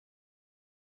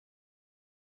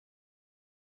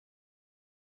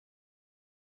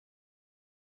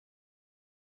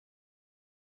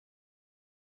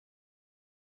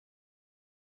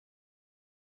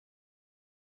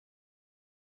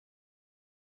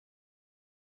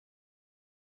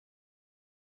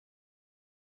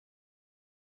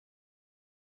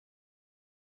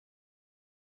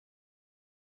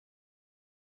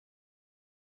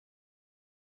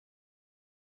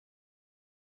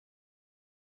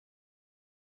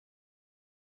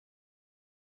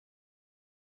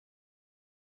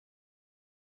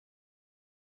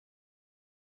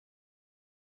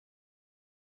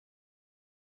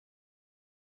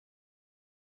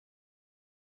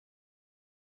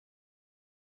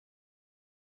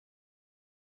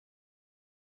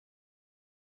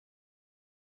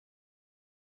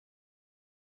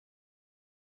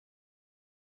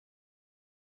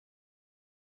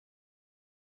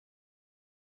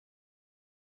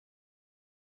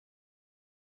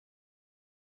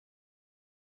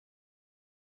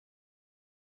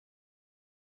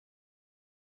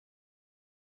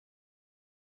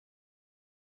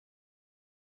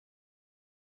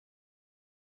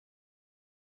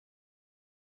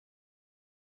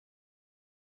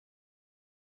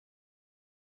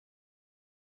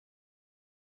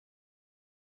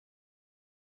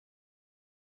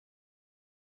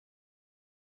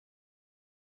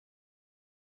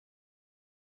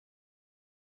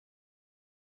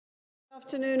Good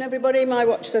afternoon, everybody. My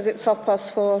watch says it's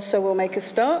 4:30, so we'll make a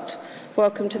start.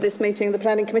 Welcome to this meeting of the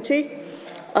Planning Committee.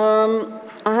 I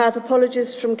have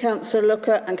apologies from Councillor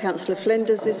Looker and Councillor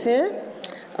Flinders is here.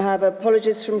 I have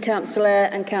apologies from Councillor Eyre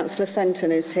and Councillor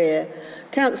Fenton is here.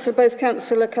 Both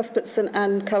Councillor Cuthbertson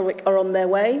and Culwick are on their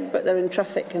way, but they're in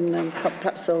traffic and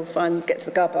perhaps they'll get to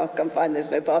the car park and find there's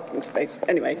no parking space. But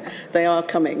anyway, they are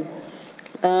coming.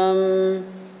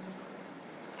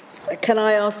 Can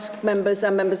I ask members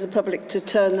and members of the public to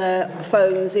turn their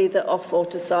phones either off or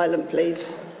to silent,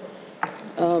 please?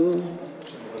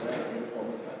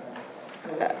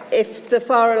 If the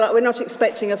fire alarm, we're not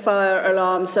expecting a fire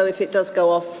alarm, so if it does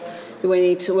go off,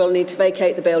 we'll need to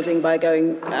vacate the building by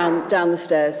going down the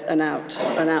stairs and out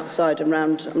and outside and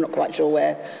round. I'm not quite sure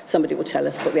where. Somebody will tell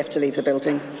us, but we have to leave the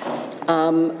building.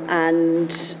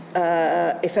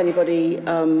 If anybody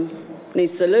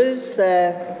needs to lose,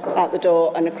 they're out the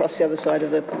door and across the other side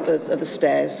of the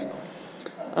stairs.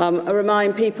 I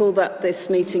remind people that this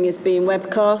meeting is being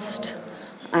webcast,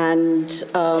 and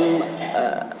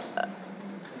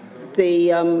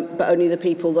but only the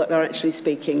people that are actually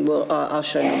speaking are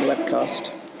shown on the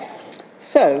webcast.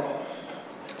 So,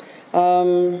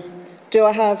 do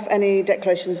I have any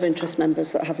declarations of interest,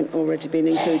 members, that haven't already been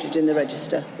included in the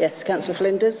register? Yes, Councillor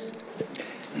Flinders.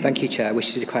 Thank you, Chair. I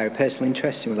wish to declare a personal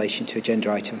interest in relation to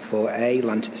agenda item 4A,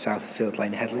 land to the south of Field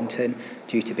Lane, Heslington,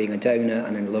 due to being a donor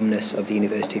and an alumnus of the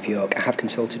University of York. I have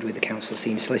consulted with the Council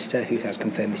Senior Solicitor, who has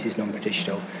confirmed this is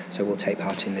non-prejudicial, so we'll take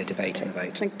part in the debate and the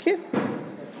vote. Thank you.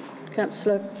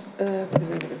 Councillor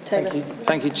Taylor.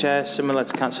 Thank you, Chair. Similar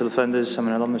to Councillor Flinders, I'm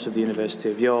an alumnus of the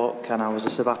University of York, and I was a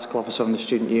sabbatical officer on the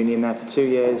Student Union there for 2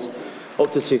 years,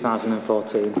 up to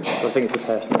 2014. So I think it's a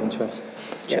personal interest.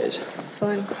 Cheers. That's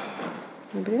fine.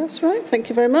 Anybody else? Right, thank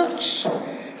you very much.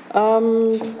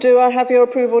 Do I have your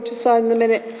approval to sign the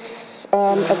minutes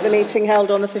of the meeting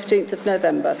held on the 15th of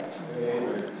November?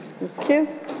 Thank you.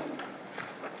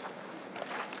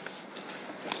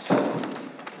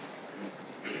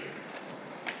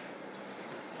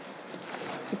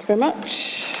 Thank you very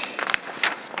much.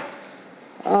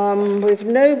 We've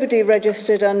nobody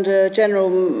registered under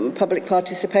general public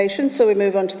participation, so we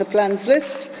move on to the plans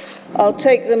list. I'll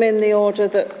take them in the order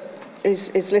that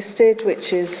is listed,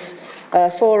 which is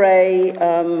 4A,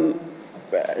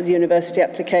 the university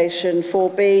application,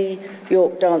 4B,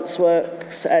 York Dance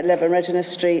Works at 11 Redeness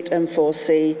Street, and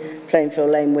 4C, Plainville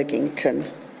Lane, Wigginton.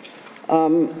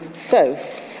 So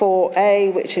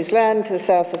 4A, which is land to the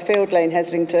south of Field Lane,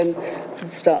 Heslington,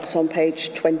 starts on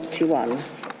page 21.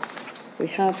 We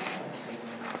have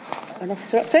an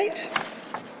officer update.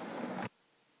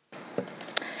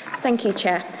 Thank you,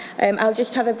 Chair. I'll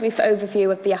just have a brief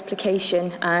overview of the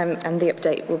application and the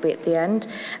update will be at the end.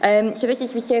 So this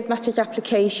is Reserved Matters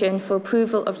application for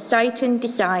approval of siting,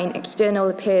 design, external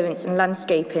appearance and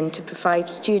landscaping to provide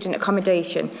student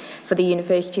accommodation for the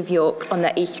University of York on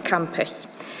their East Campus.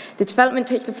 The development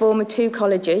takes the form of two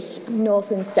colleges, North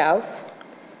and South.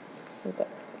 We've got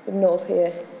the North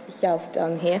here, the South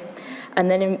down here.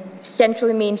 And then in central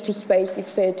amenity space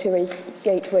referred to as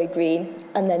Gateway Green,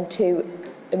 and then two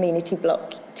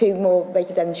more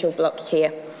residential blocks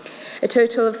here. A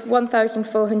total of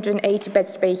 1,480 bed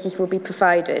spaces will be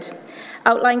provided.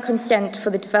 Outline consent for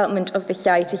the development of the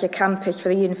site as a campus for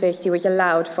the university was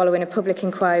allowed following a public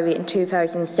inquiry in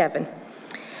 2007.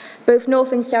 Both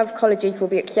North and South colleges will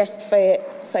be accessed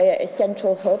via a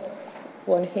central hub,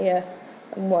 one here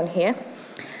and one here.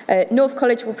 North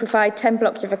College will provide 10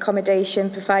 blocks of accommodation,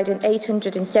 providing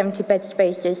 870 bed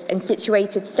spaces and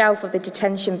situated south of the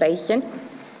detention basin,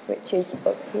 which is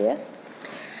up here.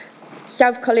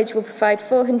 South College will provide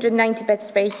 490 bed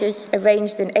spaces,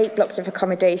 arranged in 8 blocks of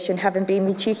accommodation, having been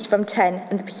reduced from 10,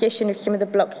 and the position of some of the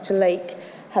blocks to lake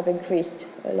have increased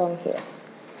along here.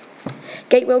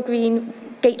 Gateway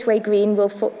Green will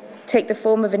take the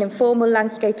form of an informal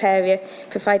landscape area,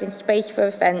 providing space for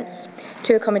events.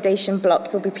 2 accommodation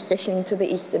blocks will be positioned to the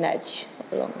eastern edge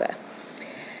along there.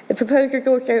 The proposals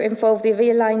also involve the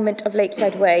realignment of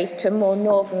Lakeside Way to a more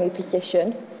northerly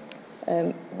position,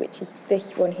 which is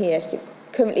this one here. So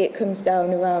currently it comes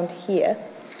down around here.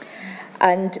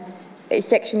 And a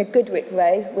section of Goodwick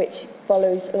Way, which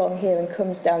follows along here and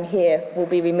comes down here, will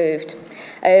be removed.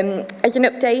 As an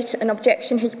update, an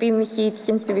objection has been received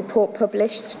since the report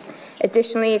published.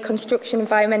 Additionally, a construction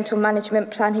environmental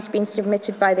management plan has been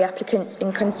submitted by the applicants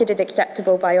and considered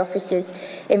acceptable by officers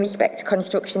in respect to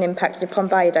construction impacts upon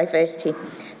biodiversity.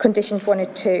 Conditions 1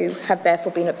 and 2 have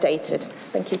therefore been updated.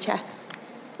 Thank you, Chair.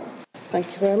 Thank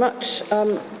you very much.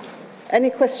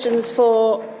 Any questions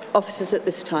for officers at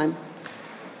this time?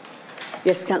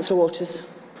 Yes, Councillor Waters.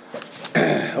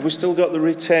 Have we still got the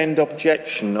retained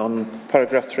objection on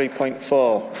paragraph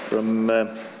 3.4 from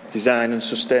design and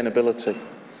sustainability?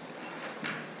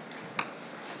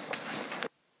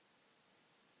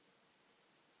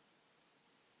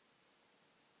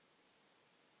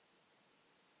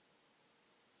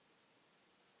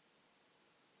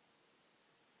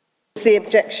 Does the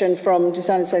objection from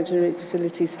design and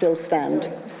sustainability still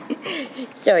stand?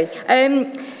 Sorry.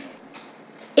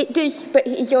 It does, but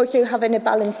he's also having a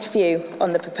balanced view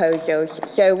on the proposals.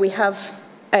 So we have,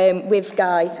 with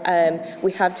Guy,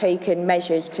 we have taken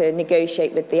measures to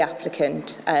negotiate with the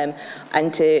applicant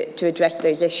and to address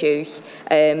those issues.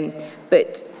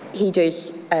 But he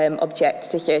does object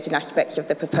to certain aspects of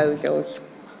the proposals.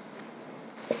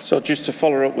 So just to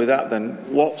follow up with that then,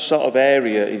 what sort of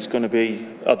area is going to be,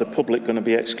 are the public going to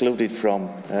be excluded from?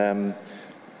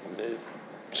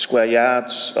 Square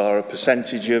yards or a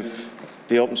percentage of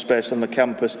the open space on the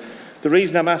campus? The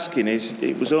reason I'm asking is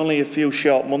it was only a few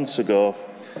short months ago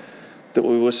that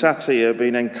we were sat here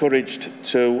being encouraged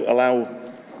to allow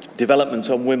development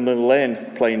on Windmill Lane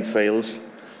playing fields,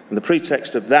 and the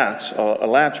pretext of that, or a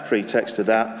large pretext of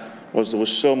that, was there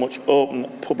was so much open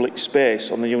public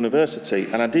space on the university,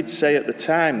 and I did say at the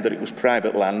time that it was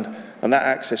private land and that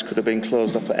access could have been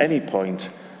closed off at any point.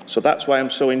 So that's why I'm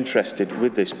so interested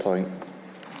with this point.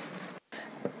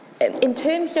 In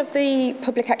terms of the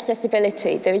public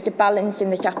accessibility, there is a balance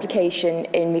in this application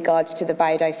in regards to the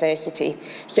biodiversity.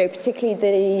 So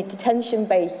particularly the detention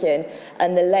basin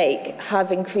and the lake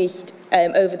have increased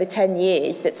over the 10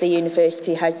 years that the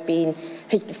university has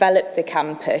developed the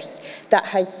campus. That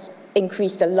has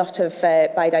increased a lot of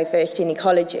biodiversity and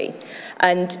ecology.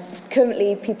 And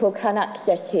currently people can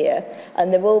access here,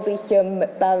 and there will be some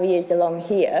barriers along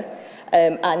here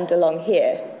and along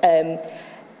here.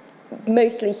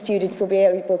 Mostly students will be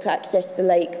able to access the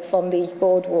lake from these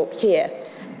boardwalks here,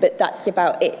 but that's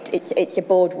about it. It's a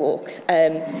boardwalk,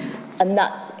 and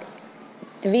that's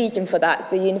the reason for that.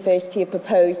 The university are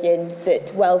proposing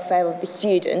that welfare of the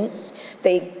students,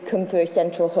 they come through a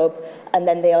central hub and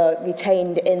then they are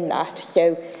retained in that,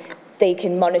 so they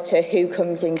can monitor who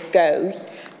comes and goes,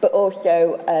 but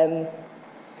also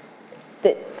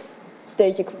that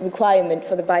there's a requirement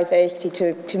for the biodiversity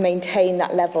to maintain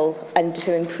that level and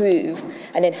to improve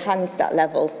and enhance that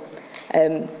level.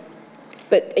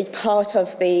 But as part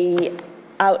of the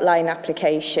outline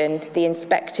application, the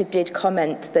inspector did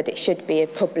comment that it should be a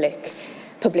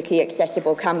publicly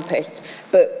accessible campus,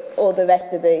 but all the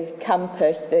rest of the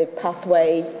campus, the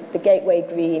pathways, the gateway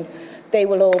green, they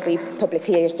will all be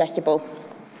publicly accessible.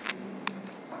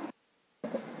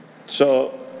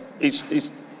 So is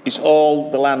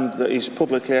all the land that is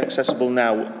publicly accessible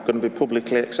now going to be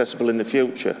publicly accessible in the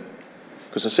future?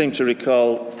 Because I seem to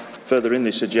recall further in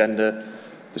this agenda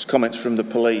there's comments from the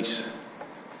police.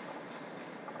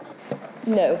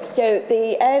 No, so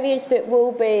the areas that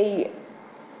will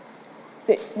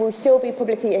still be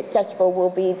publicly accessible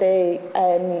will be the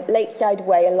Lakeside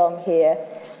Way along here,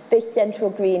 this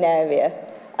central green area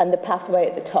and the pathway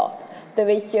at the top. There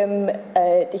is some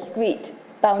discrete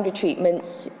boundary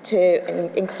treatments to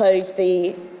enclose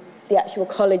the actual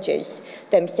colleges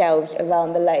themselves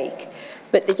around the lake.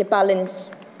 But there's a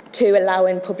balance to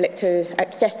allowing public to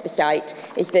access the site,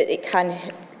 is that it can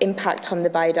impact on the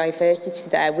biodiversity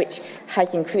there, which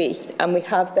has increased. And we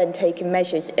have then taken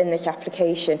measures in this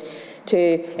application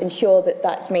to ensure that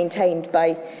that's maintained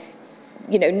by,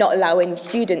 you know, not allowing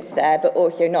students there, but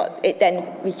also it then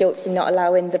results in not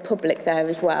allowing the public there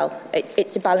as well.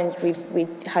 It's a balance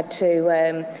we've had to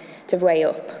weigh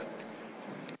up.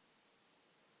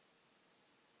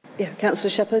 Yeah,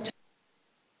 Councillor Shepherd.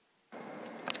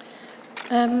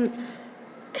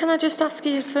 Can I just ask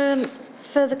you for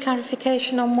further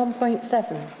clarification on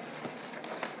 1.7?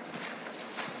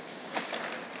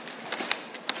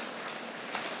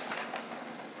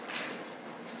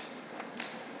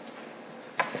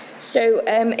 So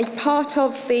as part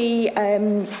of the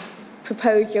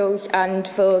proposals and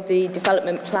for the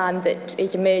development plan that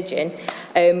is emerging,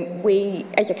 we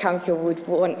as a council would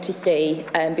want to see,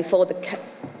 before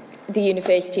the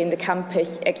university and the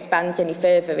campus expands any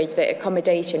further, is that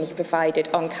accommodation is provided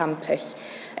on campus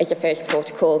as a first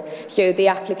protocol. So the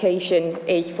application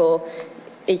is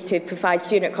to provide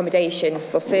student accommodation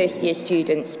for first year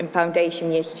students and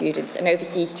foundation year students and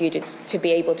overseas students to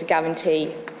be able to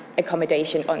guarantee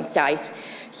accommodation on site,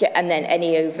 and then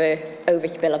any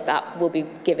overspill of that will be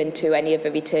given to any of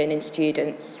the returning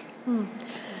students.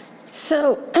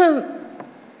 So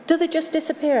do they just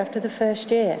disappear after the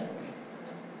first year?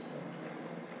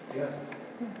 You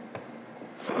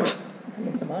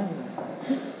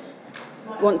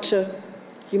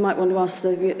might want to ask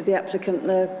the applicant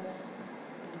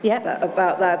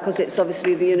about that, because it's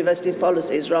obviously the university's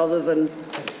policies rather than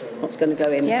what's going to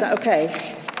go in. Is that okay?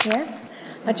 Yeah.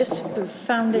 I just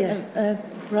found it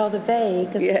rather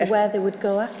vague as to where they would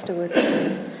go afterwards.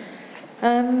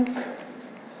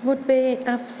 Would we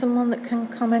have someone that can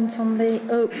comment on the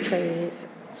oak trees?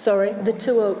 Sorry? The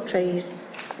 2 oak trees.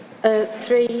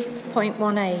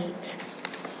 3.18.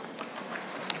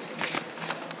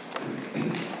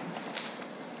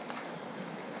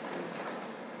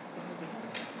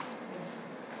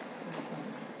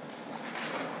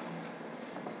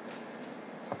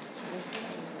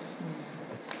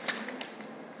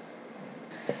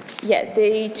 Yeah,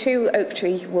 the 2 oak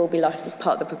trees will be lost as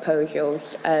part of the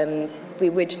proposals. We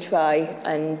would try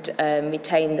and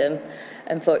retain them.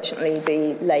 Unfortunately,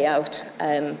 the layout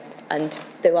and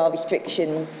there are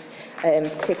restrictions,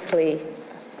 particularly,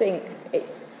 I think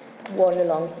it's one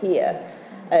along here.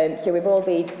 So with all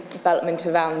the development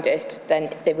around it,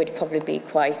 then they would probably be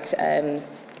quite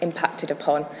impacted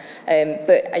upon.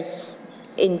 But as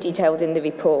detailed in the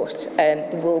report,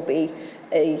 there will be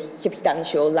a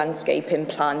substantial landscaping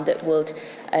plan that would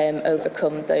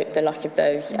overcome the loss of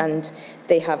those, and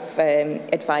they have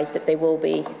advised that they will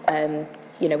be,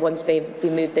 once they've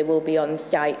been moved, they will be on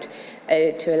site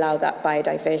to allow that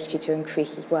biodiversity to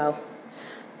increase as well.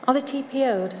 Are they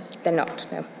TPO'd? They're not,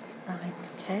 no. Right,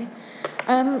 okay.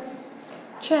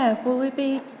 Chair, will we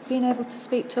be being able to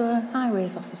speak to a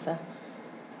highways officer?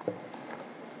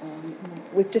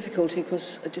 With difficulty,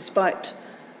 because despite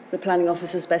the planning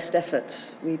officer's best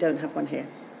efforts, we don't have one here.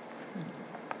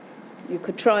 You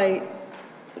could try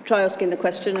asking the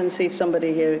question and see if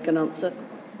somebody here can answer.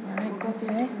 Right,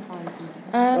 okay.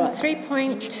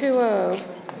 3.20.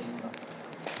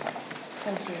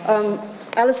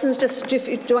 Alison's just,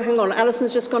 hang on,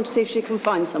 Alison's just gone to see if she can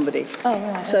find somebody. Oh,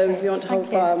 right. So okay. if you want to hold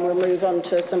fire and we'll move on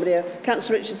to somebody else.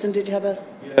 Councillor Richardson, did you have a...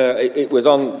 It was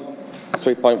on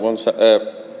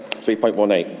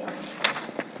 3.18.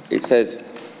 It says,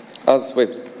 as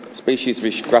with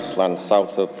species-rich grassland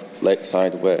south of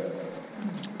Lakeside Way,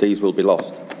 these will be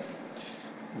lost.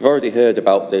 We've already heard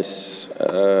about this,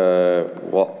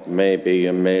 what may be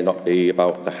and may not be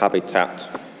about the habitat.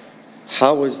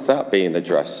 How is that being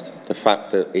addressed? The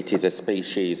fact that it is a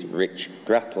species-rich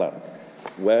grassland.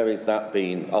 Where is that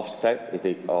being offset? Is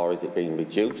it being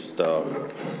reduced? Or?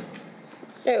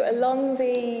 So along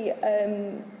the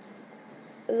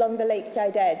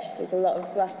lakeside edge, there's a lot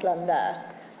of grassland there,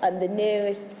 and the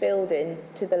nearest building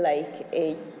to the lake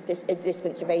is a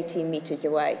distance of 18 metres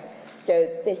away. So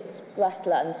this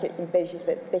grassland, so it's envisaged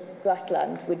that this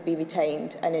grassland would be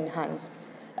retained and enhanced,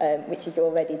 which is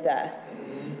already there.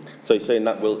 So you're saying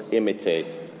that will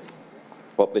imitate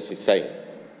what this is saying?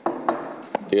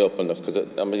 The openness, because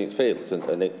it's fields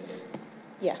and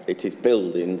it is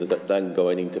buildings that then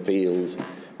going into fields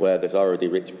where there's already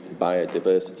rich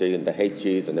biodiversity and the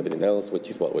hedges and everything else, which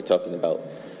is what we're talking about.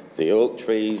 The oak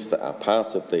trees that are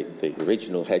part of the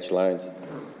original hedge lines,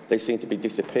 they seem to be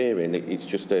disappearing. It's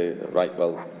just right,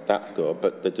 well, that's good,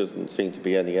 but there doesn't seem to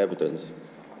be any evidence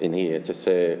in here to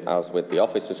say, as with the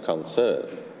officers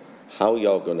concerned, how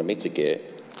you're going to mitigate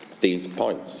these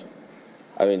points.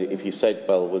 I mean, if you said,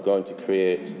 well, we're going to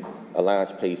create a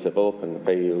large piece of open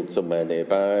field somewhere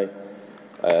nearby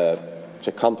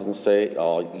to compensate,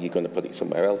 or you're going to put it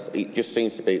somewhere else, it just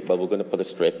seems to be, well, we're going to put a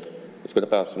strip, it's going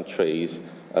to have some trees,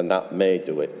 and that may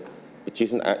do it, which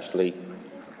isn't actually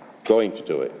going to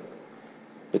do it,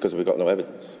 because we've got no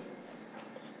evidence.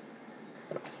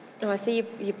 No, I see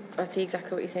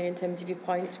exactly what you're saying in terms of your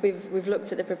points. We've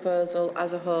looked at the proposal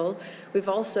as a whole. We've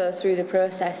also, through the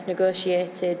process,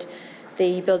 negotiated.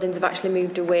 The buildings have actually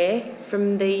moved away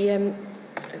from the. I'm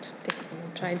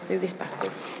trying to do this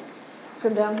backwards.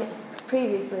 From down here.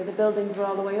 Previously, the buildings were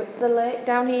all the way up to the lake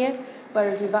down here,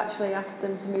 whereas we've actually asked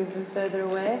them to move them further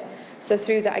away. So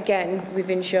through that, again, we've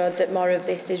ensured that more of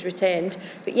this is retained.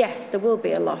 But yes, there will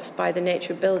be a loss by the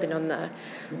nature of building on there.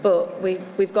 But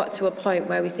we've got to a point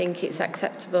where we think it's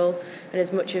acceptable and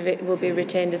as much of it will be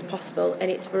retained as possible.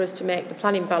 And it's for us to make the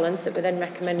planning balance that we're then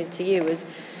recommending to you as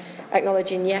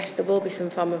acknowledging, yes, there will be some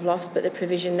form of loss, but the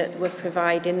provision that we're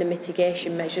providing, the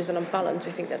mitigation measures, and on balance,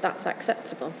 we think that that's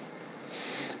acceptable.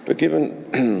 But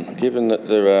given that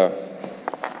there are,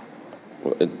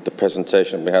 the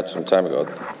presentation we had some time ago,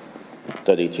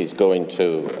 that it is going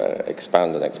to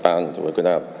expand and expand. We're going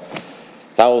to have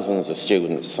thousands of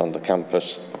students on the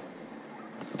campus.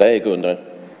 They're going to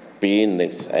be in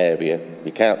this area.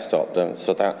 You can't stop them,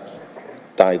 so that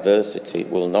diversity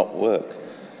will not work.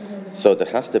 So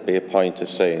there has to be a point of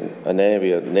saying an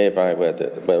area nearby where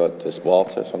there's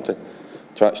water or something,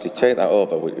 to actually take that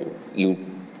over. You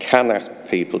can ask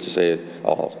people to say,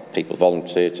 or people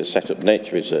volunteer to set up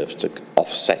nature reserves to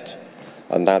offset,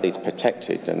 and that is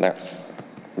protected, and that's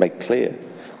made clear.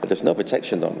 But there's no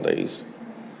protection on these,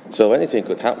 so anything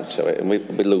could happen to it, and we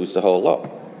lose the whole lot.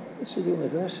 It's a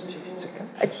university.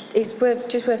 It's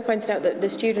just worth pointing out that the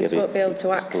students won't be able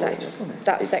to access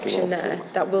that section there.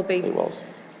 That will be... It was.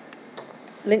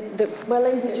 Well,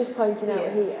 Lindsay's just pointing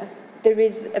out here, there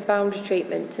is a boundary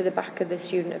treatment to the back of the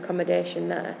student accommodation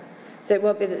there. So it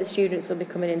won't be that the students will be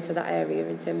coming into that area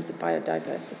in terms of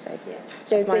biodiversity. Yeah.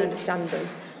 That's my understanding.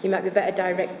 You might be better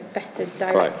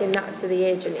directing that to the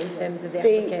agent in terms of the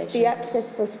application. The access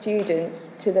for students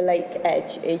to the lake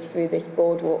edge is through this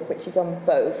boardwalk, which is on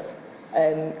both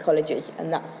colleges,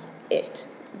 and that's it.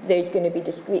 There's going to be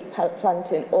discrete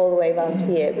planting all the way around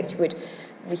here, which would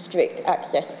restrict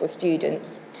access for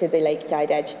students to the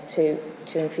lakeside edge to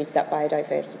increase that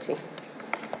biodiversity.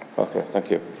 Okay,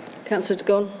 thank you. Councillor de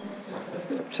Gaulle.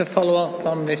 To follow up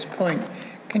on this point,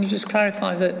 can you just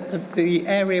clarify that the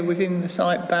area within the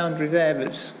site boundary there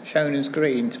that's shown as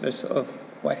green to the sort of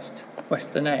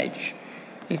western edge,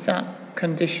 is that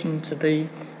conditioned to be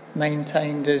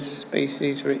maintained as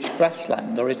species-rich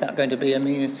grassland, or is that going to be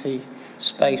amenity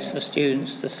space for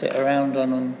students to sit around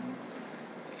on and,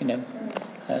 you know,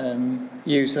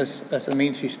 use as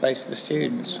amenity space for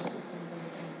students?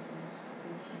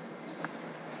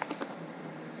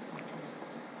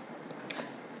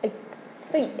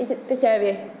 I think, is it this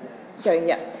area showing?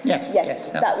 Yeah. Yes.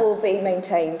 That will be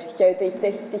maintained. So there's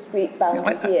this discrete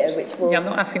boundary here, which will... Yeah, I'm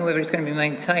not asking whether it's going to be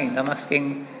maintained. I'm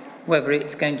asking whether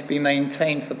it's going to be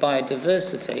maintained for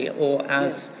biodiversity or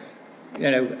as,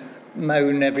 you know,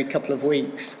 mown every couple of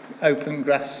weeks, open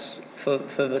grass for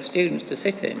the students to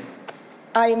sit in.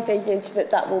 I envisage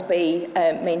that will be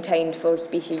maintained for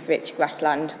species-rich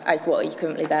grassland as what is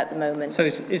currently there at the moment. So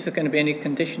is there going to be any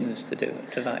conditions to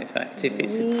that effect? If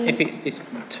it's this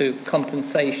to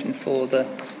compensation for the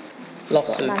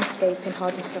loss of landscaping,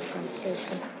 hardy soft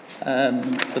landscaping,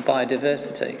 the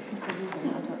biodiversity.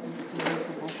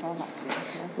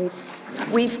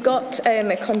 We've got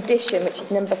a condition which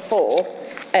is number 4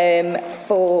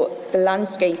 for the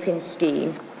landscaping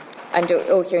scheme. And it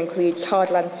also includes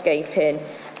hard landscaping,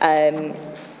 and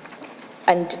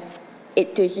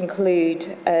it does include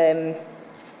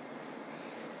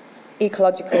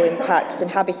ecological impacts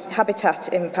and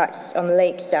habitat impacts on the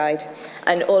lakeside,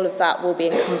 and all of that will be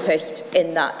encompassed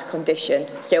in that condition.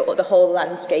 So the whole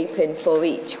landscaping for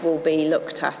each will be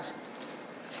looked at.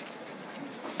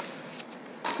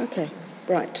 Okay,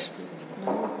 right.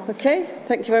 Okay,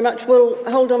 thank you very much. We'll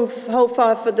hold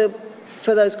fire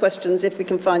for those questions if we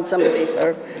can find somebody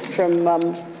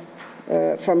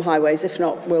from highways. If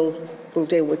not, we'll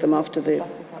deal with them after the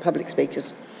public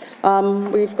speakers.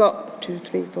 We've got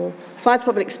 5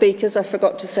 public speakers. I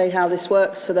forgot to say how this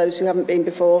works for those who haven't been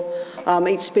before.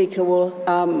 Each speaker will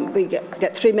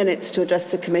get 3 minutes to address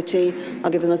the committee.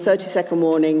 I'll give them a 30-second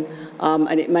warning,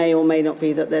 and it may or may not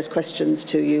be that there's questions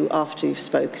to you after you've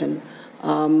spoken.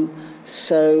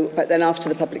 But then after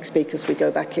the public speakers, we go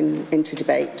back into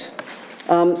debate.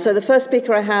 So the first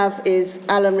speaker I have is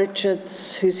Alan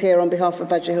Richards, who's here on behalf of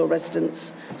Badger Hill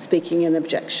residents, speaking in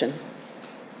objection.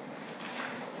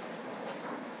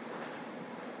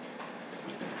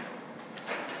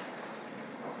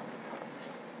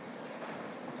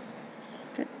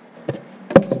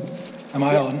 Am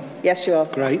I on? Yes, you are.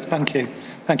 Great, thank you.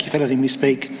 Thank you for letting me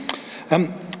speak.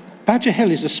 Badger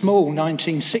Hill is a small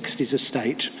 1960s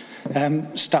estate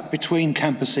stuck between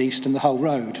Campus East and the Hull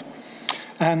Road.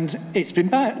 And it's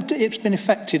been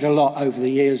affected a lot over the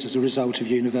years as a result of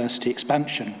university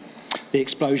expansion. The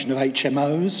explosion of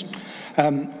HMOs,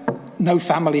 no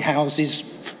family houses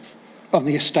on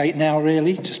the estate now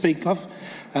really to speak of,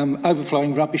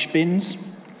 overflowing rubbish bins.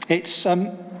 It's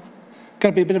going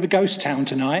to be a bit of a ghost town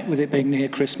tonight with it being near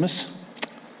Christmas.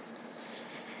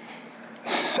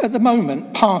 At the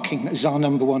moment, parking is our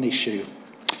 #1 issue,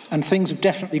 and things have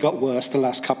definitely got worse the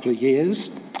last couple of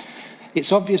years.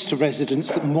 It's obvious to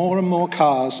residents that more and more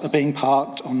cars are being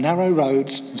parked on narrow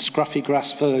roads and scruffy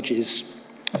grass verges.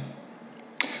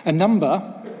 A number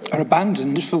are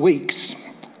abandoned for weeks,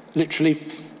 literally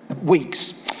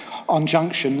weeks, on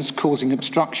junctions, causing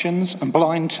obstructions and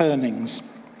blind turnings.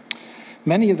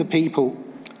 Many of the people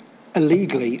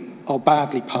illegally or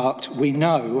badly parked we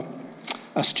know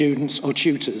are students or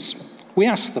tutors. We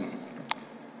asked them.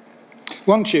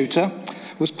 One tutor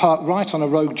was parked right on a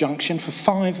road junction for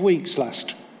 5 weeks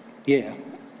last year.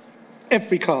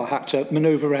 Every car had to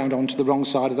manoeuvre around onto the wrong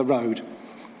side of the road.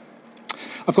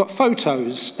 I've got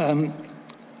photos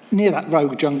near that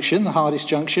road junction, the hardest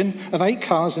junction, of 8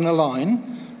 cars in a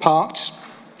line, parked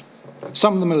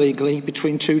some of them illegally,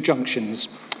 between two junctions.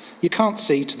 You can't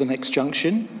see to the next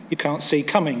junction. You can't see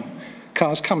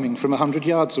cars coming from 100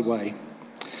 yards away.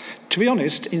 To be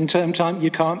honest, in term time,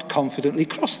 you can't confidently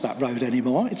cross that road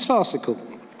anymore. It's farcical.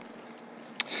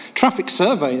 Traffic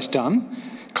surveys done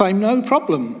claim no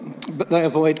problem, but they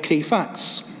avoid key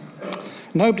facts.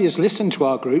 Nobody has listened to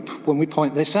our group when we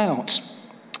point this out.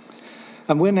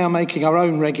 And we're now making our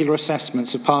own regular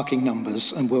assessments of parking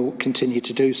numbers, and will continue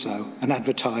to do so and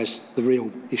advertise the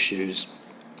real issues.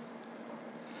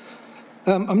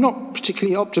 I'm not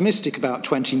particularly optimistic about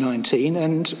 2019,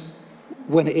 and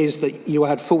when it is that you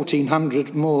add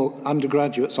 1,400 more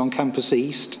undergraduates on Campus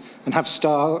East and have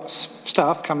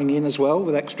staff coming in as well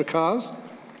with extra cars.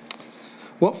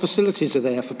 What facilities are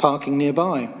there for parking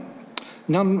nearby?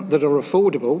 None that are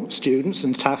affordable, students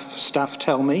and staff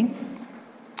tell me.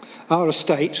 Our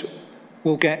estate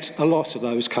will get a lot of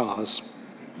those cars.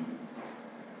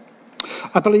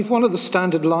 I believe one of the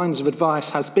standard lines of advice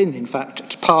has been, in fact,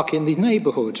 to park in the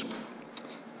neighbourhood.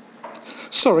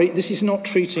 Sorry, this is not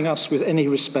treating us with any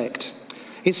respect.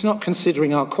 It's not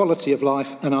considering our quality of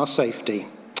life and our safety,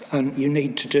 and you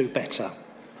need to do better.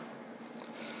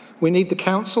 We need the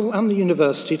council and the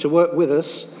university to work with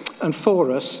us and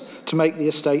for us to make the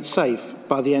estate safe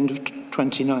by the end of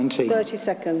 2019. 30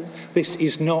 seconds. This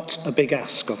is not a big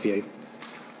ask of you.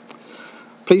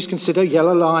 Please consider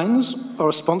yellow lines or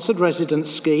a sponsored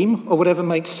residence scheme or whatever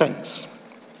makes sense.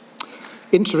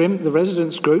 Interim, the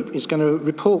residents group is going to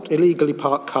report illegally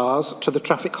parked cars to the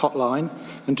traffic hotline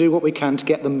and do what we can to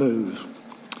get them moved.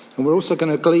 And we're also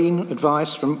going to glean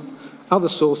advice from other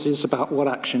sources about what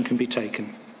action can be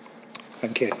taken.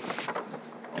 Thank you.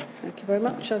 Thank you very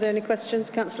much. Are there any questions?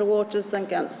 Councillor Waters, then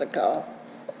Councillor Carr.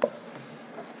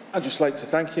 I'd just like to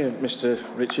thank you, Mr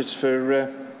Richards,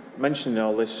 for mentioning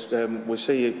all this. We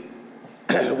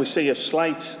see a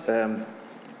slight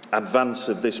advance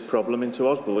of this problem into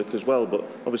Osberwick as well, but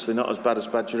obviously not as bad as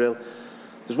Badger Hill.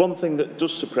 There's one thing that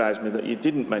does surprise me that you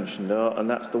didn't mention though, and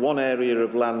that's the one area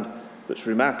of land that's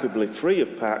remarkably free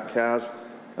of parked cars,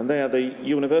 and they are the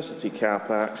university car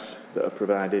parks that are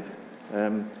provided.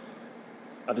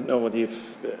 I didn't know whether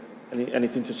you've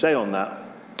anything to say on that.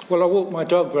 Well, I walk my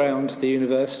dog round the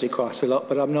university quite a lot,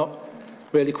 but I'm not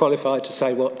really qualified to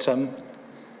say what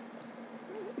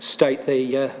state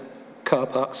the car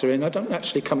parks are in. I don't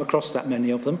actually come across that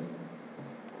many of them.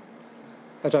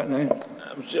 I don't know.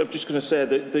 I'm just going to say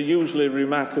that they're usually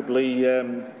remarkably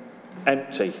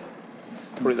empty,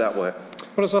 put it that way.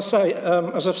 Well, as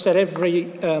I've said, every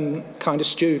kind of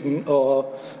student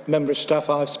or member of staff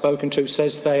I've spoken to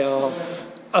says they are,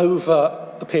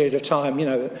 over a period of time,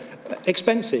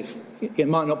 expensive. It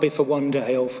might not be for one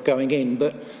day or for going in,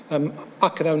 but I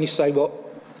can only say what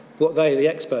they, the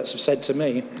experts, have said to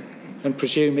me, and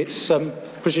presume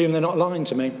they're not lying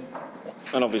to me.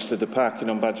 And obviously the parking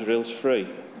on Badger Hill's free.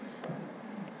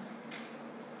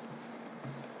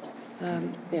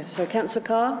 Yes, so Councillor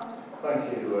Carr.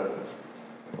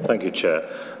 Thank you, Chair.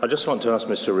 I just want to ask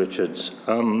Mr Richards,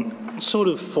 what sort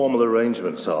of formal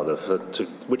arrangements are there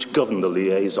which govern the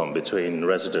liaison between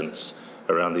residents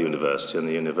around the university and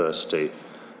the university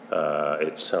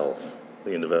itself,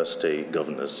 the university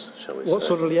governors, shall we say? What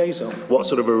sort of liaison? What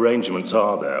sort of arrangements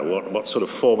are there? What sort of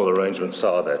formal arrangements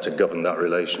are there to govern that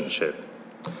relationship?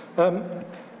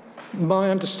 My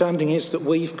understanding is that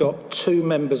we've got 2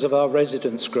 members of our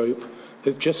residents group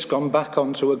who've just gone back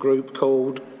onto a group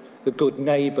called the Good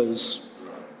Neighbours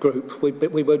group.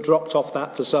 We were dropped off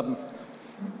that for some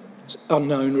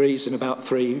unknown reason about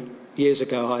 3 years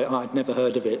ago. I'd never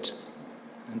heard of it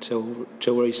until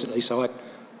recently. So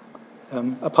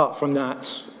apart from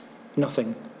that,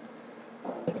 nothing.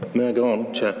 May I go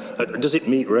on, Chair? Does it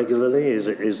meet regularly?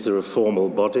 Is there a formal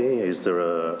body? Is there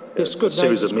a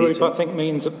series of meetings? Group, I think,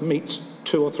 meets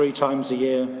 2 or 3 times a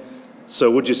year. So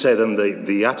would you say then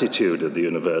the attitude of the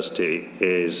university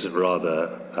is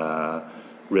rather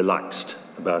relaxed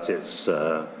about its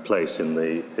place in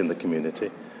the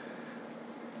community?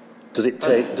 Does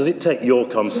it take your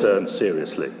concerns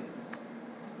seriously?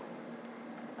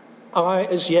 I,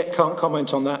 as yet, can't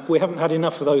comment on that. We haven't had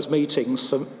enough of those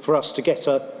meetings for us to get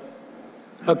a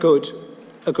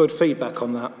good feedback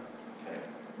on that.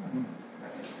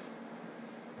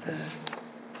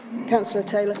 Councillor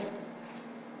Taylor.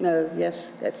 No,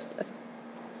 yes, yes.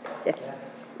 Yes.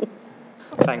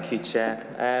 Thank you, Chair.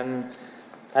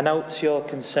 I note your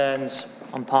concerns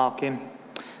on parking,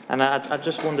 and I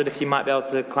just wondered if you might be able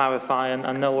to clarify,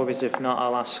 and no worries if not,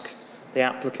 I'll ask the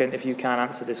applicant if you can't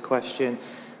answer this question.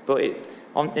 But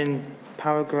in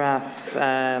paragraph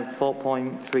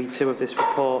 4.32 of this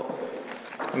report,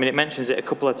 I mean, it mentions it a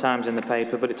couple of times in the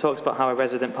paper, but it talks about how a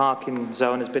resident parking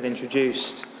zone has been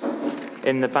introduced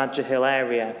in the Badger Hill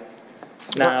area.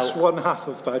 Now, that's one half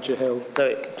of Badger Hill.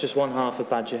 So just one half of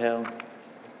Badger Hill.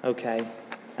 Okay.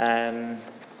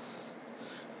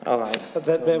 All right. But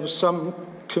there was some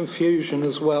confusion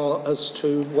as well as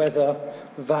to whether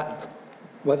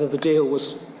the deal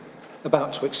was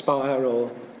about to expire or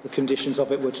the conditions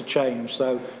of it were to change.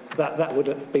 So that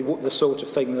would be the sort of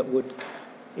thing that would,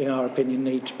 in our opinion,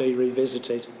 need to be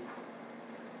revisited.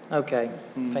 Okay.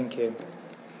 Thank you.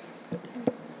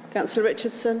 Councillor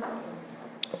Richardson.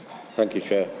 Thank you,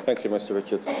 Chair. Thank you, Mr.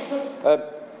 Richards.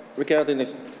 Regarding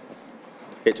this,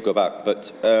 I hate to go back,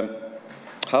 but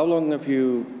how long have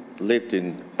you lived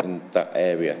in that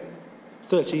area?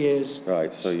 30 years.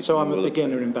 Right. So I'm a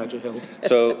beginner in Badger Hill.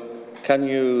 So can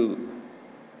you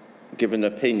give an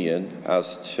opinion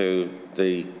as to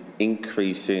the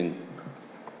increase in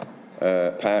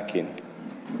parking?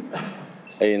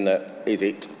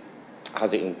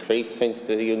 Has it increased since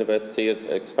the university has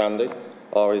expanded,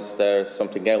 or is there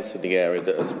something else in the area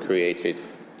that has created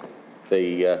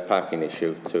the parking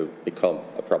issue to become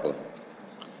a problem?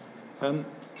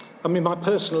 I mean, my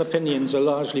personal opinions are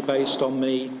largely based on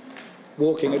me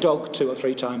walking a dog 2 or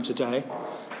 3 times a day,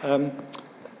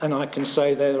 and I can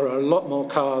say there are a lot more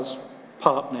cars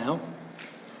parked now.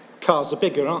 Cars are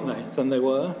bigger, aren't they, than they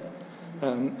were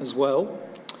as well.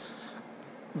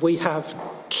 We have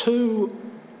 2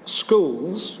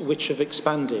 schools which have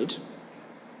expanded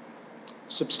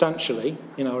substantially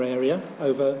in our area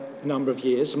over a number of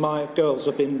years. My girls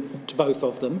have been to both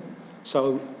of them,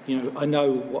 so I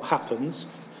know what happens.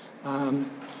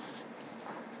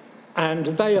 And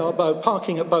they are both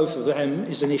parking at both of them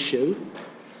is an issue.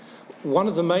 One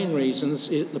of the main reasons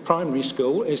is the primary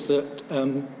school is that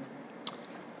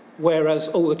whereas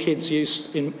all the kids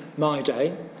in my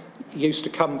day used to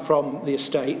come from the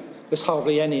estate, there's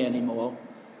hardly any anymore.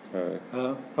 Right.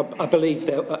 I believe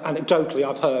that anecdotally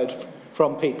I've heard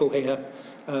from people here,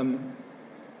 in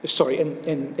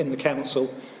the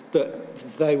council, that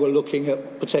they were looking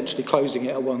at potentially closing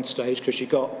it at one stage because you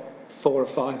got 4 or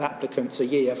 5 applicants a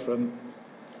year from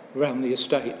around the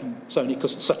estate, and it's only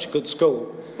because it's such a good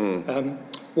school.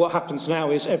 What happens now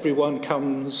is everyone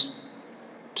comes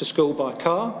to school by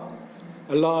car.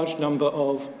 A large number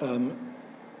of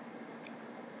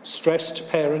stressed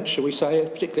parents, shall we say,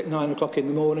 particularly at 9 o'clock in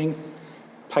the morning,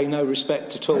 pay no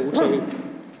respect at all to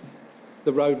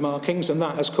the road markings, and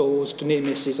that has caused near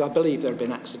misses. I believe there have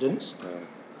been accidents.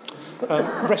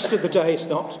 Rest of the day is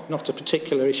not a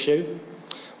particular issue.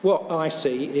 What I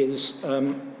see is,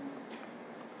 I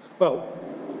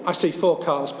see 4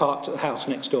 cars parked at the house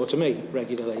next door to me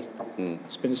regularly.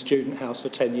 It's been a student house for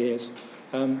 10 years.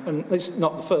 And it's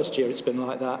not the first year it's been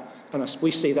like that. And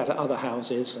we see that at other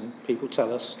houses, and people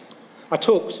tell us. I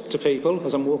talk to people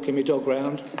as I'm walking my dog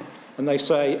round, and they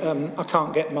say, I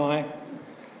can't get my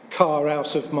car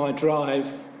out of my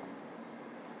drive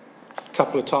a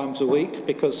couple of times a week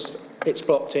because it's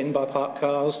blocked in by parked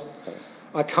cars.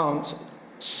 I can't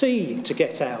see to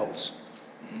get out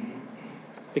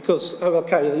because,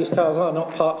 these cars are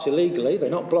not parked illegally, they're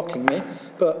not blocking me,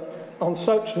 but on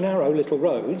such narrow little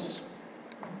roads,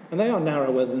 and they are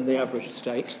narrower than the average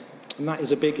estate, and that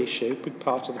is a big issue, big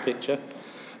part of the picture.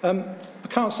 I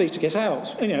can't see to get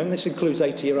out, and this includes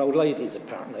 80-year-old ladies,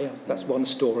 apparently. That's one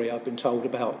story I've been told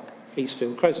about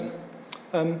Eastfield Crescent.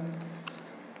 And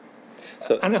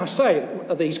I say,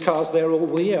 are these cars there all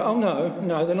the year? Oh, no,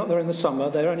 they're not there in the summer.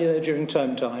 They're only there during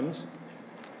term times.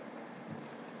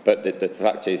 But the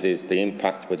fact is the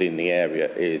impact within the area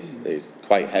is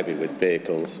quite heavy with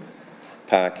vehicles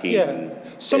parking. Yeah,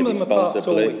 some of them are parked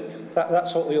all week.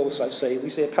 That's what we also see. We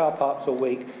see a car parked all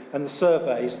week, and the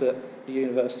surveys that the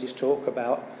universities talk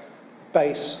about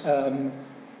base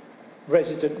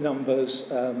resident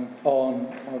numbers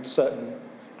on certain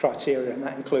criteria, and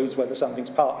that includes whether something's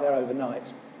parked there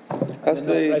overnight. And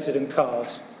the resident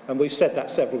cars, and we've said that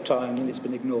several times, and it's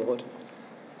been ignored.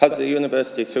 Has the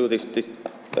university, through this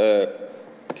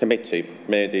committee,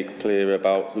 made it clear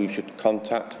about who should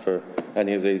contact for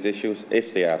any of these issues,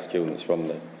 if they are students from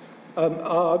there?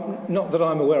 Not that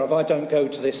I'm aware of. I don't go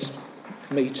to this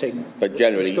meeting. But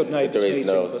generally, there is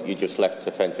no, you just left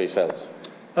to fend for yourselves?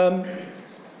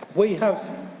 We have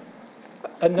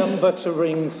a number to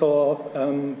ring for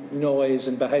noise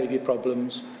and behaviour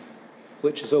problems,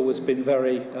 which has always been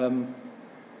very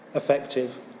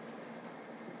effective.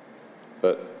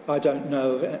 But I don't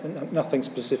know, nothing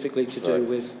specifically to do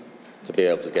with to be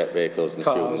able to get vehicles and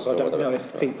cars. students. I don't know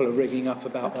if people are ringing up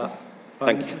about that.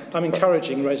 Thank you. I'm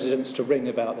encouraging residents to ring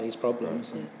about these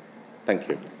problems. Thank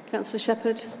you. Councillor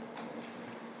Shepherd.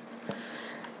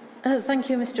 Thank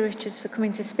you, Mr Richards, for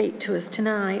coming to speak to us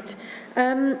tonight.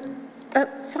 At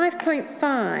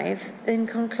 5.5, in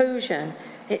conclusion,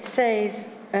 it says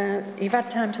you've had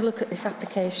time to look at this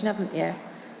application, haven't you?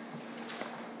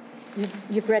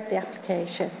 You've read the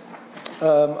application.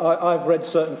 I've read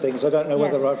certain things. I don't know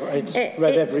whether I've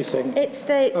read everything. It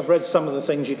states... I've read some of the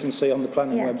things you can see on the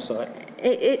planning website.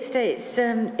 It states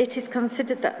it is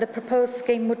considered that the proposed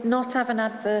scheme would not have an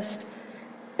adverse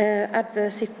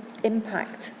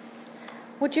impact.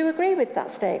 Would you agree with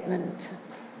that statement?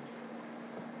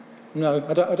 No,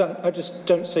 I just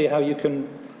don't see how you can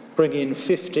bring in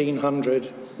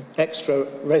 1,500 extra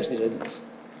residents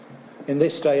in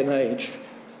this day and age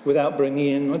without bringing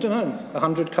in, I don't know,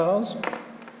 100 cars?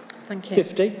 Thank you.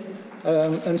 50?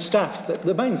 And staff.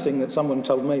 The main thing that someone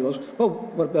told me was,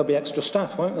 well, there'll be extra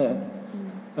staff, won't there?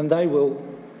 And they will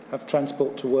have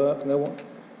transport to work and they'll want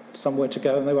somewhere to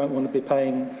go and they won't want to be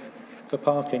paying for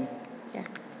parking. Yeah.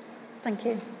 Thank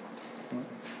you.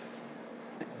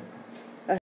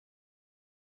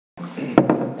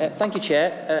 Thank you,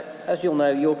 Chair. As you'll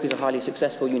know, York is a highly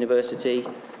successful university.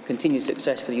 Continued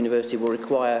success for the university will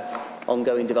require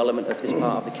ongoing development of this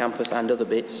part of the campus and other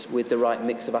bits with the right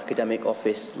mix of academic,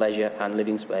 office, leisure and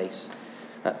living space.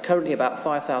 Currently, about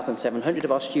 5,700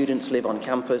 of our students live on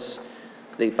campus.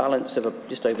 The balance of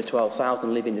just over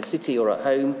 12,000 live in the city or at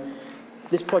home.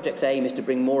 This project's aim is to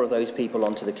bring more of those people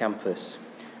onto the campus.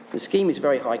 The scheme is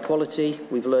very high quality.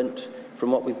 We've learnt from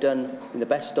what we've done in the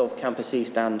best of Campus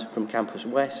East and from Campus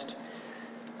West.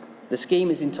 The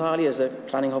scheme is entirely, as the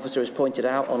planning officer has pointed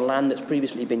out, on land that's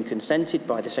previously been consented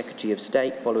by the Secretary of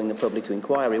State following the public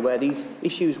inquiry, where these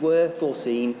issues were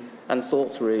foreseen and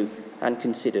thought through and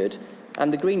considered,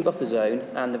 and the green buffer zone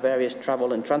and the various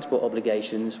travel and transport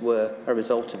obligations were a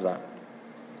result of that.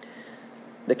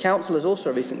 The Council has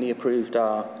also recently approved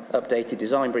our updated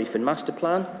design brief and master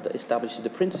plan that establishes the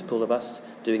principle of us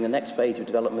doing the next phase of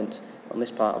development on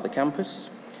this part of the campus.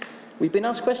 We've been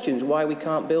asked questions why we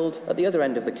can't build at the other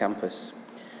end of the campus.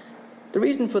 The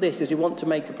reason for this is we want to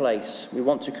make a place. We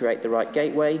want to create the right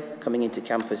gateway coming into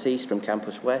Campus East from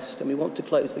Campus West, and we want to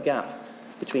close the gap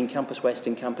between Campus West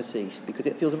and Campus East because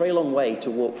it feels a very long way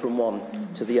to walk from one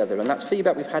to the other, and that's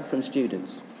feedback we've had from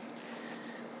students.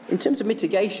 In terms of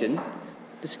mitigation,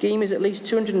 the scheme is at least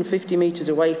 250 metres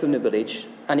away from the village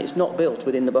and it's not built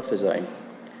within the buffer zone.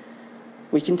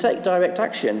 We can take direct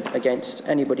action against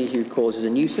anybody who causes a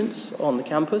nuisance on the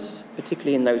campus,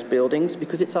 particularly in those buildings,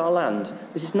 because it's our land.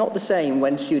 This is not the same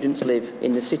when students live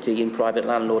in the city in private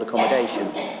landlord accommodation.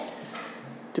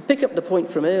 To pick up the point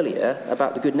from earlier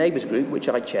about the Good Neighbours Group, which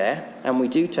I chair, and we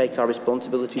do take our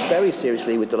responsibilities very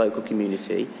seriously with the local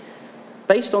community,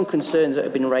 based on concerns that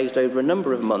have been raised over a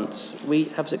number of months, we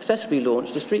have successfully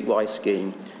launched a streetwise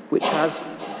scheme, which has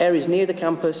areas near the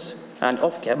campus and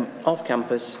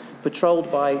off-campus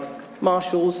patrolled by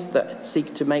marshals that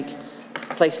seek to make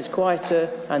places quieter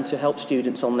and to help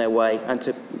students on their way and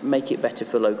to make it better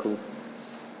for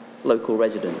local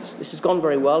residents. This has gone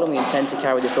very well and we intend to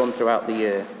carry this on throughout the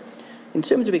year. In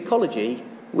terms of ecology,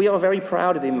 we are very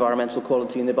proud of the environmental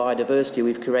quality and the biodiversity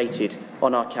we've created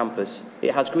on our campus.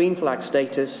 It has green flag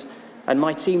status and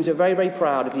my teams are very, very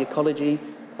proud of the ecology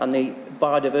and the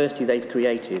biodiversity they've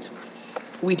created.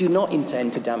 We do not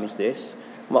intend to damage this.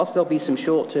 Whilst there'll be some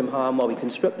short-term harm while we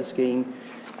construct the scheme,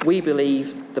 we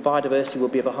believe the biodiversity will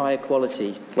be of a higher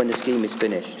quality when the scheme is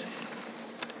finished.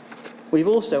 We've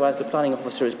also, as the planning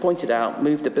officer has pointed out,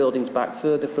 moved the buildings back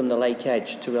further from the lake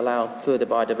edge to allow further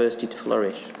biodiversity to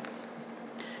flourish.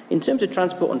 In terms of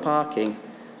transport and parking,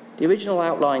 the original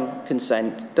outline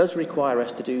consent does require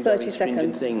us to do very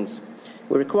stringent things.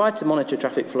 We're required to monitor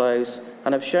traffic flows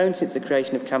and have shown since the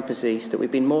creation of Campus East that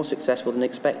we've been more successful than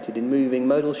expected in moving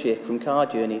modal shift from car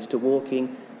journeys to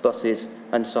walking, buses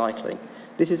and cycling.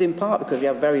 This is in part because we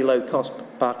have very low cost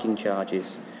parking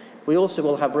charges. We also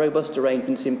will have robust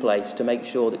arrangements in place to make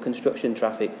sure that construction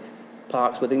traffic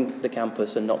parks within the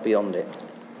campus and not beyond it.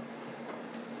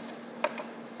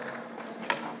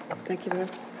 Thank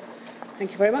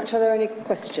you very much. Are there any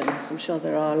questions? I'm sure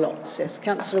there are lots. Yes,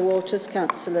 Councillor Waters,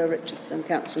 Councillor Richardson,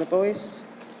 Councillor Boyce.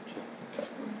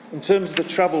 In terms of the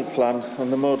travel plan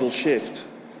and the modal shift,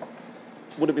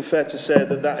 would it be fair to say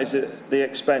that that is at the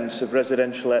expense of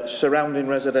surrounding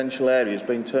residential areas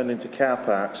being turned into car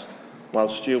parks, while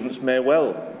students may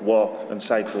well walk and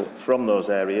cycle from those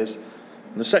areas?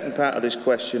 And the second part of this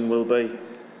question will be,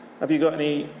 have you got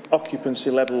any occupancy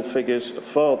level figures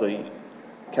for the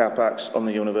car parks on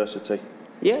the university?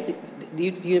 Yeah, the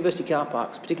university car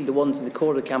parks, particularly the ones in the core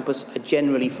of the campus, are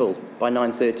generally full by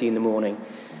 9:30 in the morning.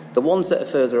 The ones that are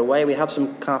further away, we have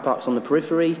some car parks on the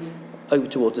periphery, over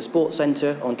towards the sports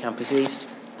centre on Campus East.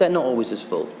 They're not always as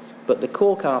full. but the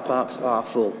core car parks are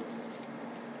full,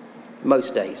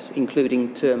 most days,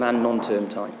 including term and non-term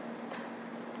time.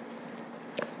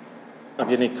 Have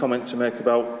you any comment to make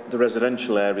about the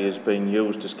residential areas being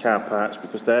used as car parks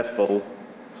because they're full?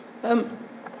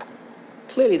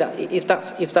 Clearly, if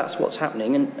that's what's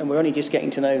happening, and we're only just getting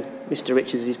to know Mr.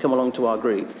 Richards as he's come along to our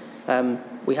group,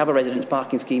 we have a residence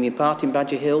parking scheme in part in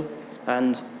Badger Hill,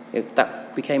 and we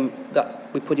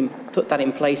put that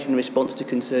in place in response to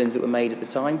concerns that were made at the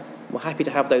time. We're happy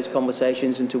to have those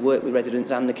conversations and to work with residents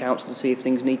and the council to see if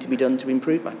things need to be done to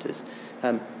improve matters.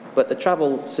 But the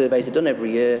travel surveys are done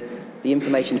every year. The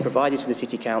information is provided to the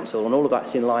City Council, and all of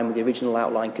that's in line with the original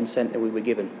outline consent that we were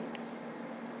given.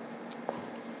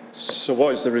 So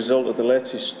what is the result of the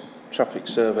latest traffic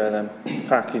survey then,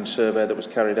 parking survey that was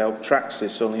carried out? Tracks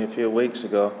this only a few weeks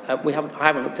ago. I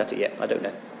haven't looked at it yet, I don't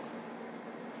know.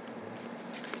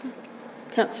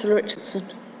 Councillor Richardson.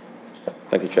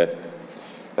 Thank you, Chair.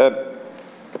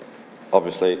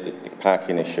 Obviously, the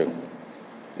parking issue.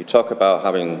 You talk about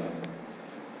having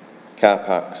car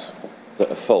parks that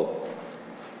are full.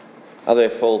 Are they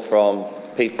full from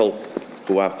people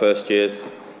who are first years,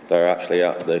 they're actually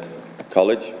at the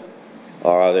college,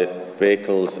 or are they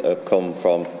vehicles that have come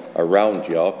from around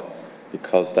York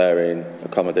because they're in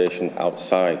accommodation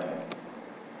outside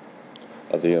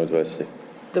of the university?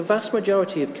 The vast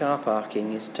majority of car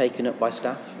parking is taken up by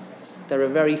staff. There are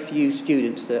very few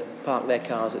students that park their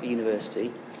cars at the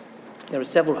university. There are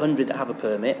several hundred that have a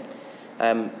permit,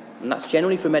 and that's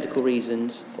generally for medical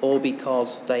reasons or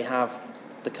because they have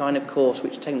the kind of course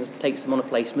which takes them on a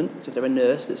placement. So if they're a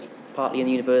nurse, that's partly in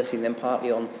the university and then partly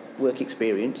on work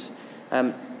experience.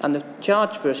 And the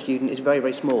charge for a student is very,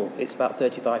 very small. It's about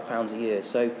 £35 a year.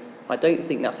 So I don't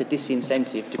think that's a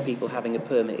disincentive to people having a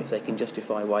permit if they can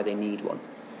justify why they need one.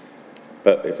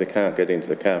 But if they can't get into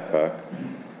the car park,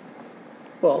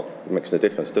 well, it makes no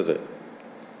difference, does it?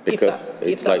 Because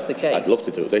if that's the case, I'd love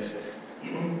to do this.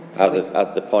 As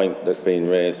the point that's been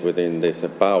raised within this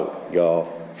about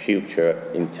your future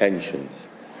intentions,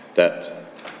 that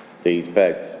these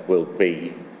beds will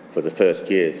be for the first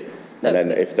years, and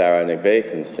then if there are any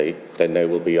vacancy, then they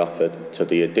will be offered to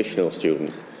the additional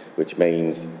students, which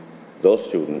means those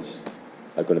students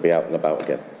are going to be out and about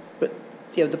again. But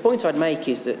the point I'd make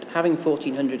is that having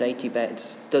 1,480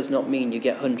 beds does not mean you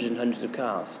get hundreds and hundreds of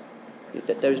cars.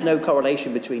 There is no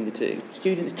correlation between the two.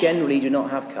 Students generally do not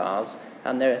have cars,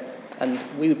 and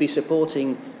we would be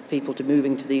supporting people to move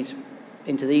into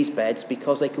these beds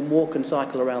because they can walk and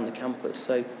cycle around the campus.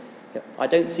 So I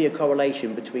don't see a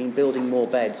correlation between building more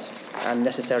beds and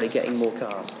necessarily getting more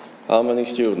cars. How many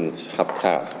students have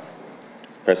cars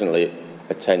presently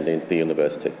attending the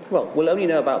university? Well, we'll only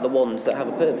know about the ones that have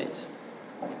a permit,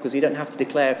 because you don't have to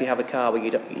declare if you have a car where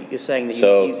you're saying that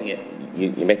you're using it.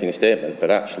 You're making a statement, but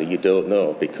actually you don't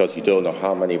know, because you don't know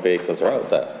how many vehicles are out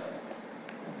there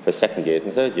for second years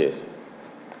and third years.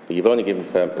 But you've only given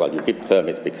you give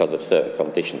permits because of certain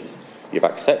conditions. You've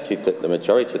accepted that the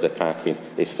majority of the parking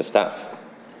is for staff.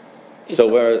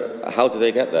 So how do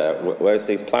they get there? Where's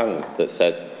these plans that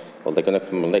said, well, they're going to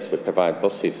come on this, we provide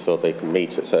buses so they can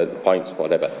meet at certain points,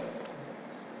 whatever?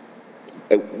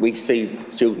 We see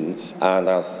students, and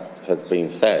as has been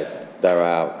said, there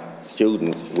are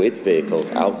students with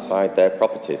vehicles outside their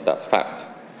properties. That's fact.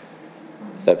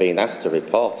 They're being asked to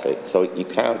report it, so you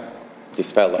can't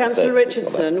dispel that. Councillor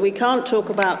Richardson, we can't talk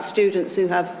about students who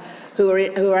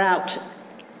are out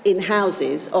in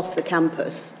houses off the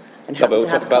campus and happen to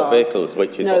have cars. About vehicles,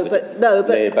 which is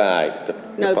nearby.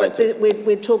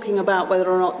 We're talking about whether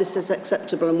or not this is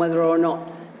acceptable and whether or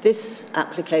not this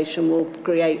application will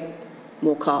create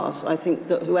more cars. I think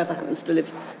that whoever happens to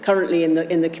live currently in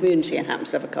the community and happens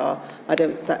to have a car,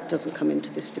 that doesn't come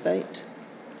into this debate.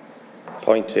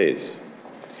 Point is,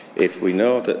 if we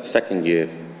know that second year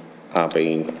are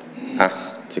being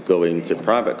asked to go into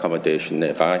private accommodation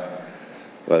nearby,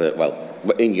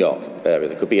 in York area,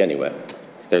 there could be anywhere.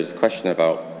 There's a question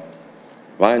about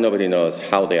why nobody knows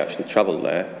how they actually travel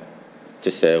there, to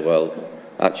say, well,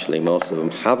 actually most of them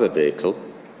have a vehicle,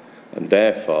 and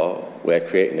therefore we're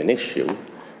creating an issue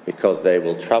because they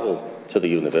will travel to the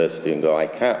university and go, I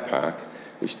can't park,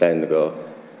 which then they go,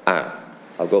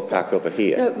 I'll go park over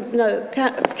here. No,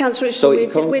 Councillor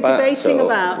Richardson, we're debating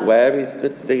about... Where is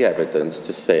the evidence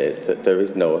to say that there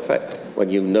is no effect when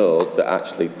you know that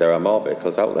actually there are more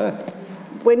vehicles out there?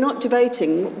 We're not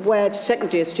debating where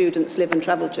second year students live and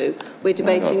travel to. We're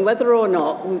debating whether or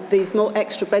not these more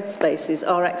extra bed spaces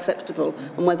are acceptable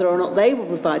and whether or not they will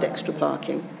provide extra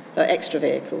parking, extra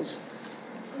vehicles.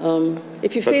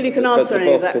 If you feel you can answer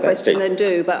any of that question, then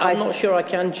do. But I'm not sure I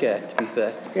can, Chair, to be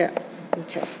fair. Yeah.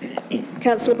 Okay.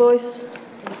 Councillor Boyce.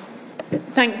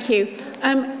 Thank you.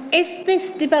 If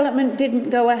this development didn't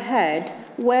go ahead,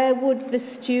 where would the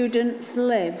students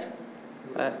live?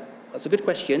 That's a good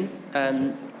question.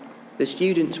 The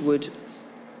students would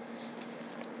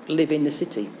live in the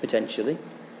city, potentially,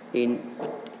 in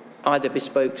either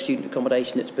bespoke student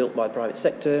accommodation that's built by the private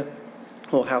sector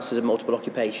or houses of multiple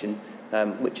occupation,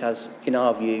 which has, in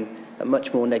our view, a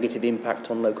much more negative impact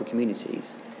on local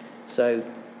communities. So,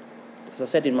 as I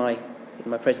said in my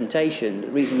presentation, the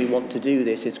reason we want to do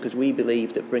this is because we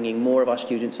believe that bringing more of our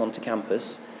students onto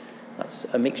campus, that's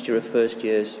a mixture of first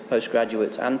years,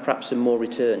 postgraduates and perhaps some more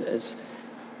returners,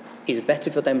 is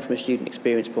better for them from a student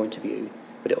experience point of view,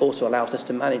 but it also allows us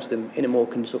to manage them in a more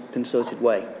concerted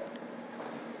way.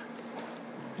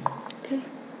 Okay.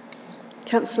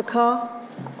 Councillor Carr.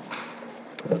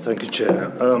 Thank you,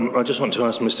 Chair. I just want to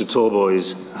ask Mr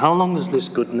Torboys, how long has this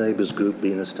Good Neighbours group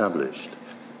been established?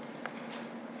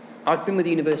 I've been with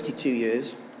the university 2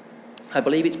 years. I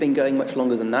believe it's been going much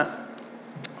longer than that.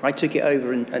 I took it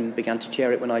over and began to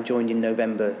chair it when I joined in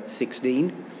November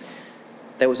 16.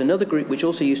 There was another group which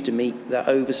also used to meet that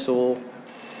oversaw,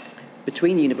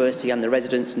 between the university and the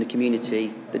residents and the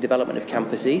community, the development of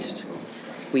Campus East.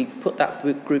 We put that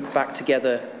group back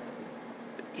together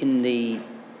in the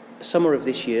summer of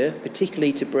this year,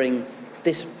 particularly to bring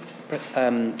this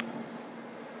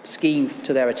scheme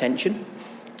to their attention.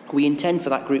 We intend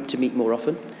for that group to meet more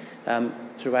often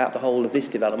throughout the whole of this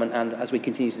development and as we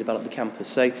continue to develop the campus.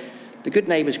 So the Good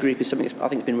Neighbours group is something that's, I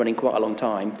think, has been running quite a long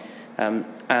time,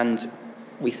 and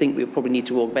we think we'll probably need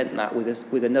to augment that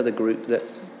with another group that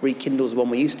rekindles the one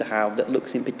we used to have, that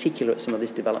looks in particular at some of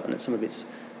this development and some of its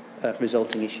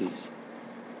resulting issues.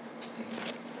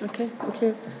 Okay, thank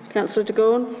you. Councillor de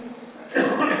Gorn.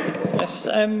 Yes,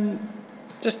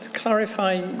 just to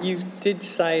clarify, you did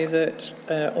say that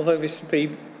although this would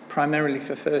be primarily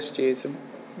for first years,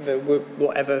 there would,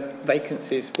 whatever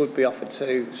vacancies would be offered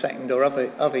to second or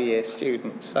other year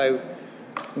students. So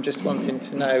I'm just wanting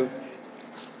to know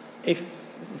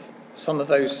if some of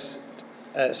those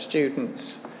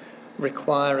students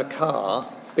require a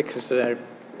car because they're,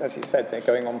 as you said, they're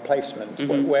going on placement.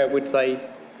 Where would they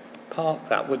park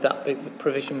that? Would that be, the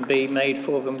provision be made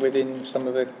for them within some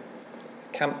of the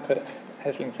camp at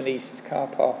Heslington East car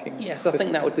parking? Yes, I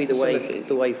think that would be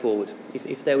the way forward.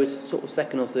 If there was sort of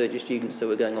second or third year students that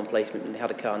were going on placement and they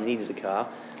had a car and needed a car,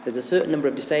 there's a certain number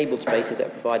of disabled spaces that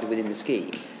are provided within the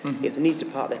scheme. If they need to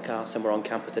park their car somewhere on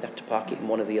campus, they'd have to park it in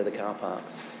one of the other car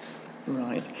parks.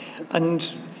 Right.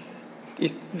 And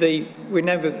we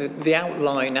know that the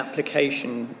outline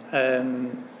application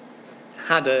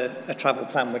had a travel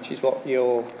plan, which is what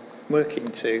you're working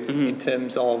to in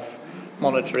terms of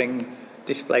monitoring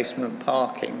displacement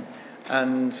parking,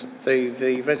 and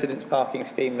the residence parking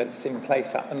scheme that's in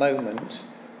place at the moment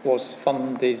was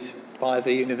funded by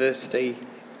the university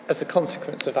as a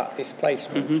consequence of that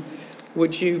displacement.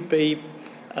 Would you be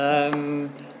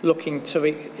looking to,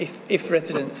 if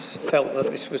residents felt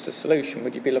that this was a solution,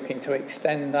 would you be looking to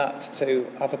extend that to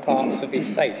other parts of the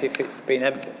estate if it's been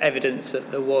evidence that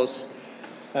there was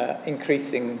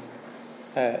increasing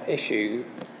issue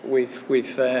with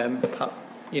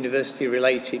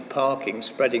university-related parking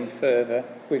spreading further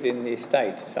within the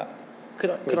estate? Is that, could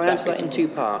I answer that in two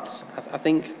parts? I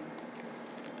think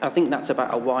that's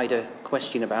about a wider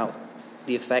question about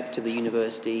the effect of the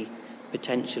university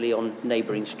potentially on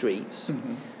neighbouring streets.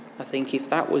 I think if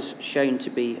that was shown to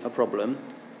be a problem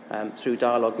through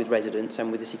dialogue with residents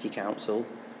and with the City Council,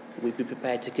 we'd be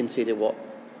prepared to consider what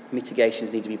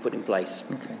mitigations need to be put in place.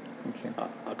 Okay, thank you.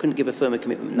 I couldn't give a firmer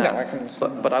commitment now,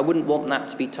 but I wouldn't want that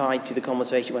to be tied to the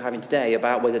conversation we're having today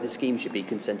about whether the scheme should be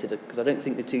consented, because I don't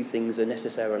think the two things are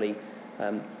necessarily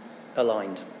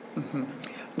aligned.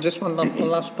 Just one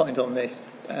last point on this,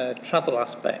 travel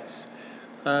aspects.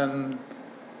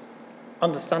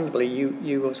 Understandably,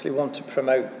 you obviously want to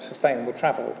promote sustainable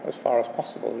travel as far as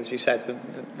possible. As you said,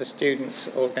 the students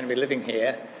who are going to be living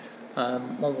here,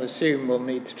 one would assume will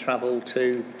need to travel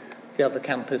to the other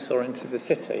campus or into the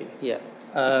city. Yeah.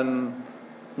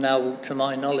 Now, to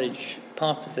my knowledge,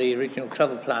 part of the original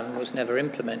travel plan was never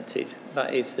implemented.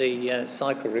 That is the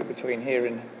cycle route between here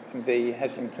and the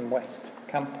Heslington West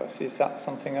campus. Is that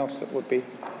something else that would be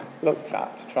looked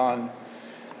at to try and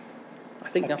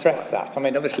address that? I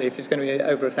mean, obviously, if there's going to be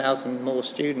over 1,000 more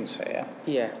students here,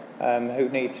 who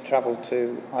need to travel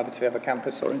to either to the other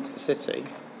campus or into the city,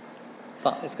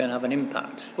 that is going to have an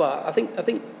impact. Well, I think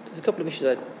there's a couple of issues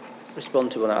I'd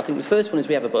respond to on that. I think the first one is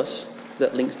we have a bus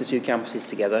that links the two campuses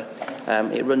together.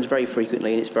 It runs very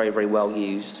frequently and it's very, very well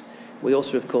used. We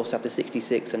also, of course, have the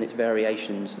 66 and its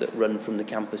variations that run from the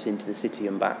campus into the city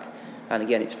and back. And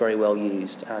again, it's very well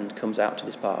used and comes out to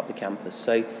this part of the campus.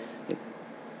 So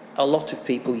a lot of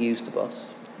people use the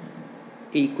bus.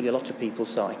 Equally, a lot of people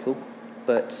cycle,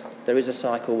 but there is a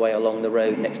cycleway along the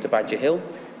road next to Badger Hill.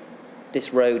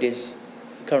 This road is,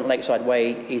 current Lakeside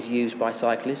Way is used by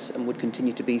cyclists and would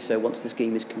continue to be so once the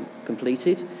scheme is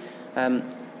completed.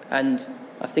 And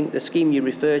I think the scheme you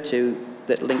referred to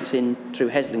that links in through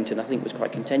Heslington, I think was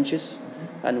quite contentious.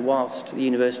 And whilst the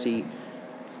university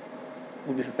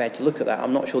would be prepared to look at that,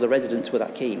 I'm not sure the residents were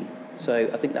that keen. So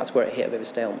I think that's where it hit a bit of a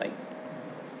stalemate.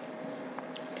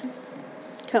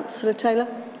 Councillor Taylor.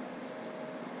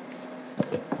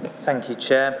 Thank you,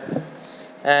 Chair.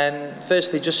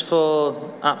 Firstly, just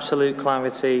for absolute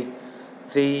clarity,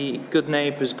 the Good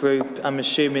Neighbours group, I'm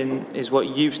assuming, is what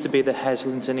used to be the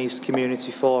Heslington East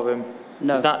Community Forum.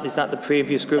 No. Is that the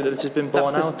previous group that this has been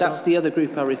born out of? That's the other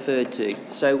group I referred to.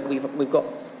 So we've got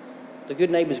the Good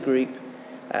Neighbours group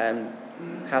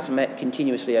has met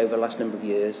continuously over the last number of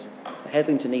years. The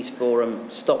Heslington East Forum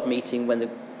stopped meeting when the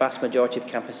vast majority of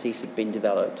campus seats had been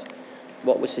developed.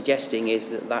 What we're suggesting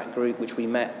is that that group, which we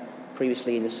met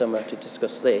previously in the summer to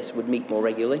discuss this, would meet more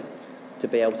regularly to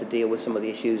be able to deal with some of the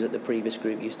issues that the previous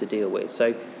group used to deal with.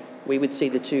 So we would see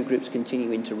the two groups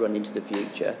continuing to run into the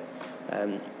future,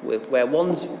 where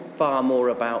one's far more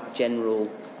about general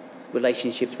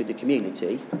relationships with the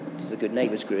community, which is the Good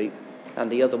Neighbours group, and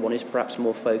the other one is perhaps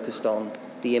more focused on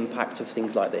the impact of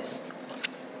things like this.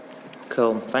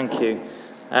 Cool, thank you.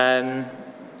 And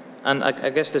I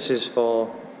guess this is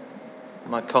for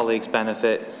my colleagues'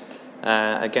 benefit.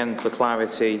 Again, for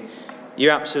clarity,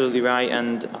 you're absolutely right,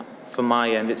 and from my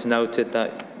end, it's noted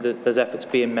that there's efforts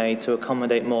being made to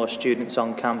accommodate more students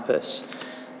on campus.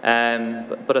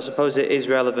 But I suppose it is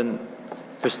relevant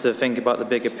for us to think about the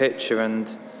bigger picture,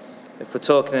 and if we're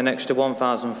talking an extra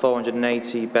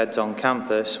 1,480 beds on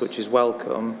campus, which is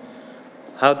welcome,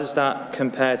 how does that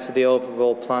compare to the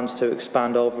overall plans to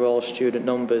expand overall student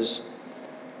numbers?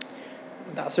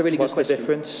 That's a really good question. What's the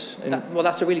difference? Well,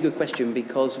 that's a really good question,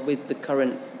 because with the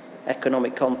current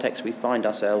economic context we find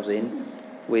ourselves in,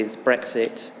 with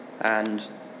Brexit and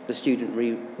the student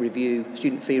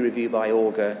fee review by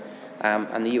Augur,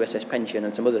 and the USS pension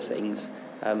and some other things,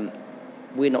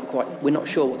 we're not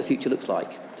sure what the future looks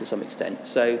like to some extent.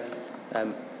 So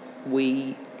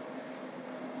we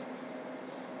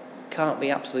can't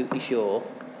be absolutely sure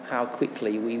how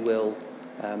quickly we will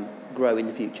grow in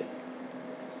the future.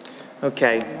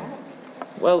 Okay.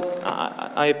 Well,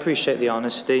 I appreciate the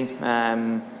honesty.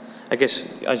 I guess,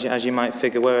 as you might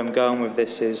figure, where I'm going with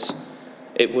this is,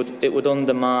 it would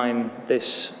undermine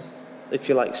this, if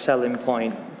you like, selling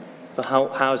point for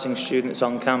housing students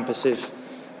on campus if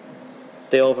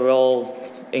the overall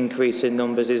increase in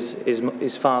numbers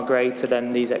is far greater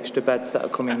than these extra beds that are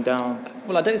coming down.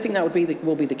 Well, I don't think that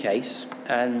will be the case,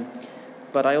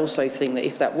 but I also think that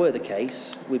if that were the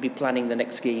case, we'd be planning the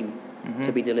next scheme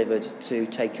to be delivered to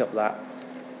take up that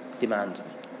demand.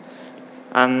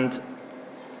 And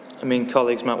I mean,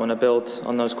 colleagues might want to build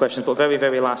on those questions, but very,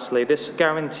 very lastly, this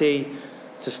guarantee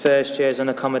to first years on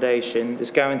accommodation,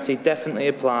 this guarantee definitely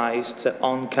applies to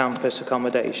on-campus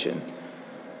accommodation,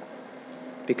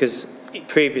 because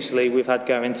previously we've had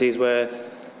guarantees where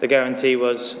the guarantee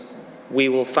was, we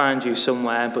will find you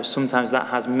somewhere, but sometimes that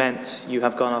has meant you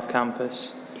have gone off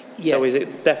campus. Yes. So is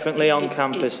it definitely on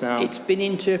campus now? It's been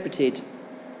interpreted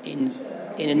in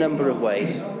a number of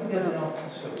ways.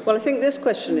 Well, I think this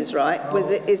question is right. With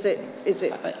it, is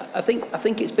it? I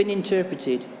think it's been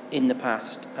interpreted in the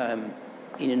past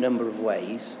in a number of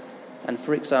ways. And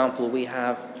for example, we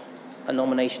have a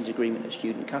nominations agreement at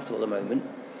Student Castle at the moment,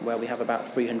 where we have about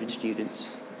 300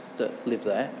 students that live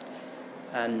there,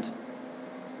 and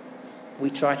we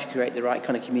try to create the right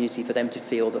kind of community for them to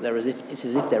feel that it's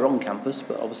as if they're on campus,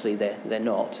 but obviously they're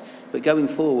not. But going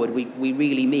forward, we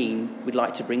really mean we'd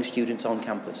like to bring students on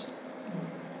campus.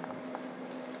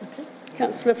 Okay.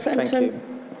 Councillor Fenton. Thank you.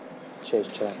 Cheers,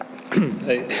 Chair.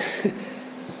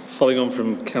 Following on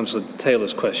from Councillor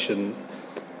Taylor's question,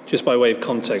 just by way of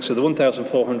context, so the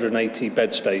 1,480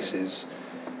 bed spaces,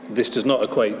 this does not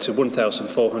equate to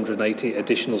 1,480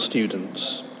 additional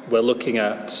students. We're looking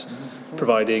at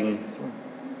providing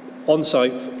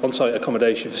on-site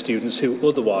accommodation for students who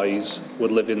otherwise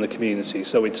would live in the community.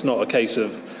 So it's not a case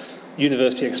of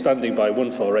university expanding by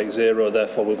 1,480,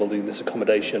 therefore we're building this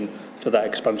accommodation for that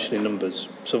expansion in numbers.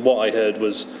 So what I heard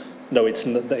was, no,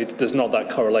 there's not that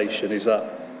correlation.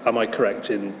 Am I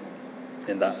correct in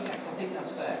that? Yes, I think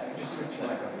that's fair. Just switch your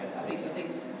mic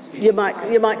on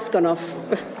again. Your mic's gone off.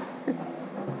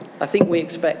 I think we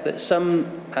expect that some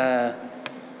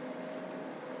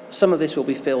of this will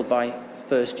be filled by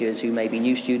first years who may be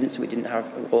new students we didn't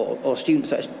have, or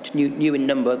students that are new in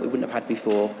number that we wouldn't have had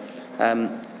before.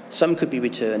 Some could be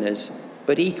returners,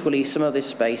 But equally, some of this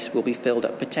space will be filled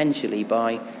up potentially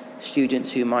by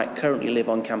students who might currently live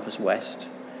on Campus West,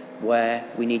 where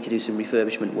we need to do some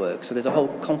refurbishment work. So there's a whole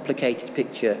complicated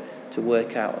picture to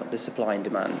work out the supply and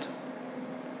demand.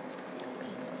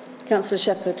 Councillor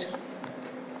Shepherd.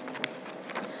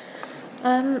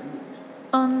 On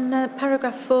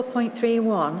paragraph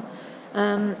 4.31,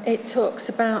 it talks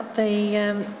about the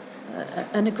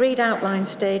an agreed outline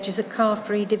stage is a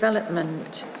car-free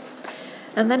development.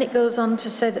 And then it goes on to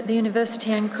say that the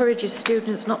university encourages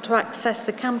students not to access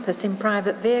the campus in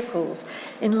private vehicles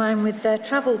in line with their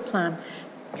travel plan.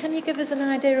 Can you give us an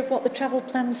idea of what the travel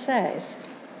plan says?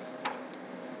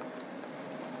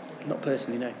 Not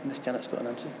personally, no, unless Janet's got an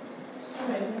answer.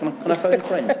 Can I phone a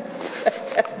friend?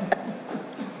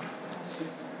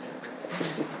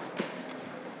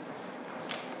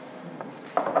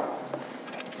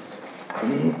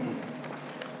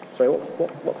 Sorry,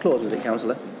 what clause was it,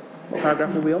 Councillor? What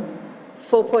paragraph are we on?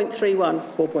 4.31.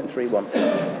 4.31.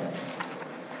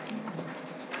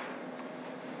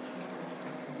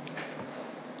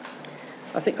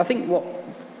 I think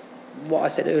what I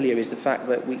said earlier is the fact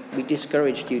that we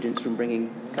discourage students from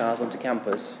bringing cars onto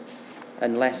campus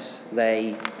unless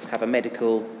they have a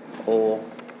medical or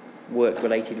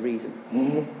work-related reason.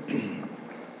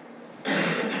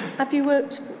 Have you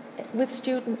worked with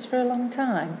students for a long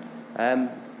time?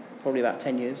 Probably about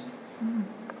 10 years. Mm.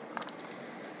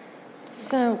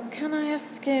 So, can I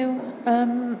ask you,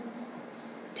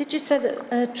 did you say that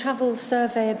a travel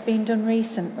survey had been done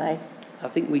recently? I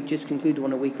think we just concluded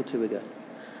one a week or two ago.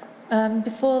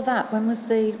 Before that, when was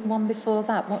the one before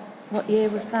that? What year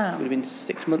was that? Would have been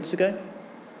 6 months ago.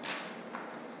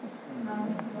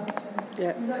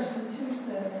 Yeah.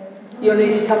 You'll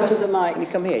need to come to the mic. Can you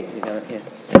come here? You know, here.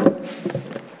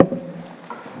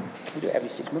 We do it every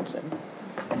 6 months then.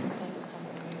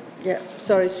 Yeah,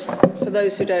 sorry, for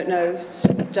those who don't know,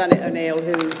 Janet O'Neill,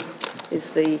 who is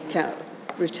the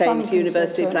retained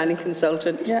university planning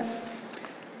consultant. Yeah.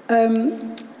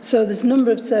 So there's a number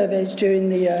of surveys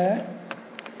during the year.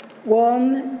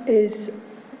 One is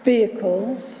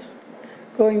vehicles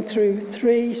going through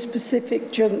 3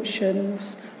 specific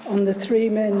junctions on the 3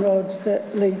 main roads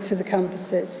that lead to the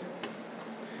campuses.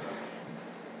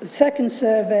 The second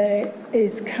survey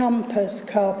is campus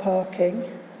car parking.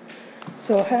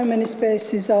 So how many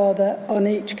spaces are there on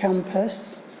each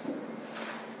campus?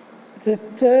 The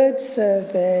third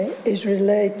survey is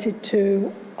related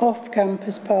to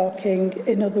off-campus parking,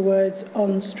 in other words,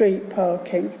 on-street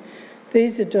parking.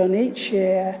 These are done each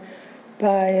year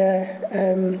by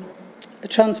a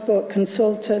transport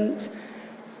consultant.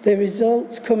 The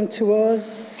results come to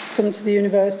us, come to the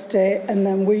university, and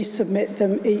then we submit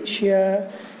them each year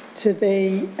to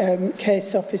the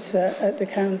case officer at the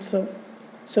council.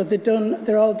 So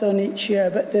they're all done each year,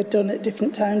 but they're done at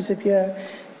different times of year,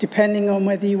 depending on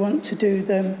whether you want to do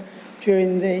them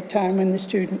during the time when the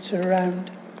students are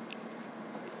around.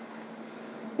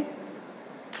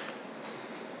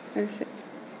 Anything?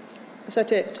 Is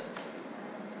that it?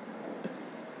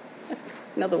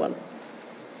 Another one.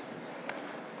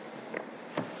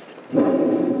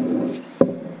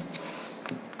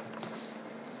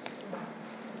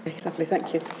 Okay, lovely,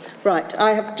 thank you. Right, I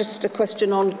have just a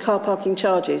question on car parking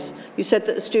charges. You said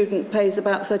that a student pays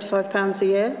about £35 a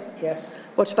year? Yes.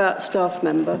 What about a staff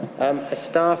member? A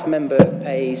staff member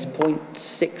pays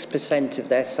 0.6% of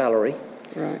their salary,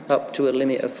 right, up to a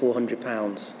limit of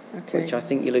 £400, okay, which I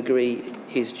think you'll agree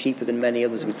is cheaper than many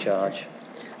others would charge.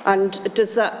 And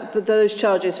does those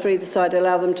charges for either side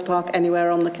allow them to park anywhere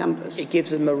on the campus? It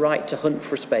gives them a right to hunt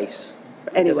for a space.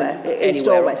 Anywhere?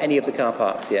 Anywhere, any of the car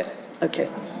parks, yeah. Okay.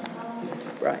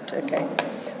 Right, okay.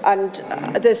 And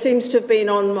there seems to have been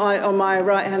on my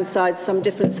right-hand side some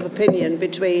difference of opinion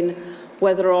between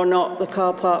whether or not the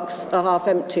car parks are half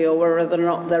empty or whether or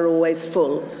not they're always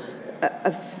full.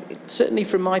 Certainly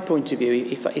from my point of view,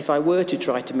 if I were to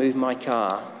try to move my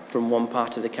car from one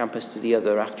part of the campus to the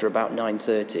other after about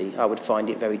 9:30, I would find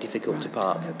it very difficult to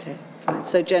park. Okay, fine.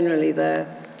 So generally they're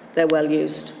well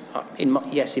used?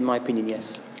 Yes, in my opinion,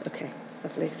 yes. Okay,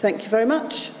 lovely. Thank you very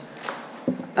much.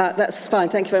 That's fine,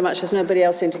 thank you very much. There's nobody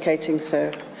else indicating,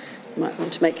 so you might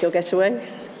want to make your getaway.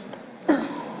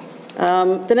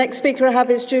 The next speaker I have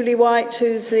is Julie White,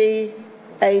 who's the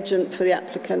agent for the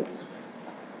applicant.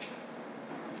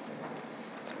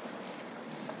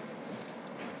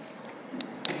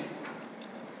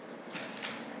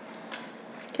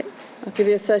 Okay, I'll give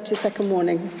you a 30-second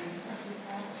warning.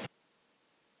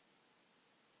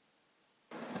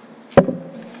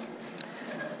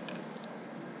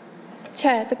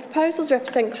 Chair, the proposals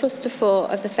represent Cluster 4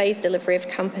 of the phased delivery of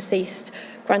Campus East,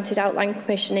 granted outline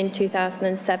permission in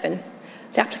 2007.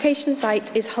 The application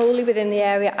site is wholly within the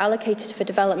area allocated for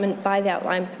development by the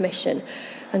Outline Permission,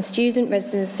 and student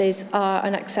residences are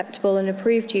an acceptable and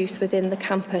approved use within the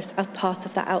campus as part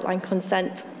of that outline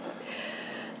consent.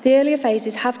 The earlier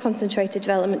phases have concentrated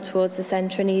development towards the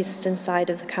centre and eastern side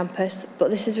of the campus, but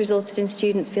this has resulted in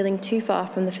students feeling too far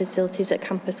from the facilities at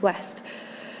Campus West.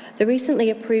 The recently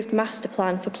approved master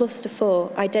plan for Cluster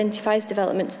 4 identifies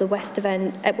development to the west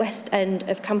end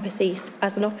of Campus East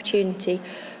as an opportunity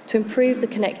to improve the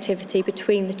connectivity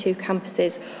between the two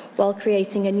campuses while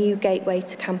creating a new gateway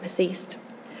to Campus East.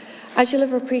 As you'll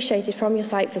have appreciated from your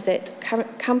site visit,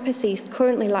 Campus East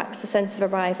currently lacks a sense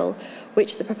of arrival,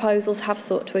 which the proposals have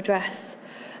sought to address.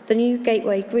 The new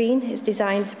Gateway Green is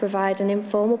designed to provide an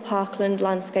informal parkland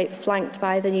landscape flanked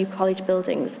by the new college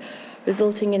buildings,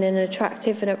 resulting in an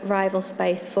attractive and arrival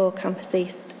space for Campus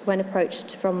East when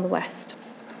approached from the west.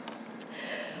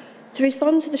 To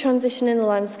respond to the transition in the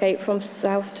landscape from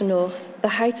south to north, the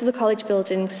height of the college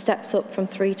buildings steps up from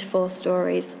 3 to 4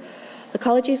 storeys. The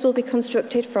colleges will be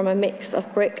constructed from a mix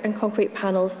of brick and concrete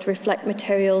panels to reflect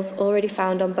materials already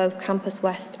found on both Campus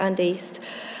West and East,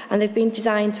 and they've been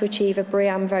designed to achieve a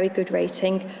BREEAM Very Good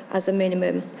rating as a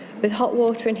minimum, with hot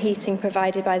water and heating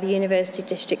provided by the University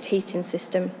District Heating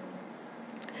System.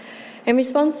 In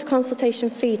response to consultation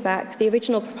feedback, the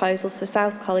original proposals for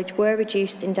South College were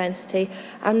reduced in density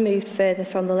and moved further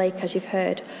from the lake, as you've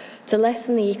heard, to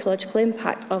lessen the ecological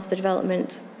impact of the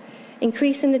development.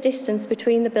 Increasing the distance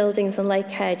between the buildings and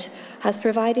Lake Edge has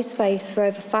provided space for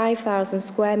over 5,000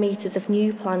 square metres of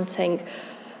new planting,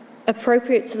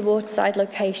 appropriate to the waterside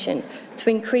location, to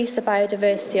increase the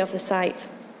biodiversity of the site.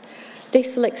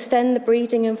 This will extend the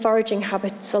breeding and foraging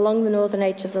habits along the northern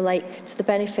edge of the lake to the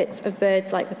benefit of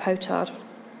birds like the potard.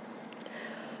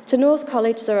 To North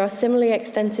College, there are similarly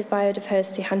extensive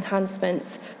biodiversity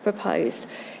enhancements proposed,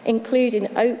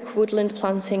 including oak woodland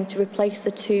planting to replace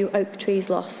the 2 oak trees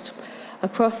lost,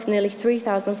 across nearly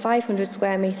 3,500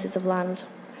 square metres of land.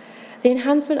 The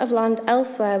enhancement of land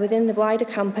elsewhere within the wider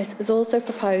campus is also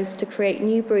proposed to create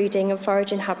new breeding and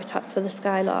foraging habitats for the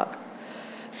skylark.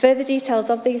 Further details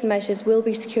of these measures will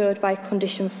be secured by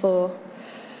Condition 4.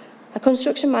 A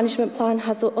construction management plan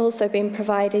has also been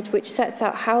provided which sets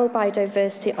out how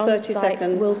biodiversity on the site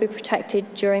will be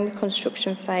protected during the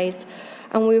construction phase,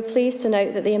 and we were pleased to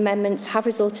note that the amendments have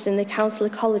resulted in the Council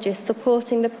Ecologists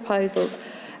supporting the proposals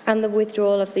and the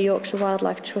withdrawal of the Yorkshire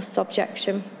Wildlife Trust's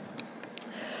objection.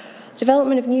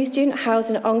 Development of new student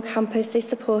housing on campus is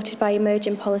supported by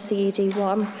Emerging Policy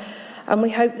ED1, and we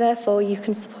hope therefore you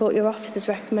can support your officer's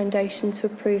recommendation to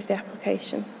approve the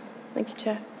application. Thank you,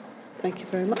 Chair. Thank you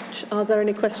very much. Are there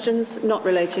any questions not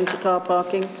relating to car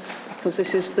parking? Because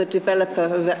this is the developer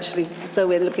who actually, so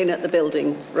we're looking at the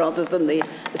building rather than the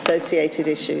associated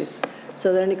issues.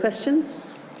 So are there any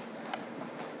questions?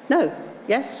 No?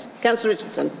 Yes? Councillor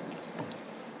Richardson.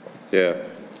 Yeah.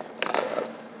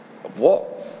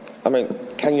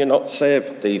 Can you not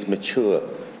save these mature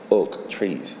oak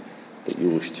trees that you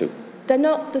wish to? They're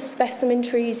not the specimen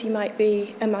trees you might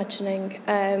be imagining.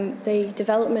 The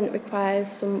development requires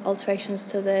some alterations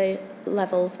to the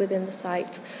levels within the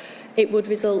site. It would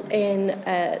result in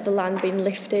the land being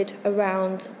lifted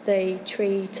around the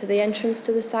tree to the entrance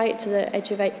to the site, to the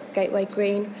edge of Gateway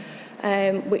Green,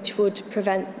 which would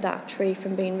prevent that tree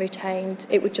from being retained.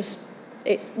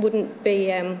 It wouldn't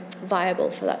be viable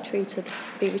for that tree to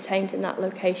be retained in that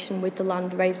location with the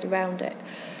land raised around it.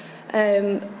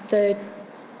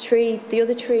 The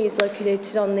other tree is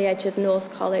located on the edge of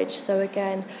North College, so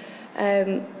again,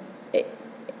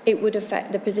 it would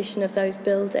affect the position of those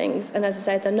buildings. And as I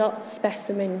said, they're not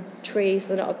specimen trees,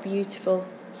 they're not a beautiful,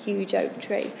 huge oak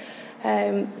tree.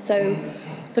 So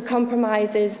the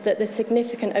compromise is that there's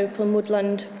significant oak and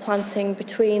woodland planting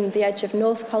between the edge of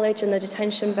North College and the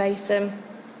detention basin,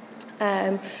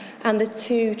 and the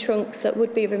 2 trunks that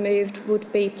would be removed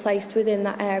would be placed within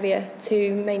that area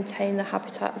to maintain the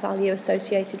habitat value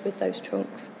associated with those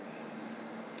trunks.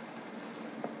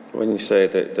 When you say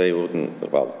that they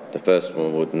wouldn't, well, the first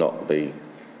one would not be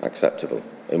acceptable,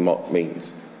 in what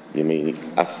means? You mean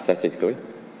aesthetically?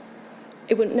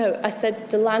 It wouldn't, no, I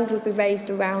said the land would be raised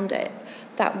around it.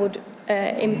 That would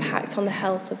impact on the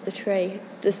health of the tree.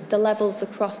 The levels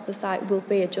across the site will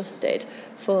be adjusted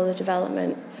for the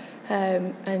development,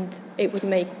 and it would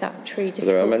make that tree difficult.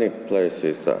 There are many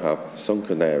places that have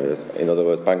sunken areas, in other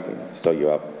words, banking, so you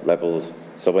have levels.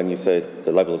 So when you say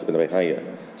the level is going to be higher,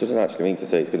 it doesn't actually mean to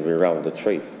say it's going to be around the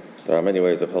tree. There are many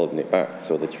ways of holding it back,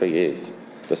 so the tree is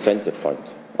the centre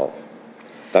point of.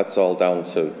 That's all down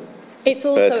to. It's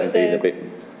also at the.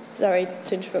 Sorry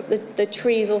to interrupt. The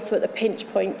tree is also at the pinch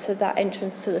point to that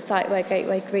entrance to the site where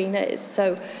Gateway Green is.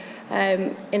 So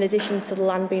in addition to the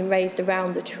land being raised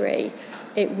around the tree,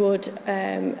 it would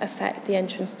affect the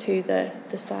entrance to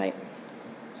the site.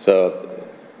 So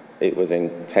it was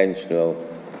intentional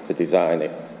to design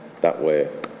it that way,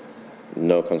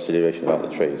 no consideration about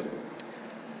the trees?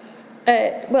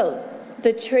 Well,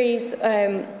 the trees,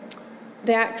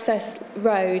 the access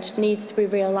road needs to be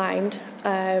realigned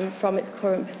from its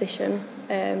current position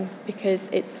because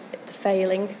it's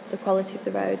failing, the quality of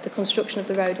the road, the construction of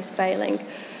the road is failing.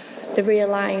 The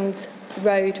realigned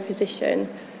road position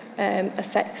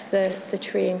affects the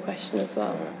tree in question as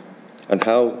well. And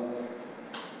how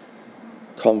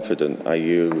confident are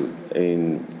you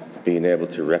in being able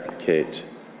to replicate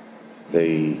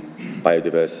the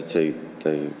biodiversity,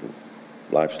 the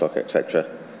livestock, etc.,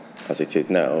 as it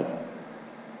is now,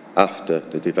 after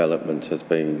the development has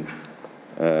been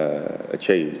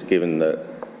achieved, given that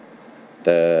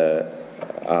there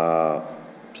are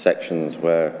sections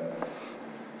where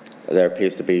there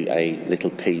appears to be a little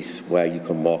piece where you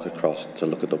can walk across to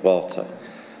look at the water.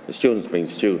 The students, being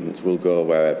students, will go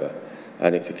wherever,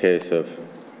 and it's a case of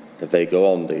if they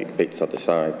go on the bits on the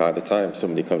side, by the time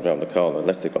somebody comes around the corner,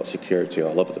 unless they've got security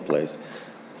all over the place,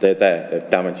 they're there, they've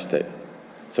damaged it.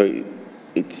 So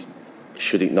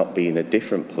should it not be in a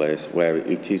different place where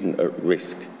it isn't at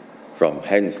risk from?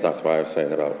 Hence, that's why I was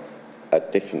saying about a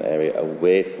different area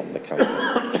away from the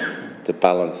campus to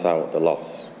balance out the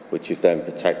loss, which is then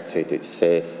protected, it's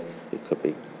safe, it could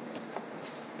be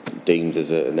deemed as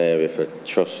an area for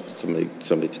trust,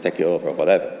 somebody to take it over or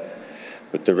whatever.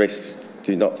 But the risks,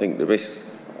 do you not think the risks,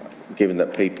 given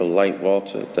that people like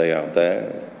water, they are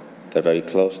there, they're very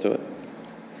close to it?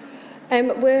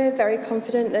 We're very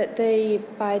confident that the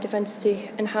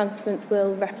biodiversity enhancements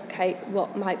will replicate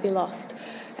what might be lost.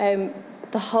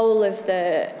 The whole of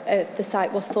the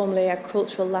site was formerly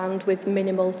agricultural land with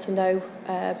minimal to no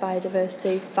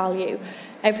biodiversity value.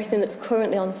 Everything that's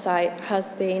currently on site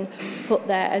has been put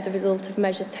there as a result of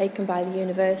measures taken by the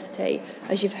university.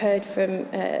 As you've heard from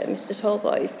Mr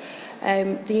Tallboys,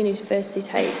 the university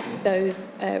take those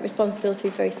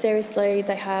responsibilities very seriously.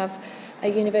 They have a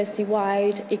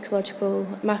university-wide ecological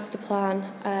master plan,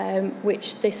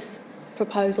 which this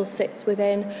proposal sits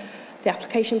within. The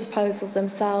application proposals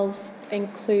themselves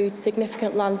include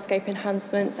significant landscape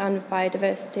enhancements and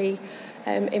biodiversity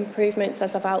improvements,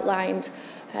 as I've outlined.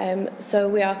 So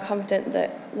we are confident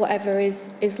that whatever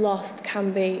is lost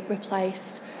can be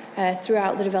replaced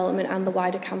throughout the development and the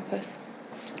wider campus.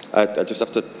 I just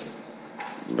have to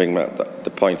bring back the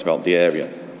point about the area.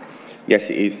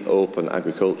 Yes, it is open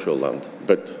agricultural land,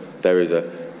 but there is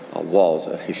was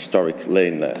a historic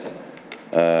lane there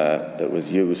that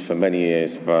was used for many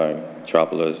years by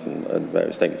travellers and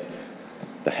various things.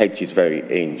 The hedge is very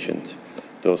ancient.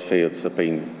 Those fields have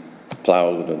been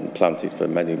ploughed and planted for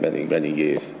many, many, many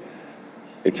years.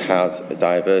 It has a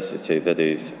diversity that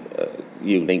is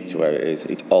unique to where it is.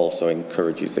 It also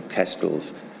encourages the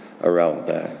kestrels around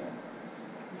there.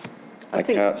 I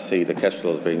can't see the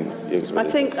kestrels being used. I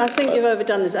think you've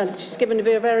overdone this, and she's given a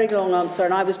very long answer,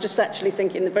 and I was just actually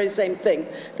thinking the very same thing,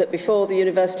 that before the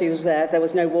university was there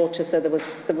was no water, so there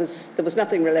was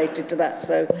nothing related to that.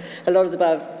 So a lot of the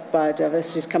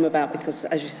biodiversity has come about because,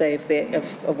 as you say,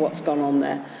 of what's gone on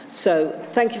there. So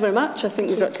thank you very much. I think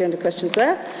we've got to the end of questions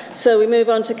there. So we move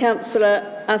on to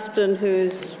Councillor Aspden,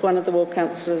 who's one of the ward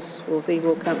councillors, or the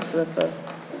ward councillor for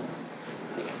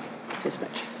Kismet.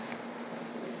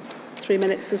 3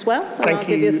 minutes as well, and I'll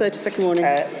give you a 30-second warning.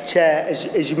 Chair,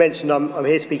 as you mentioned, I'm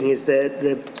here speaking as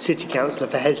the City Councillor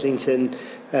for Heslington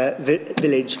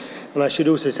Village, and I should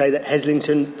also say that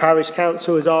Heslington Parish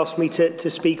Council has asked me to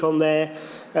speak on their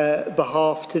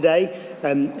behalf today.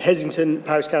 Heslington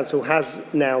Parish Council has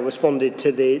now responded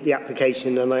to the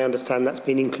application, and I understand that's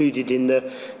been included in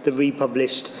the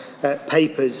republished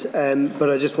papers, but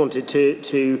I just wanted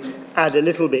to add a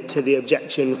little bit to the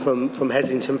objection from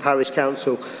Heslington Parish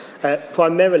Council.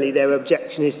 Primarily their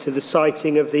objection is to the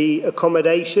siting of the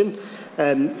accommodation,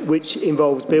 which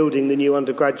involves building the new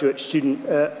undergraduate student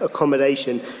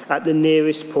accommodation at the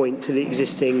nearest point to the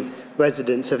existing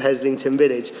residents of Heslington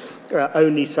Village,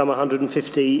 only some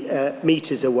 150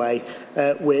 metres away,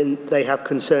 when they have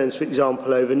concerns, for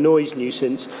example, over noise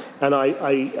nuisance. And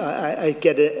I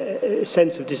get a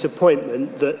sense of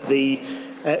disappointment that the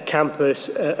campus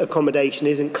accommodation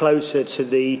isn't closer to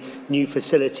the new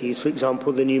facilities, for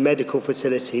example, the new medical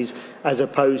facilities, as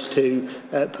opposed to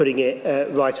putting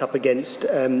it right up against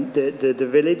the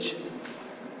village.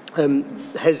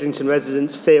 Heslington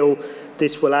residents feel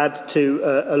this will add to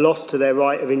a loss to their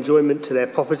right of enjoyment to their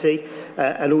property,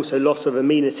 and also loss of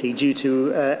amenity due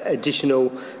to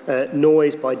additional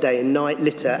noise by day and night,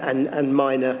 litter and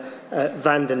minor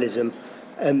vandalism.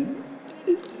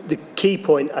 The key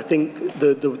point, I think,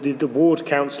 the ward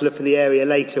councillor for the area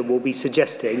later will be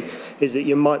suggesting is that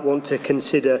you might want to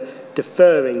consider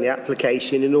deferring the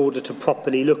application in order to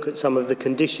properly look at some of the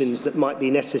conditions that might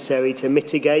be necessary to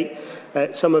mitigate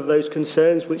some of those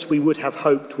concerns, which we would have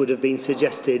hoped would have been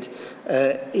suggested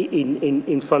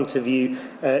in front of you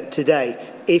today.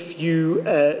 If you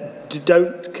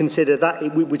don't consider that,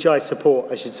 which I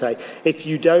support, I should say, if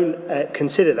you don't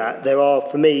consider that, there are,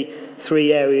 for me,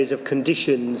 3 areas of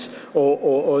conditions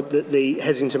or that the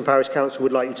Heslington Parish Council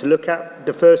would like you to look at.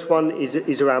 The first one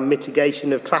is around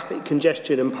mitigation of traffic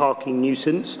congestion and parking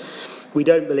nuisance. We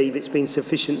don't believe it's been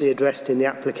sufficiently addressed in the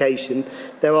application.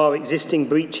 There are existing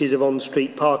breaches of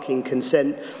on-street parking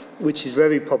consent, which is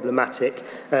very problematic,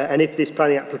 and if this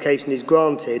planning application is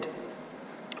granted,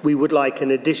 we would like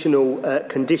an additional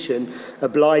condition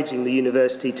obliging the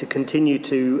university to continue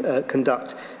to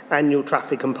conduct annual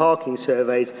traffic and parking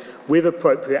surveys with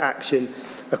appropriate action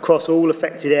across all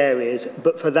affected areas,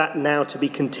 but for that now to be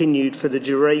continued for the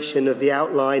duration of the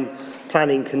outline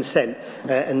planning consent,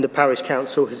 and the Parish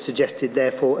Council has suggested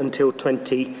therefore until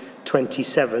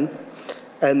 2027.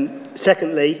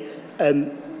 Secondly,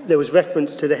 there was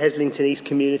reference to the Heslington East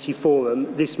Community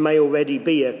Forum. This may already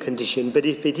be a condition, but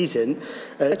if it isn't,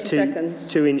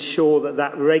 to ensure that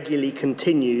that regularly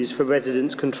continues for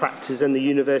residents, contractors and the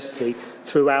university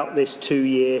throughout this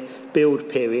 2-year build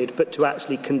period, but to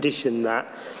actually condition that.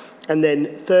 And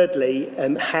then thirdly,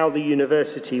 how the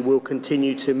university will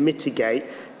continue to mitigate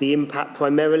the impact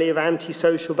primarily of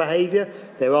antisocial behaviour.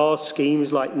 There are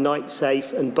schemes like Night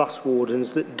Safe and bus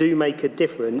wardens that do make a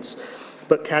difference,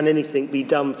 but can anything be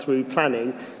done through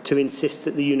planning to insist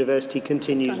that the university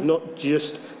continues not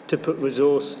just to put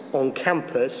resource on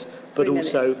campus, but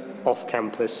also off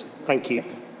campus? Thank you.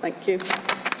 Thank you.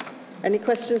 Any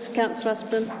questions for Councillor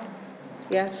Aspden?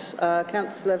 Yes,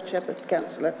 Councillor Shepherd,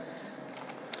 Councillor.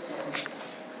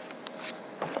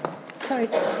 Sorry,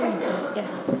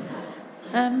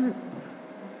 yeah.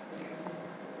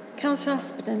 Councillor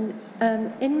Aspden,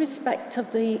 in respect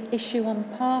of the issue on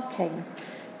parking,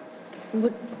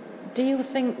 do you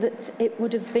think that it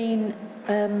would have been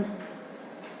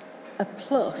a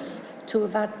plus to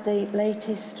have had the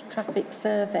latest traffic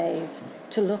surveys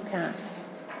to look at?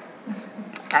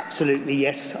 Absolutely,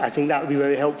 yes. I think that would be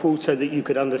very helpful so that you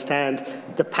could understand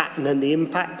the pattern and the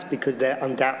impact, because there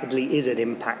undoubtedly is an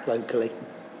impact locally.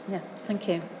 Yeah, thank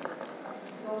you.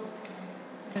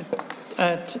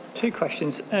 2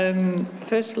 questions.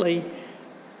 Firstly,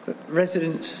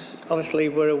 residents obviously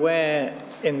were aware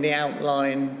in the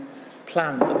outline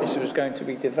plan that this was going to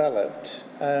be developed.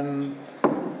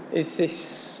 Is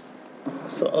this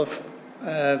sort of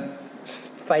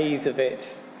phase of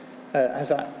it, has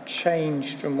that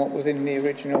changed from what was in the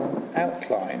original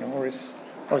outline, or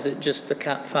was it just the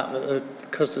fact that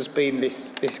because there's been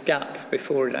this gap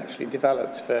before it actually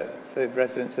developed, that the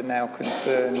residents are now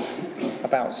concerned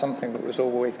about something that was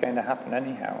always going to happen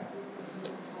anyhow?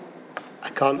 I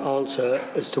can't answer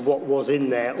as to what was in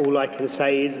there. All I can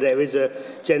say is there is a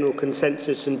general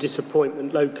consensus and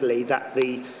disappointment locally that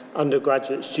the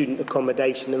undergraduate student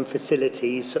accommodation and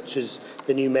facilities, such as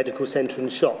the new medical centre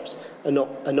and shops, are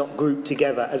not grouped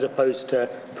together, as opposed to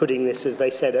putting this, as they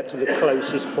said, up to the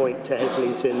closest point to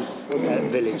Heslington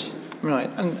village. Right,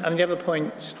 and the other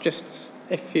point, just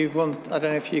if you want, I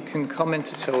don't know if you can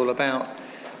comment at all about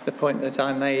the point that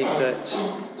I made, that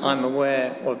I'm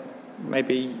aware, or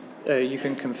maybe you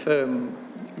can confirm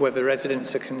whether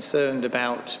residents are concerned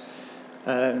about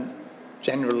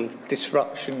general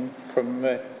disruption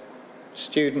from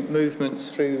student movements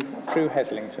through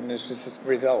Heslington as a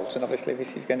result, and obviously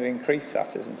this is going to increase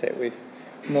that, isn't it, with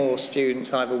more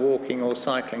students either walking or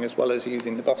cycling, as well as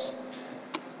using the bus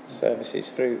services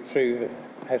through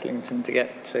Heslington to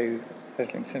get to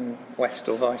Heslington West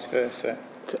or vice versa.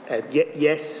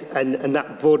 Yes, and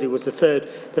that broadly was the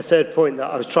third point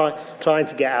that I was trying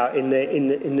to get out in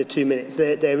the 2 minutes.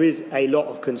 There is a lot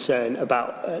of concern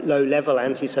about low-level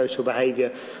antisocial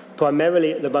behaviour,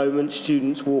 primarily at the moment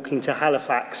students walking to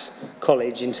Halifax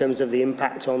College in terms of the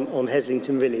impact on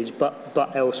Heslington Village,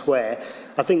 but elsewhere.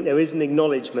 I think there is an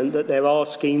acknowledgement that there are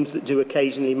schemes that do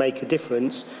occasionally make a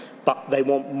difference, but they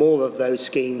want more of those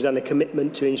schemes and a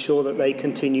commitment to ensure that they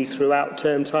continue throughout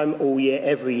term time, all year,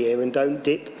 every year, and don't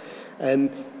dip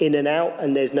in and out.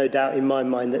 And there's no doubt in my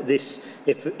mind that this,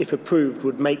 if approved,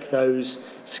 would make those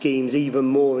schemes even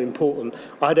more important.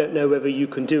 I don't know whether you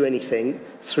can do anything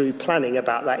through planning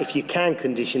about that. If you can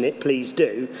condition it, please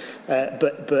do.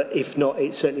 But if not,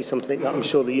 it's certainly something that I'm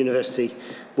sure the university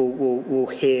will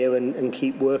hear and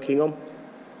keep working on.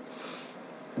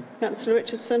 Councillor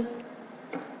Richardson.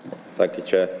 Thank you,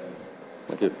 Chair.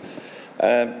 Thank you.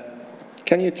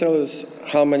 Can you tell us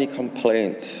how many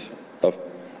complaints of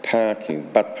parking,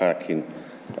 bad parking,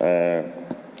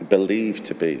 believed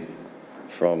to be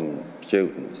from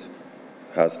students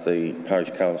has the parish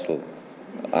council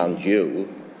and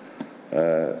you,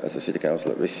 as a city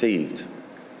councillor, received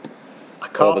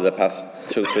over the past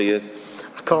 2-3 years?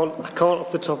 I can't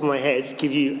off the top of my head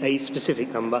give you a specific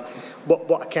number.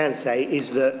 What I can say is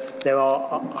that there are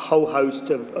a whole host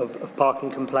of parking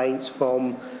complaints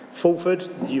from Fulford.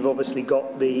 You've obviously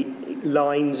got the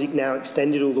lines now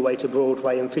extended all the way to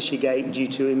Broadway and Fishergate due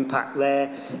to impact there.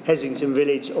 Heslington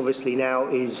Village obviously now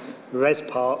is res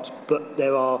parked, but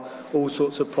there are all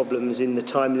sorts of problems in the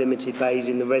time limited bays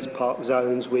in the res park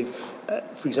zones with,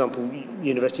 for example,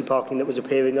 university parking that was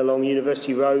appearing along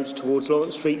University Road towards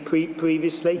Lawrence Street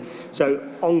previously. So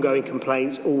ongoing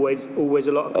complaints, always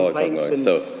a lot of complaints. And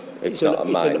so it's not a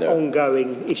minor. It's an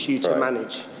ongoing issue to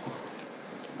manage.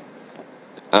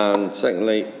 And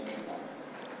secondly,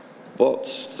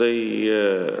 what's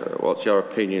your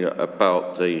opinion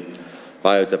about the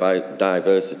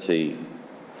biodiversity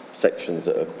sections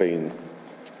that have been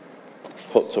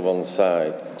put to one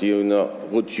side?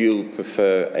 Would you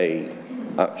prefer a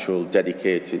actual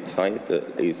dedicated site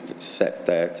that is set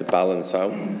there to balance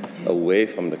out away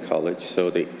from the college so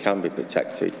that it can be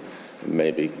protected?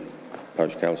 Maybe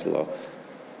parish council or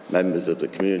members of the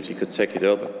community could take it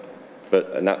over, but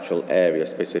an actual area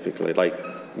specifically, like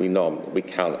we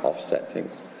can offset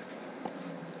things.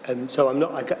 So I'm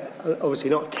obviously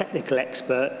not a technical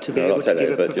expert to be able to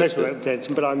give a professional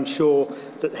representation, but I'm sure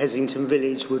that Heslington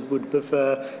Village would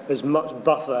prefer as much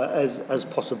buffer as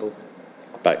possible.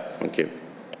 Right, thank you.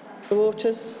 The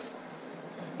Waters.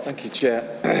 Thank you,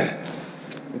 Chair.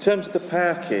 In terms of the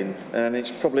parking, and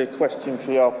it's probably a question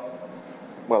for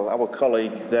our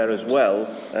colleague there as well,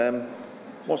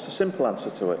 what's the simple answer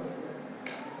to it?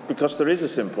 Because there is a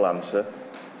simple answer.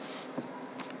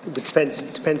 It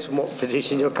depends on what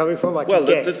position you're coming from. I can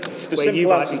guess the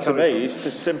simple answer to me is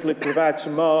to simply provide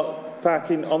some more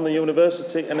parking on the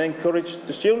university and encourage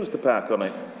the students to park on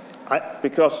it.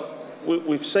 Because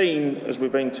we've seen, as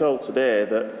we've been told today,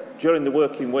 that during the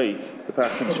working week the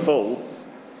parking's full.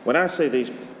 When I see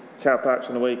these car parks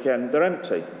on the weekend, they're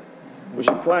empty, which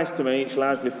implies to me it's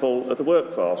largely full of the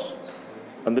workforce.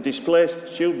 And the displaced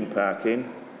student parking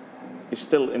is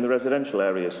still in the residential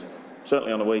areas,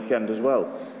 certainly on a weekend as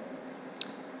well.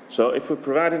 So if we're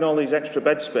providing all these extra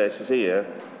bed spaces here,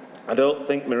 I don't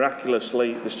think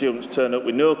miraculously the students turn up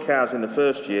with no cars in the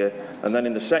first year and then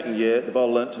in the second year they've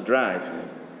all learnt to drive.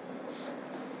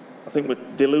 I think we're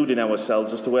deluding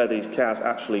ourselves as to where these cars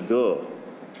actually go.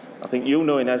 I think you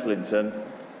know in Heslington,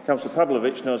 Councillor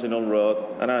Pavlovich knows in Hull Road,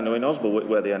 and I know in Osborwick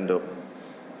where they end up.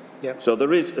 Yep. So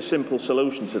there is a simple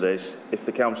solution to this if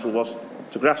the council was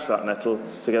to grasp that nettle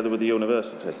together with the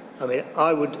university. I mean,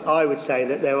 I would say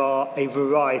that there are a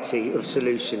variety of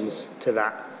solutions to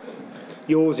that.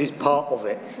 Yours is part of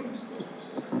it.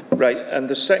 Right, and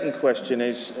the second question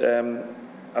is,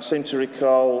 I seem to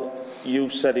recall you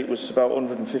said it was about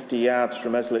 150 yards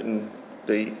from Heslington,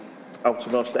 the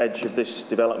outermost edge of this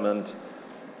development.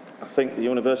 I think the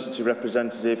university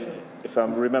representative, if I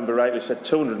remember rightly, said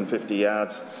 250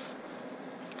 yards.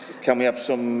 Can we have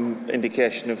some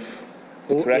indication of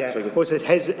the correct figure? Also,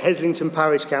 Heslington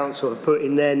Parish Council have put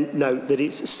in their note that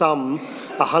it's some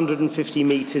 150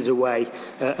 metres away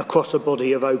across a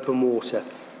body of open water.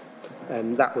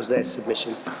 That was their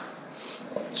submission.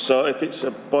 So if it's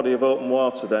a body of open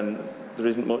water, then there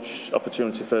isn't much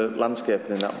opportunity for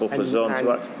landscaping in that buffer zone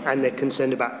to act. And they're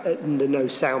concerned about the no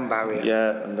sound barrier.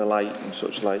 Yeah, and the light and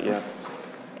such like, yeah.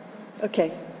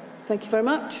 Okay, thank you very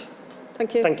much.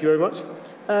 Thank you. Thank you very much.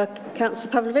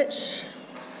 Councillor Pavlovich.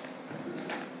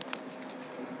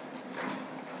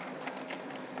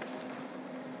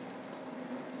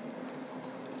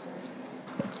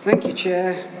 Thank you,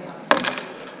 Chair.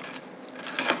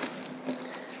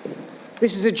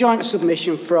 This is a joint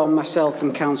submission from myself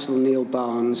and Councillor Neil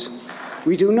Barnes.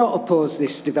 We do not oppose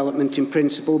this development in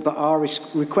principle, but are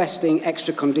requesting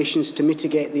extra conditions to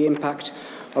mitigate the impact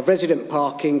of resident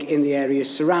parking in the areas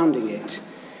surrounding it.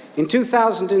 In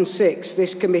 2006,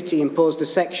 this committee imposed a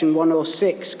Section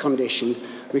 106 condition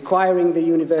requiring the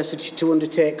university to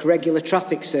undertake regular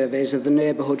traffic surveys of the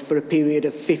neighbourhood for a period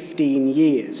of 15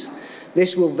 years.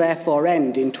 This will therefore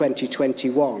end in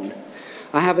 2021.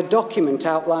 I have a document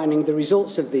outlining the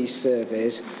results of these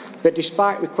surveys, but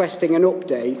despite requesting an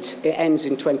update, it ends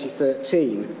in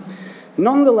 2013.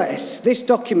 Nonetheless, this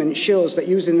document shows that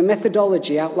using the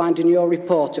methodology outlined in your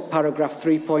report at paragraph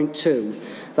 3.2,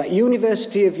 that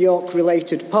University of York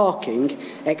related parking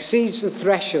exceeds the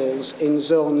thresholds in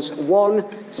zones 1,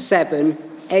 7,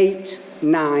 8,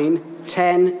 9,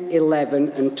 10, 11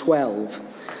 and 12.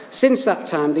 Since that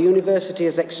time, the university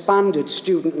has expanded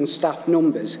student and staff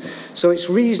numbers, so it's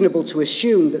reasonable to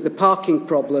assume that the parking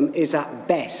problem is at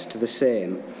best the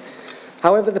same.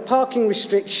 However, the parking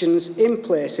restrictions in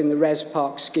place in the Res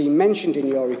Park scheme mentioned in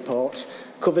your report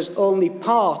covers only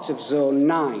part of Zone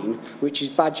 9, which is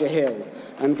Badger Hill,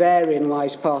 and therein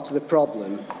lies part of the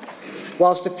problem.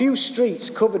 Whilst the few streets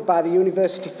covered by the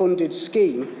university-funded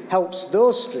scheme helps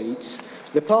those streets,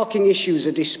 the parking issues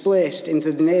are displaced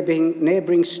into the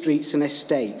neighbouring streets and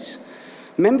estates.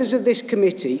 Members of this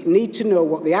committee need to know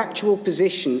what the actual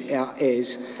position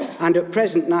is, and at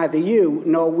present neither you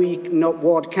nor we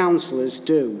ward councillors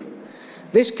do.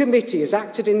 This committee has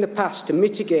acted in the past to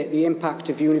mitigate the impact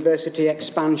of university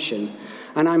expansion,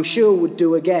 and I'm sure would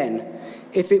do again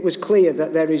if it was clear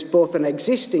that there is both an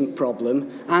existing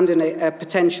problem and a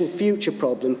potential future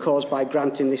problem caused by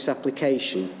granting this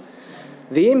application.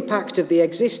 The impact of the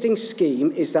existing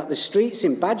scheme is that the streets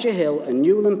in Badger Hill and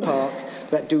Newland Park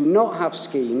that do not have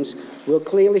schemes will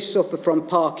clearly suffer from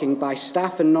parking by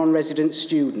staff and non-resident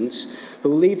students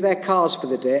who leave their cars for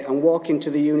the day and walk into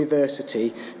the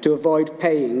university to avoid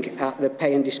paying at the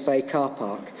pay and display car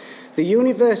park. The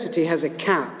university has a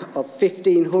cap of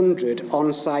 1,500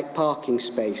 on-site parking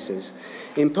spaces,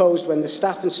 imposed when the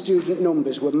staff and student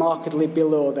numbers were markedly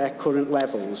below their current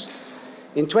levels.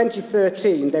 In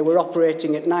 2013, they were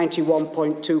operating at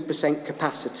 91.2%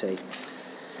 capacity.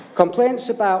 Complaints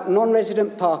about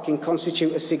non-resident parking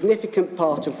constitute a significant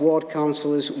part of ward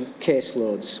councillors'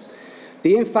 caseloads.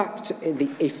 The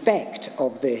effect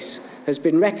of this has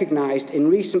been recognised in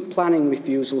recent planning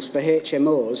refusals for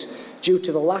HMOs due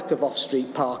to the lack of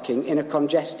off-street parking in a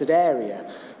congested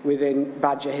area within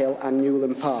Badger Hill and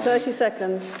Newland Park. 30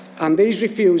 seconds. And these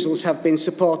refusals have been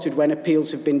supported when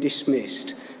appeals have been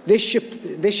dismissed. This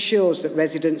shows that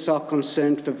residents are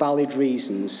concerned for valid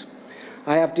reasons.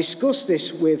 I have discussed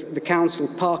this with the council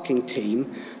parking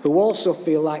team, who also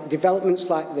feel like developments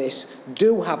like this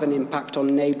do have an impact on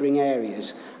neighbouring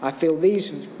areas. I feel these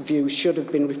views should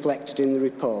have been reflected in the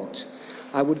report.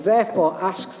 I would therefore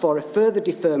ask for a further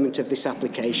deferment of this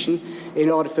application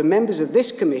in order for members of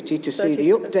this committee to see the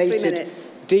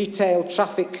updated, detailed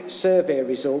traffic survey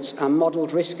results and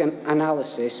modelled risk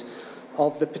analysis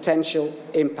of the potential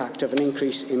impact of an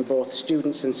increase in both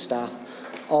students and staff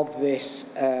of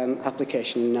this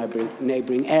application in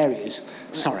neighbouring areas.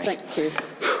 Sorry. Thank you.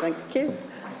 Thank you.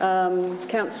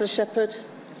 Councillor Shepherd.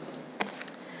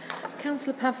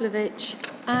 Councillor Pavlovich,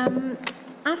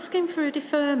 asking for a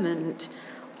deferment,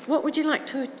 what would you like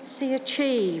to see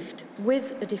achieved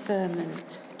with a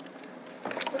deferment?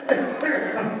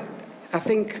 I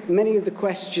think many of the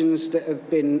questions that have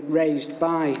been raised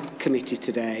by committee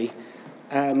today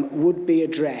would be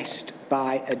addressed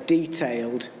by a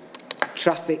detailed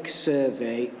traffic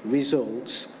survey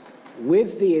results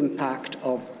with the impact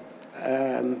of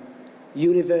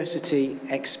university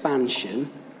expansion.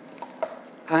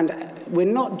 And we're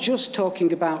not just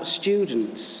talking about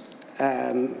students,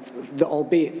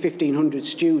 albeit 1,500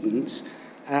 students.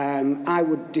 I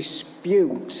would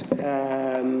dispute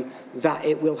that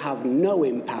it will have no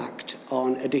impact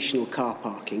on additional car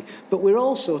parking. But we're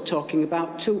also talking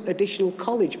about 2 additional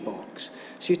college blocks.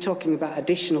 So you're talking about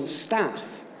additional staff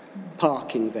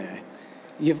parking there.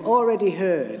 You've already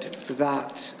heard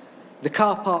that the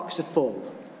car parks are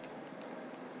full.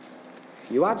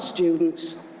 You add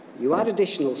students, you add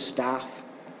additional staff,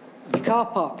 the car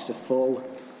parks are full.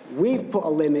 We've put a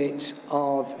limit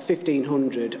of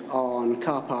 1,500 on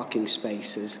car parking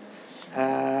spaces.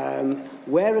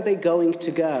 Where are they going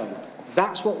to go?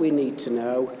 That's what we need to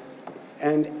know.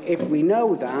 And if we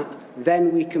know that,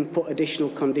 then we can put additional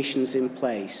conditions in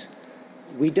place.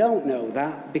 We don't know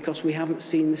that because we haven't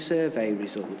seen the survey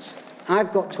results.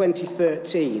 I've got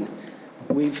 2013.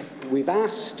 We've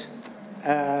asked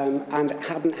and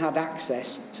hadn't had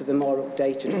access to the more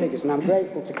updated figures. And I'm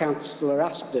grateful to Councillor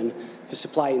Aspden for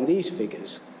supplying these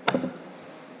figures.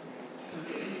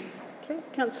 Okay,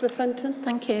 Councillor Fenton.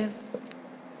 Thank you.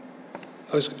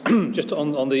 I was just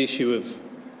on the issue of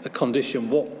a condition.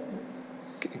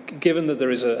 Given that there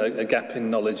is a gap in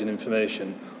knowledge and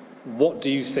information, what do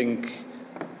you think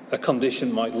a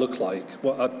condition might look like?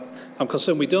 I'm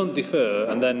concerned we don't defer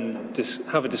and then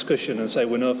have a discussion and say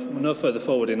we're no further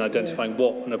forward in identifying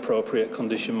what an appropriate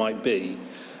condition might be.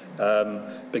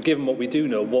 But given what we do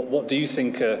know, what do you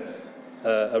think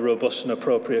a robust and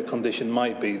appropriate condition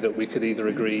might be that we could either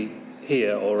agree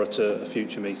here or at a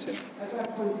future meeting? As I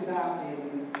pointed out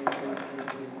in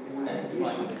my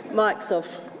submission... Mic's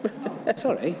off.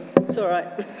 Sorry. It's all right.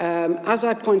 As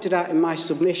I pointed out in my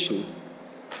submission,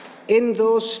 in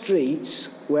those streets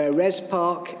where Res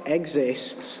Park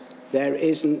exists there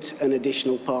isn't an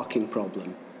additional parking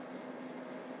problem.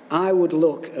 I would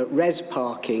look at res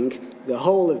parking, the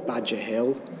whole of Badger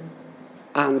Hill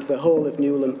and the whole of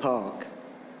Newland Park.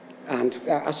 And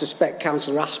I suspect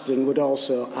Councillor Aspden would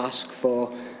also ask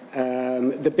for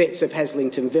the bits of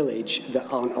Heslington Village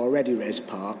that aren't already res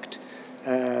parked.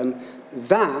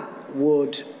 That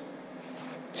would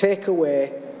take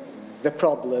away the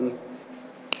problem.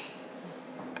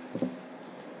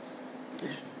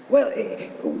 Well,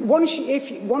 once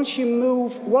you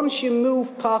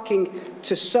move parking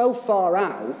to so far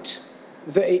out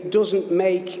that it doesn't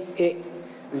make it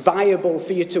viable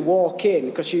for you to walk in,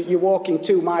 because you're walking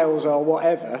 2 miles or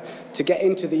whatever to get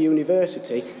into the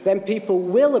university, then people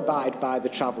will abide by the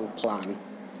travel plan.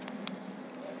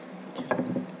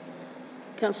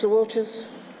 Councillor Waters.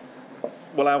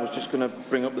 Well, I was just going to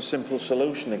bring up the simple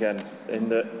solution again, in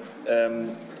that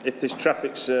if this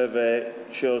traffic survey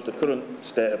shows the current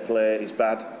state of play is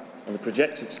bad and the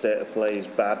projected state of play is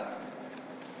bad,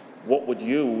 what would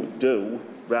you do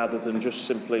rather than just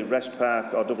simply rest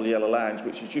park or double yellow lines,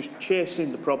 which is just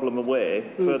chasing the problem away,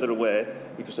 further away,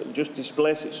 because it will just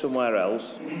displace it somewhere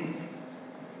else?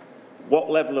 What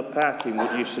level of parking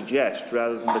would you suggest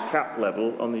rather than the cap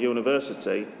level on the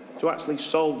university to actually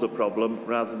solve the problem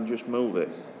rather than just move it?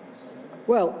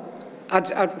 Well,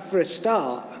 for a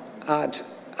start,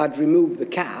 I'd remove the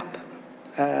cap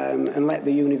and let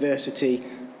the university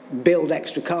build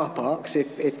extra car parks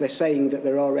if they're saying that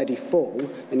they're already full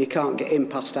and you can't get in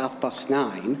past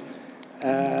 9:30.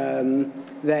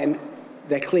 Then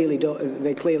they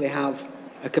clearly have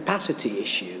a capacity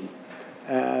issue.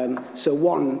 So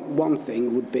one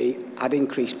thing would be I'd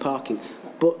increase parking,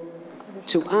 but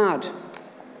to add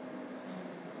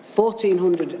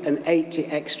 1,480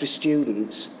 extra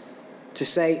students, to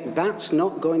say that's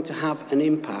not going to have an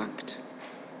impact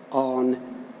on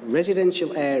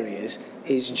residential areas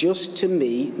is just, to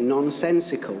me,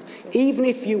 nonsensical. Even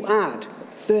if you add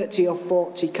 30 or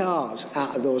 40 cars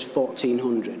out of those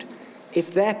 1,400,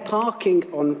 if they're parking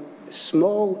on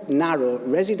small, narrow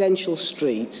residential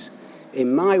streets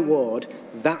in my ward,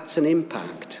 that's an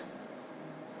impact.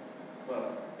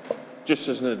 Well, just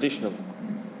as an additional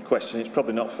question, it's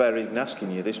probably not fair even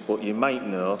asking you this, but you might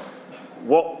know,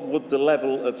 what would the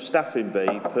level of staffing be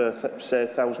per, say,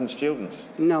 1,000 students?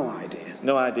 No idea.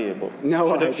 No idea, but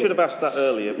should have asked that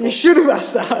earlier. You should have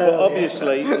asked that earlier. But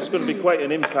obviously, there's going to be quite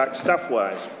an impact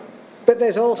staff-wise. But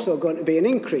there's also going to be an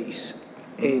increase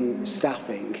in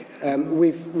staffing.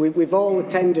 We've all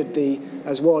attended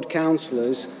as ward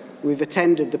councillors, we've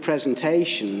attended the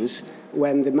presentations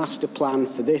when the master plan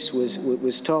for this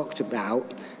was talked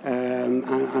about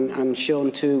and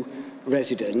shown to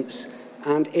residents,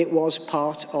 and it was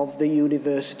part of the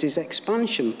university's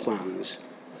expansion plans.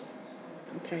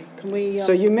 Okay, can we?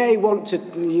 So you may want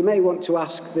to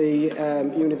ask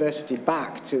the university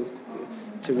back to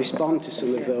respond to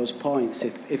some of those points,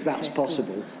 if that's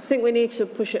possible. I think we need to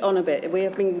push it on a bit. We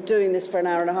have been doing this for an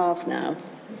hour and a half now.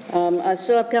 I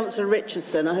still have Councillor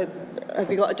Richardson.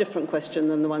 Have you got a different question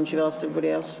than the ones you've asked everybody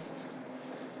else?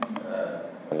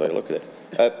 I'm going to look at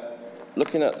it.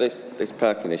 Looking at this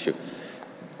parking issue,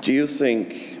 do you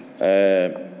think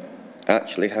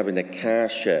actually having a car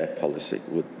share policy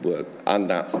would work? And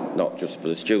that's not just for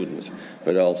the students,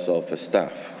 but also for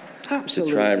staff.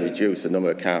 Absolutely. To try and reduce the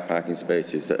number of car parking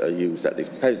spaces that are used at this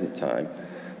present time,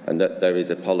 and that there is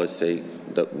a policy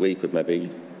that we could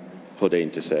maybe put in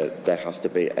to say there has to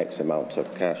be X amount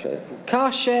of car sharing.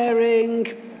 Car sharing,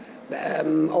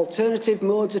 alternative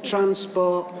modes of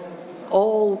transport,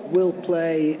 all will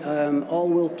play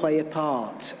a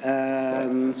part.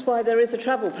 That's why there is a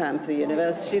travel plan for the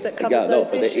university that covers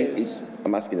those issues.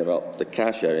 I'm asking about the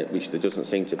car sharing, which there doesn't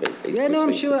seem to be. Yeah, no,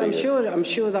 I'm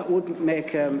sure that would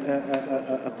make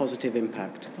a positive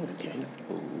impact. Okay.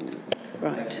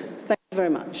 Right. Thank you very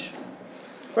much.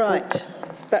 Right.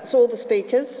 That's all the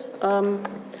speakers.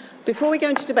 Before we go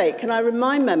into debate, can I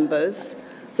remind members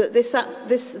that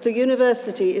the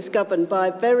university is governed by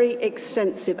a very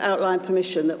extensive outline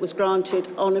permission that was granted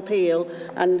on appeal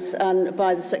and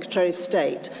by the Secretary of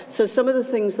State. So some of the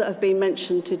things that have been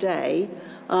mentioned today,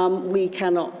 we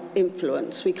cannot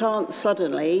influence. We can't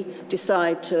suddenly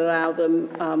decide to allow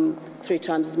them 3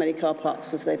 times as many car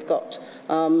parks as they've got.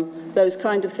 Those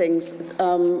kind of things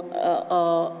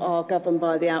are governed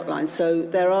by the outline. So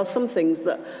there are some things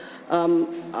that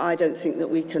I don't think that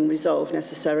we can resolve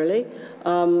necessarily.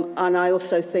 And I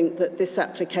also think that this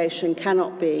application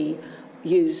cannot be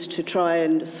used to try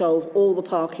and solve all the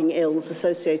parking ills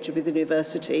associated with the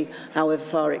university, however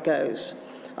far it goes.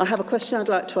 I have a question I'd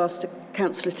like to ask to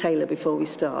Councillor Taylor before we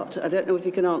start. I don't know if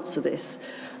you can answer this.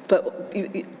 But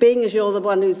being as you're the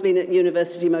one who's been at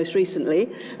university most recently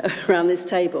around this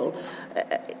table,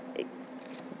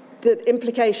 the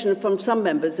implication from some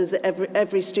members is that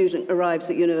every student arrives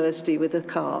at university with a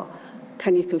car.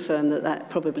 Can you confirm that that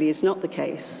probably is not the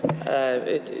case?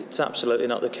 It's absolutely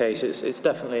not the case. It's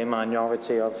definitely a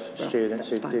minority of students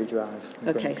who do drive.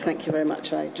 Okay, thank you very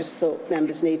much. I just thought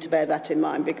members need to bear that in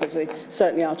mind, because they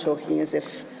certainly are talking as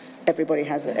if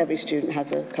every student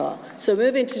has a car. So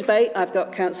moving to debate, I've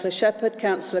got Councillor Shepherd,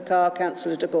 Councillor Carr,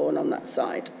 Councillor de Gorn on that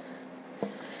side.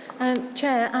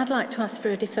 Chair, I'd like to ask for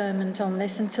a deferment on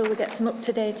this until we get some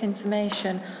up-to-date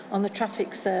information on the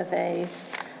traffic surveys,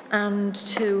 and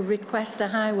to request a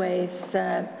highways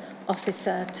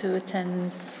officer to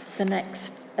attend the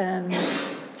next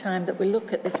time that we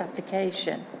look at this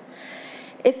application.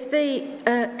 If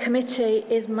the committee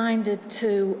is minded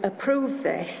to approve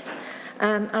this,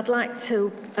 I'd like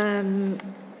to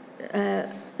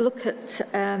look at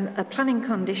a planning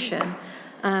condition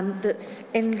that's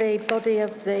in the body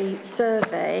of the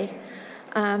survey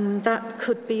that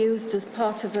could be used as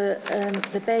part of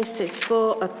the basis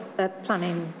for a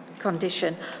planning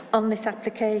condition on this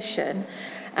application,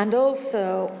 and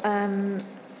also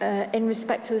in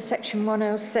respect to the section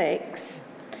 106,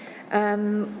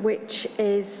 which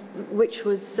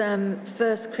was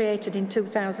first created in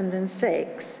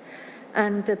 2006,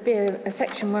 and there'd be a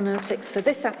section 106 for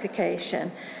this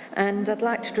application. And I'd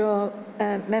like to draw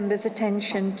members'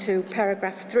 attention to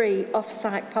paragraph 3,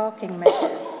 off-site parking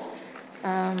measures.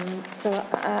 So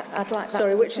I'd like that.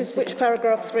 Sorry, which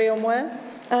paragraph 3 on where?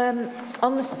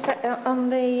 On the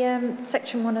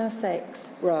section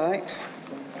 106. Right.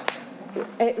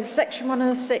 It was section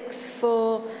 106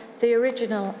 for the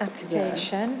original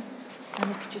application. Yeah.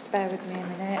 And if you just bear with me a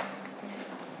minute.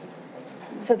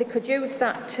 So they could use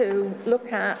that to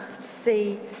look at, to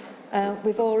see,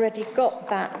 we've already got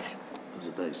that as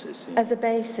a basis. Yeah. As a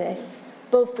basis,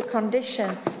 both the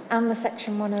condition and the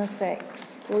section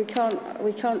 106. We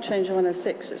can't change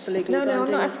 106. It's a legally binding. No,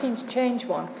 I'm not asking to change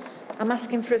one. I'm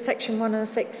asking for a section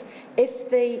 106. If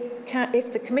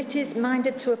the committee is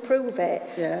minded to approve it,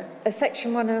 yeah, a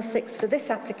section 106 for this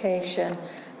application,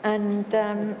 and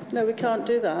no, we can't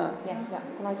do that. Yes, yeah.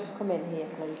 Can I just come in here,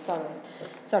 please?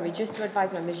 Sorry, just to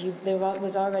advise members, there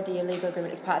was already a legal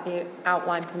agreement as part of the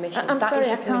outline permission. I'm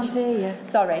sorry, I can't hear you.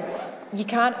 Sorry, you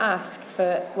can't ask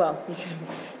for, well, you can.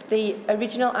 The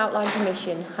original outline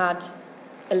permission had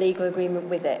a legal agreement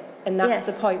with it, and that's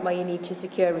the point where you need to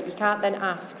secure it. You can't then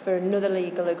ask for another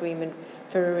legal agreement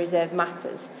for a reserved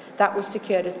matters. That was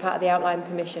secured as part of the outline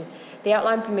permission. The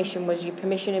outline permission was your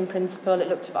permission in principle. It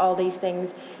looked at all these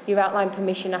things. Your outline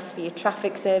permission asked for your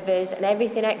traffic surveys, and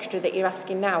everything extra that you're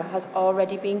asking now has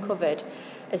already been covered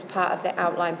as part of the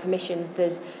outline permission.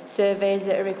 There's surveys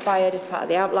that are required as part of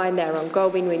the outline. They're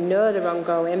ongoing. We know they're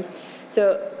ongoing.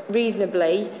 So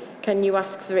reasonably, can you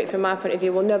ask for it from our point of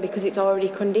view? Well, no, because it's already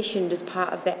conditioned as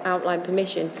part of the outline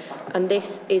permission, and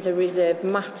this is a reserved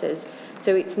matters.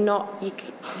 So it's not,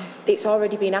 it's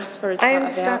already been asked for as part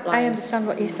of the outline. I understand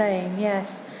what you're saying,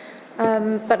 yes.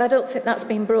 But I don't think that's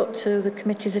been brought to the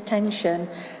committee's attention.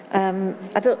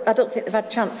 I don't think they've had a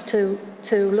chance to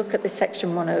look at the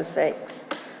section 106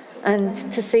 and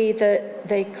to see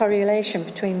the correlation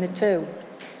between the two.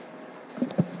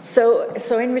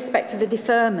 So in respect of a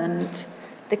deferment,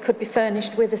 they could be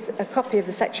furnished with a copy of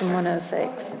the section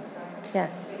 106. Yeah.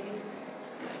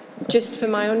 Just for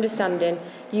my understanding,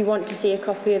 you want to see a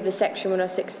copy of the section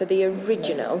 106 for the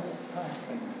original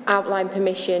outline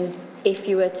permission. If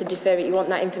you were to defer it, you want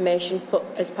that information put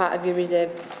as part of your reserve,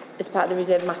 as part of the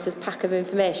reserve matters pack of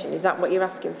information. Is that what you're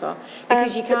asking for?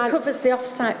 Because you can't. It covers the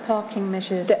off-site parking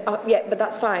measures. Yeah, but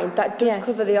that's fine. That does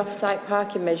cover the off-site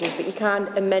parking measures, but you can't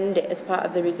amend it as part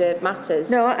of the reserve matters.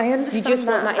 No, I understand you just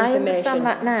that. Want that information. I understand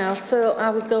that now. So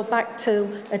I would go back to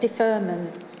a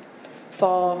deferment.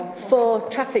 For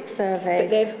traffic surveys,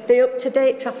 the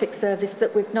up-to-date traffic service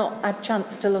that we've not had a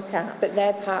chance to look at. But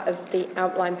they're part of the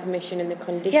outline permission and the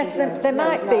conditions. Yes, they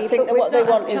might be. I think that what they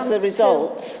want is the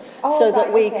results, so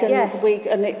that we can, out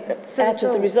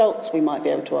of the results, we might be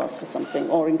able to ask for something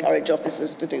or encourage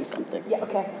officers to do something. Yeah,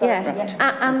 okay. Yes,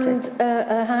 and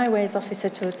a highways officer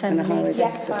to attend the meeting. And a highways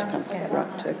officer to come.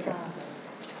 Right, okay.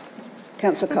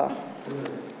 Councillor Carr.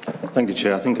 Thank you,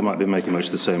 Chair. I think I might be making much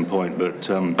the same point, but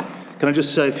can I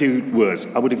just say a few words?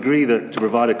 I would agree that to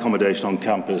provide accommodation on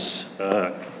campus,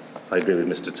 I agree with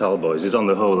Mr Talboys, is on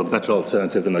the whole a better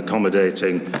alternative than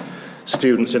accommodating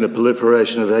students in a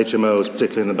proliferation of HMOs,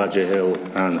 particularly in the Badger Hill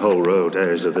and Hull Road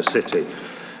areas of the city.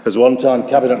 As one-time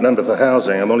Cabinet Member for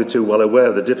Housing, I'm only too well aware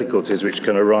of the difficulties which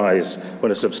can arise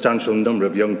when a substantial number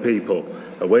of young people,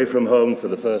 away from home for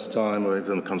the first time, away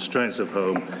from the constraints of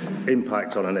home,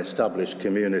 impact on an established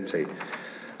community.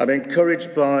 I'm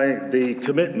encouraged by the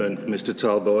commitment, Mr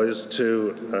Talboys,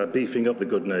 to beefing up the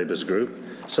Good Neighbours group,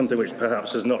 something which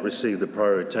perhaps has not received the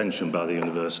prior attention by the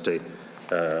university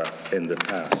in the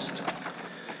past.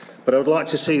 But I would like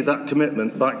to see that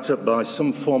commitment backed up by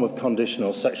some form of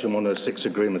conditional Section 106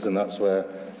 agreement, and that's where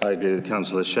I agree with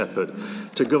Councillor Shepherd,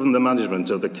 to govern the management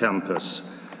of the campus.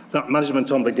 That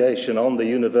management obligation on the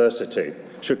university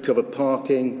should cover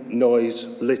parking, noise,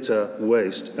 litter,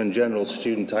 waste and general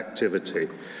student activity,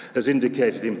 as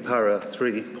indicated in para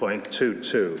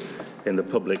 3.22 in the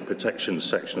public protection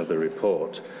section of the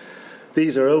report.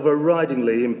 These are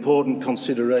overridingly important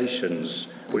considerations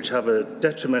which have a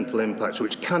detrimental impact,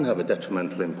 which can have a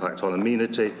detrimental impact on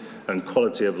amenity and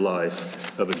quality of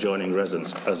life of adjoining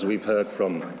residents, as we've heard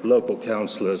from local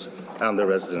councillors and the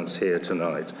residents here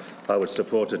tonight. I would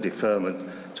support a deferment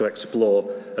to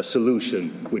explore a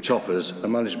solution which offers a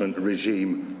management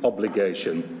regime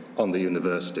obligation on the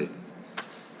university.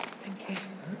 Thank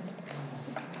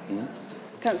you.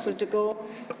 Councillor de Gore.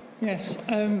 Yes.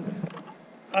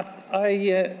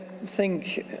 I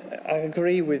think I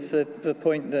agree with the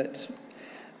point that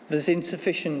there's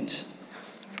insufficient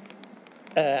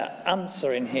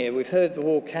answer in here. We've heard the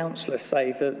ward councillor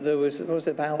say that there was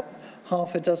about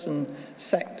half a dozen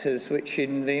sectors which,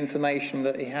 in the information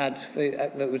that he had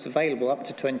that was available up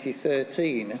to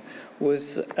 2013,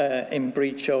 was in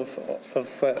breach of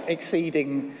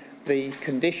exceeding the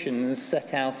conditions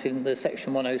set out in the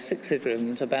Section 106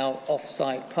 agreement about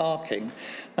off-site parking.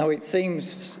 Now, it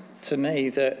seems to me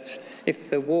that if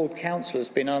the ward council has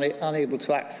been unable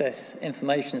to access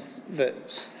information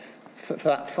that's for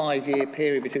that 5-year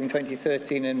period between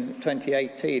 2013 and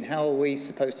 2018, how are we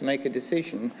supposed to make a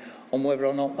decision on whether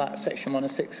or not that Section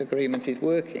 106 agreement is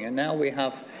working? And now we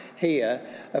have here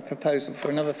a proposal for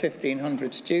another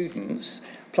 1,500 students,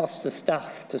 plus the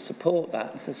staff to support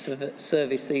that, to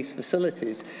service these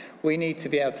facilities. We need to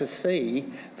be able to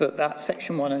see that that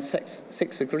Section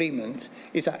 106 agreement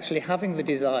is actually having the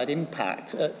desired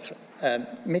impact at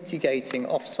mitigating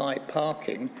off-site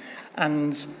parking.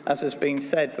 And as has been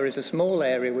said, there is a small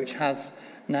area which has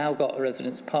now got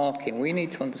residents parking. We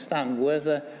need to understand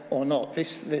whether or not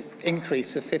the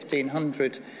increase of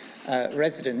 1,500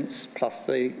 residents plus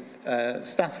the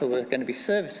staff who are going to be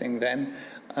servicing them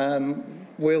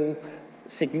will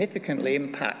significantly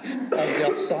impact on the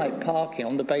off-site parking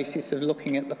on the basis of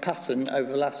looking at the pattern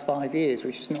over the last 5 years,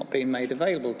 which has not been made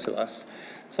available to us.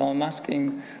 So I'm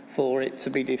asking for it to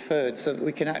be deferred so that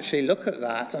we can actually look at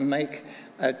that and make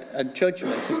a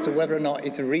judgment as to whether or not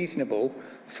it's reasonable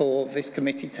for this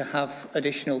committee to have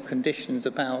additional conditions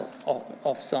about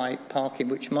off-site parking,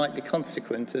 which might be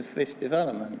consequent of this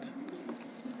development.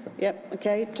 Yep,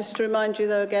 okay. Just to remind you,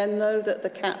 though, again, though, that the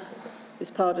cap is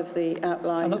part of the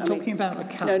outline. I'm not talking about the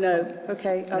cap. No,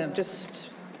 okay.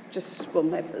 Well,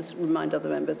 maybe let's remind other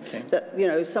members that, you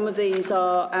know, some of these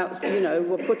are,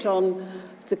 were put on,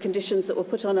 the conditions that were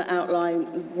put on an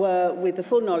outline were with the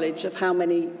full knowledge of how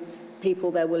many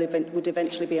people there would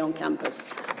eventually be on campus.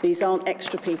 These aren't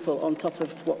extra people on top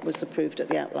of what was approved at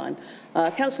the outline.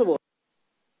 Councillor Ward.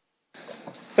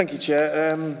 Thank you,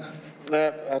 Chair.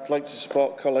 I'd like to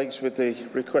support colleagues with the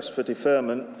request for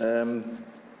deferment.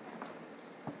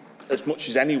 As much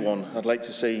as anyone, I'd like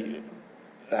to see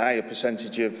a higher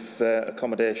percentage of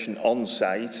accommodation on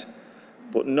site,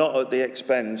 but not at the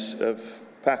expense of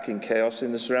parking chaos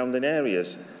in the surrounding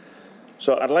areas.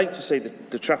 So I'd like to see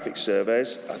the traffic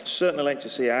surveys. I'd certainly like to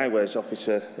see a highways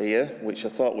officer here, which I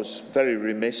thought was very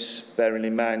remiss, bearing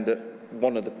in mind that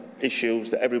one of the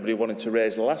issues that everybody wanted to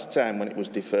raise last time when it was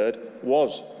deferred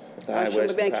was the highways. I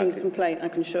shall be making a complaint, I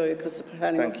can assure you, because the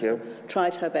planning officer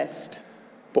tried her best.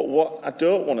 But what I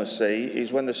don't want to see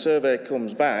is when the survey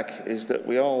comes back is that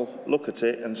we all look at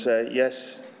it and say,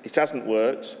 yes, it hasn't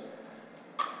worked,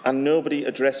 and nobody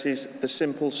addresses the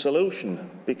simple solution.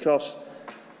 Because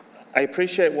I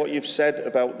appreciate what you've said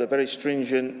about the very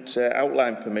stringent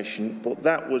outline permission, but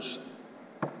that was,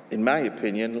 in my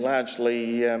opinion,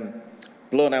 largely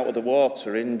blown out of the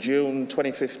water in June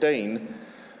 2015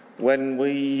 when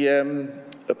we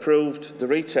approved the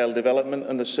retail development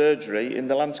and the surgery in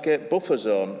the landscape buffer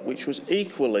zone, which was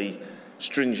equally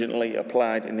stringently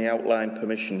applied in the outline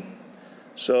permission.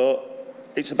 So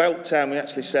it's about time we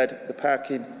actually said the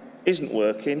parking isn't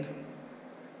working,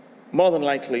 more than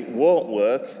likely won't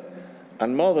work,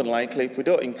 and more than likely, if we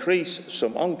don't increase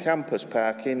some on-campus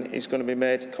parking, it's going to be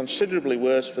made considerably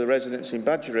worse for the residents in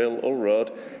Badger Hill, Hull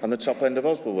Road and the top end of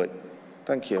Oswaldwick.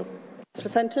 Thank you.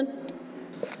 Councillor Fenton.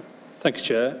 Thank you,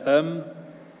 Chair.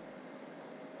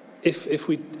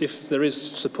 If there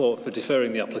is support for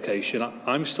deferring the application,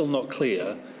 I'm still not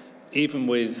clear, even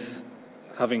with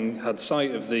having had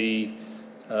sight of the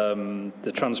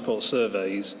transport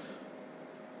surveys,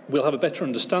 we'll have a better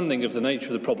understanding of the nature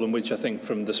of the problem, which I think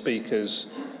from the speakers,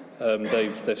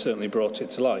 they've certainly brought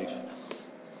it to life.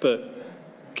 But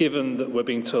given that we're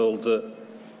being told that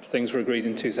things were agreed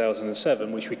in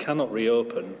 2007, which we cannot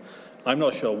reopen, I'm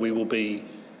not sure we will be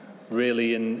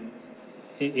really in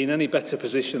any better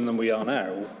position than we are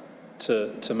now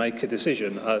to make a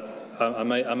decision. I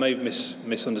may have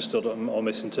misunderstood or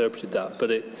misinterpreted that, but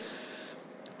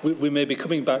we may be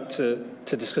coming back to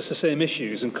discuss the same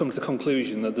issues and come to the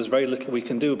conclusion that there's very little we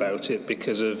can do about it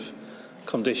because of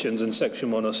conditions and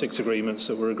Section 106 agreements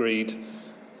that were agreed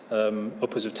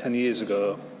upwards of 10 years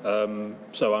ago.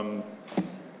 So I'm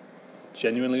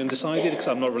genuinely undecided because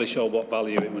I'm not really sure what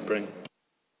value it would bring.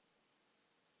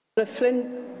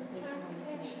 Flynn.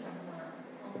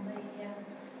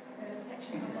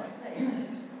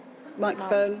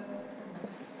 Microphone.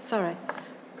 Sorry.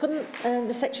 Couldn't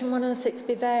the Section 106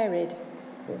 be varied?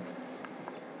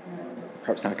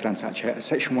 Perhaps I could answer that, Chair.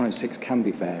 Section 106 can be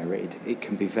varied. It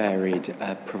can be varied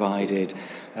provided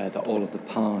that all of the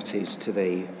parties to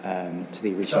the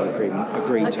original agreement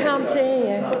agree to it. I can't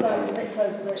hear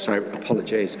you. Sorry,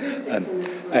 apologies.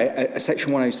 A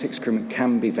Section 106 agreement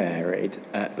can be varied,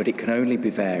 but it can only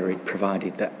be varied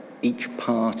provided that each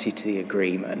party to the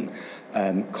agreement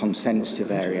consents to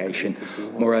variation.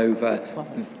 Moreover,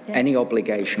 any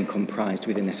obligation comprised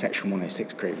within a Section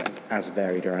 106 agreement, as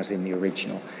varied or as in the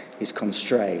original, is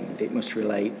constrained. It must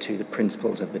relate to the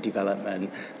principles of the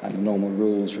development and the normal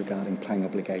rules regarding planning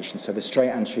obligations. So the straight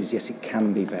answer is yes, it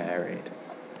can be varied.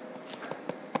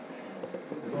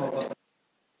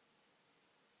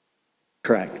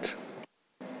 Correct.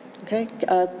 Okay,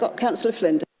 got Councillor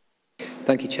Flynn.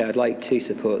 Thank you, Chair. I'd like to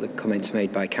support the comments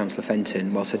made by Councillor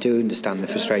Fenton. Whilst I do understand the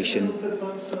frustration.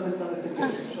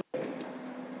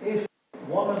 If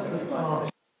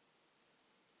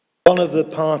one of the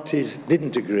parties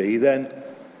didn't agree, then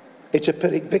it's a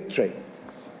Pyrrhic victory.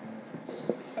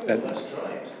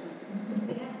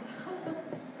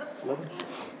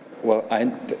 Well,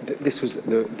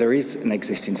 there is an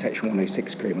existing Section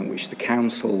 106 agreement which the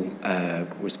Council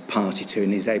was party to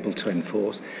and is able to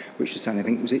enforce, which was signed, I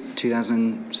think, was it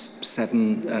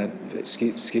 2007?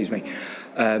 Excuse me.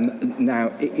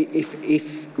 Now,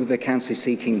 if the Council is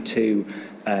seeking to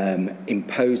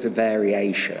impose a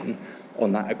variation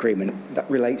on that agreement, that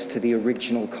relates to the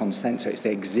original consent, so it's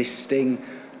the existing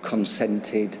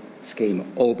consented scheme,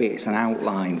 albeit it's an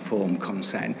outline form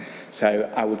consent. So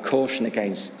I would caution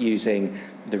against using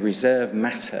the reserve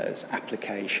matters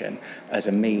application as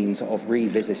a means of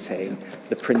revisiting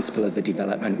the principle of the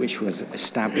development which was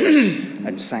established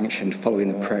and sanctioned following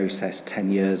the process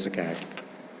 10 years ago.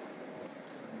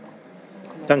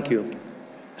 Thank you.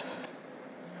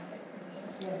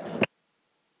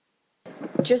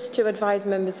 Just to advise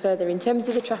members further, in terms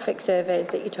of the traffic surveys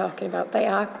that you're talking about, they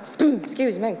are,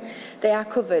 excuse me, they are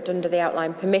covered under the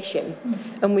outline permission,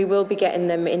 and we will be getting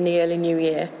them in the early new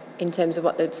year in terms of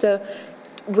what they're. So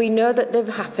we know that they've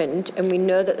happened, and we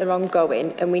know that they're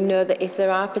ongoing, and we know that if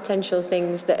there are potential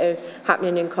things that are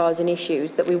happening and causing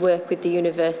issues, that we work with the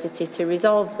university to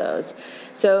resolve those.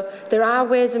 So there are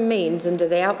ways and means under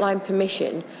the outline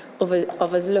permission of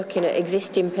us looking at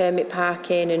existing permit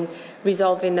parking and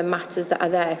resolving the matters that are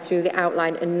there through the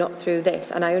outline and not through this.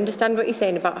 And I understand what you're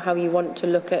saying about how you want to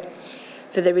look at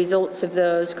for the results of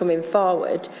those coming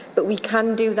forward, but we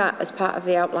can do that as part of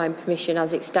the outline permission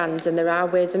as it stands, and there are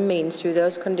ways and means through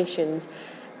those conditions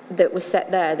that were set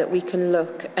there that we can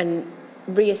look and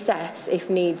reassess if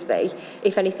needs be,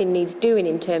 if anything needs doing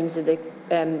in terms of the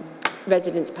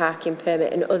residence parking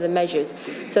permit and other measures.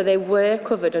 So they were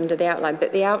covered under the outline,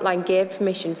 but the outline gave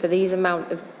permission for these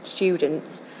amount of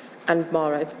students and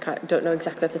more, I don't know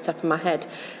exactly off the top of my head,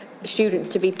 students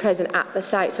to be present at the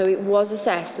site. So it was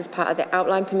assessed as part of the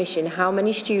outline permission how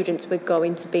many students were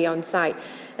going to be on site,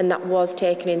 and that was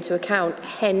taken into account,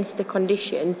 hence the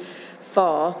condition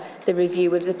for the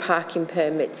review of the parking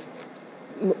permits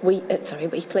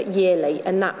yearly,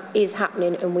 and that is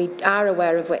happening, and we are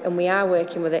aware of it and we are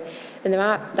working with it, and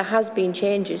there has been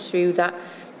changes through that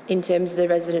in terms of the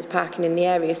residents parking in the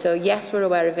area. So yes, we're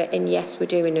aware of it, and yes, we're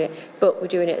doing it, but we're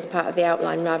doing it as part of the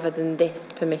outline rather than this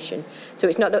permission. So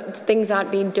it's not that things aren't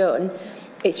being done,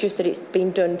 it's just that it's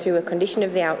been done through a condition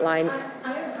of the outline.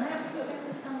 I absolutely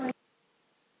understand.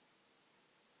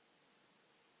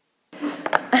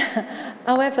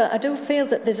 However, I do feel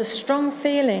that there's a strong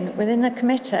feeling within the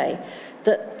committee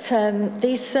that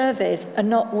these surveys are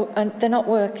they're not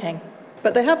working.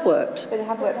 But they have worked. But they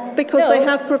have worked. Because they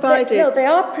have provided. They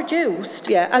are produced.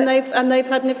 Yeah, and they've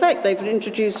had an effect. They've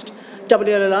introduced double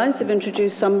yellow lines. They've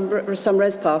introduced some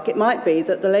res park. It might be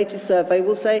that the latest survey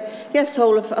will say yes, the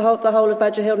whole of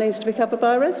Badger Hill needs to be covered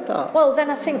by a res park. Well,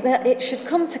 then I think that it should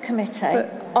come to committee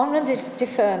on a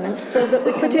deferment so that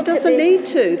we can. But it doesn't need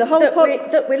to. The whole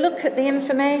that we look at the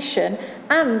information,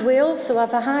 and we also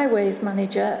have a highways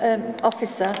manager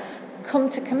officer come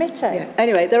to committee. Yeah.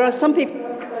 Anyway, there are some people.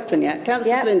 Yet.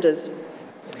 Councillor Flinders.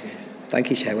 Thank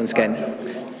you, Chair. Once again,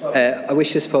 I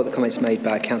wish to support the comments made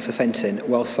by Councillor Fenton.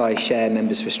 Whilst I share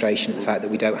members' frustration at the fact that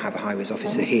we don't have a highways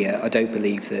officer here, I don't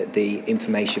believe that the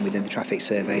information within the traffic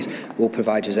surveys will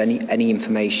provide us any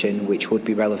information which would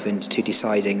be relevant to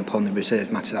deciding upon the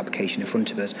reserved matters application in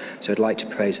front of us. So I'd like to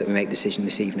propose that we make the decision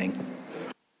this evening.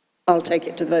 I'll take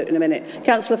it to the vote in a minute.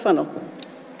 Councillor Funnell.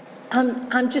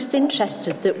 I'm just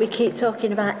interested that we keep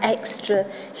talking about extra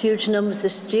huge numbers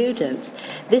of students.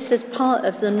 This is part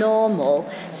of the normal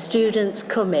students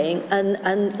coming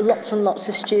and lots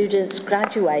of students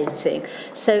graduating.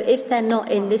 So if they're not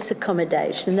in this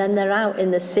accommodation, then they're out in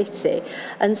the city.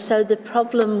 And so the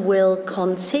problem will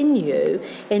continue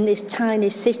in this tiny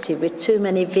city with too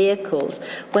many vehicles,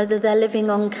 whether they're living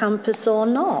on campus or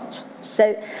not.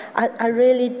 So I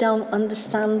really don't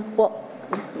understand what.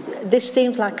 This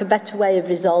seems like a better way of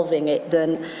resolving it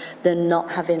than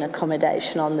not having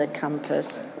accommodation on the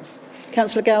campus.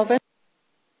 Councillor Galvin.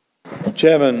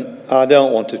 Chairman, I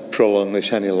don't want to prolong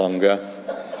this any longer.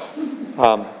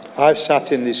 I've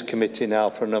sat in this committee now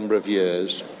for a number of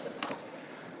years,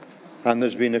 and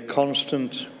there's been a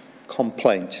constant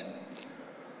complaint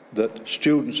that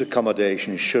students'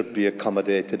 accommodation should be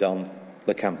accommodated on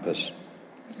the campus.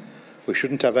 We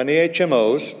shouldn't have any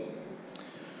HMOs.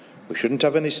 We shouldn't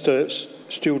have any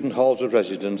student halls of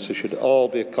residence. They should all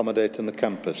be accommodated on the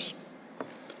campus.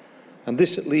 And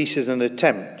this at least is an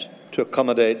attempt to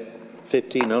accommodate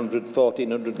 1,500,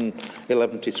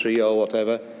 1,411 or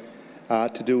whatever,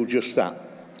 to do just that.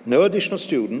 No additional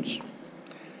students.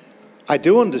 I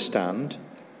do understand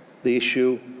the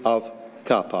issue of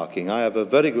car parking. I have a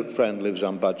very good friend who lives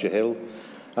on Badger Hill,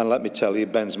 and let me tell you, he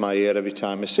bends my ear every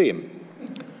time I see him.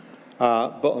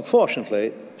 But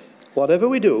unfortunately, whatever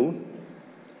we do,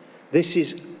 this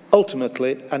is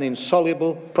ultimately an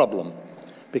insoluble problem,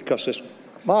 because as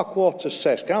Mark Waters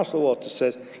says, Councillor Waters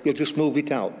says, you'll just move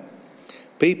it out.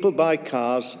 People buy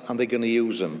cars and they're going to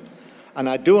use them. And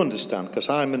I do understand, because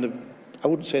I'm I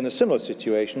wouldn't say in a similar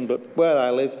situation, but where I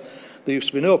live, there used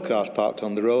to be no cars parked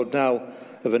on the road. Now,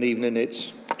 of an evening,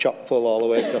 it's chock full all the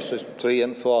way because there's 3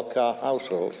 and 4 car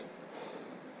households.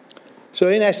 So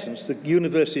in essence, the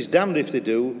university is damned if they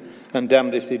do and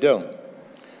damned if they don't.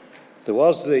 There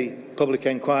was the public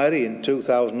inquiry in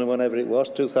 2000 and whenever it was,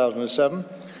 2007,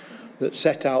 that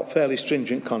set out fairly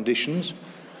stringent conditions,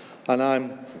 and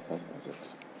I'm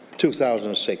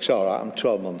 2006, all right, I'm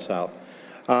 12 months out.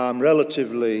 I'm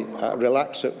relatively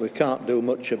relaxed that we can't do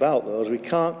much about those. We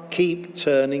can't keep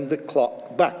turning the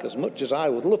clock back, as much as I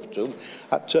would love to.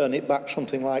 I'd turn it back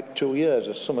something like 2 years,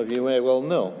 as some of you may well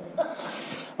know.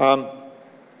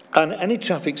 And any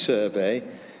traffic survey,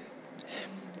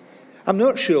 I'm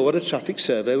not sure what a traffic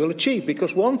survey will achieve,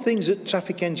 because one thing that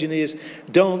traffic engineers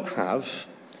don't have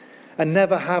and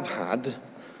never have had,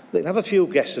 they can have a few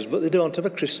guesses, but they don't have a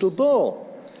crystal ball.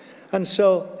 And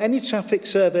so any traffic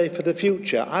survey for the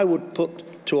future, I would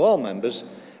put to all members,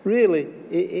 really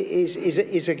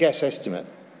is a guess estimate.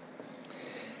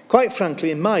 Quite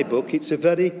frankly, in my book, it's a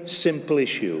very simple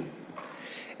issue.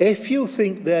 If you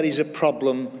think there is a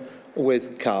problem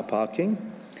with car parking,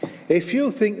 if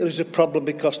you think there is a problem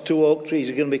because 2 oak trees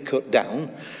are going to be cut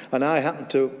down, and I happen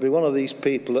to be one of these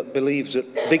people that believes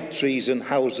that big trees and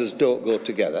houses don't go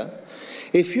together,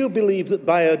 if you believe that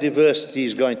biodiversity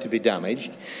is going to be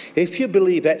damaged, if you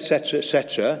believe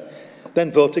etc.,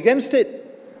 then vote against it.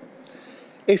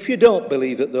 If you don't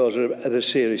believe that those are the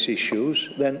serious issues,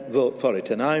 then vote for it.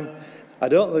 And I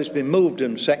don't know if it's been moved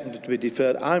and seconded to be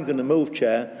deferred. I'm going to move,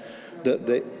 Chair, that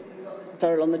the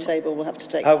referral on the table, we'll have to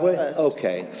take have that we? first.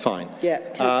 Okay, fine. Yeah.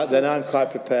 Then I'm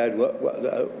quite prepared,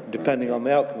 depending on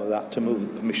the outcome of that, to move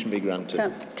that permission be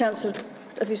granted. Councillor,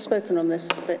 have you spoken on this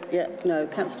bit yet? No.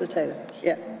 Councillor Taylor.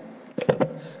 Yeah.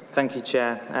 Thank you,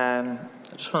 Chair. I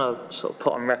just want to sort of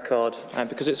put on record,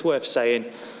 because it's worth saying,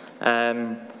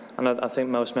 and I think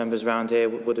most members around here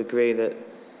would agree that,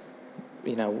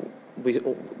 you know,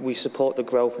 we support the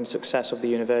growth and success of the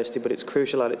university, but it's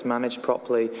crucial that it's managed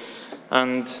properly.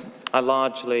 And I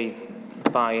largely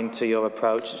buy into your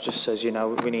approach. It just says, you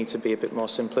know, we need to be a bit more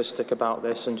simplistic about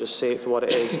this and just see it for what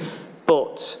it is.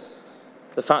 But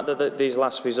the fact that these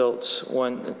last results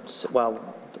weren't,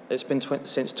 well, it's been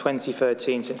since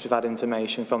 2013 since we've had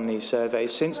information from these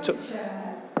surveys. Since the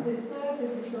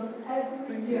surveys is done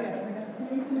every year. The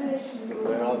information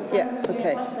yeah,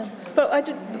 okay. But I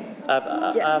did.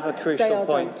 I have a crucial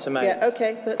point to make. Yeah,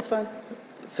 okay, that's fine.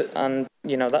 And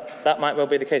you know that might well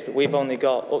be the case, but we've only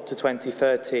got up to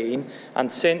 2013,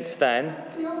 and since then,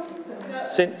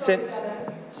 since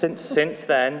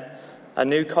then, a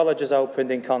new college has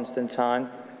opened in Constantine.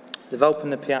 They've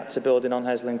opened the Piazza building on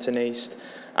Heslington East,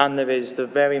 and there is the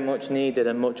very much needed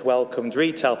and much welcomed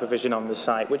retail provision on the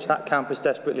site, which that campus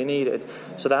desperately needed.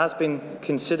 So there has been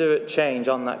considerate change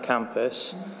on that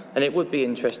campus, and it would be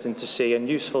interesting to see and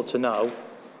useful to know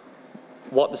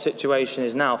what the situation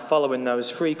is now following those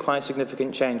three quite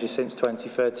significant changes since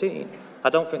 2013. I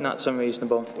don't think that's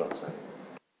unreasonable.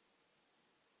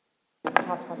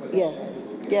 Yeah,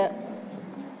 yeah.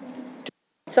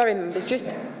 Sorry, members,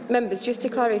 just to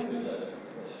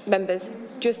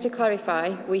clarify,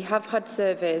 we have had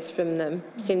surveys from them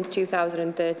since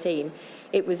 2013.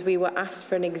 We were asked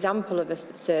for an example of a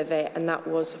survey, and that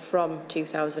was from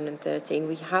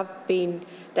 2013.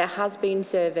 There has been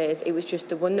surveys. It was just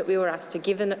the one that we were asked to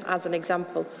give as an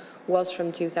example was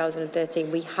from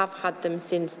 2013. We have had them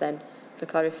since then, for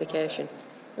clarification.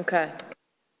 Okay.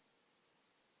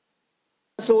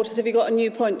 Councillor Waters, have you got a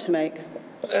new point to make?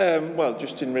 Well,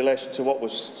 just in relation to what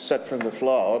was said from the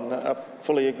floor, and I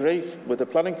fully agree with the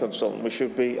planning consultant. We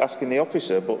should be asking the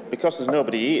officer, but because there's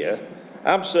nobody here,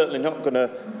 I'm certainly not going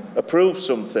to approve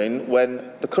something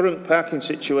when the current parking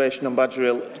situation on Badger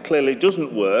Hill clearly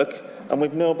doesn't work and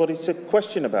we've nobody to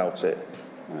question about it.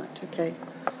 Right, okay.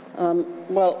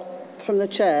 Well, from the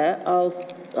chair,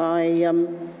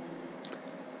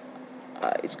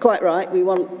 it's quite right. We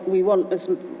want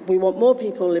more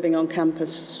people living on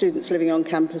campus, students living on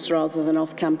campus rather than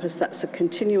off campus. That's a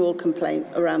continual complaint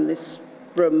around this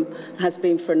room, has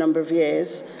been for a number of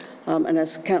years. And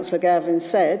as Councillor Gavin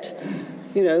said,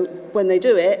 you know, when they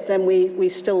do it, then we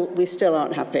still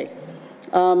aren't happy.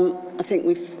 I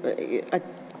think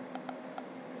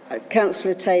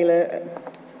Councillor Taylor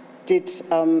did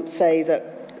say that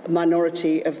a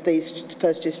minority of these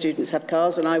first-year students have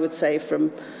cars, and I would say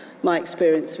from my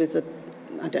experience with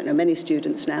I don't know many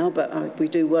students now, but we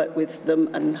do work with them,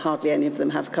 and hardly any of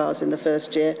them have cars in the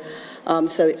first year.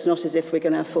 So it's not as if we're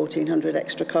going to have 1,400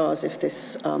 extra cars if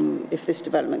this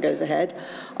development goes ahead.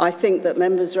 I think that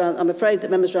I'm afraid that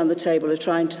members around the table are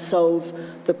trying to solve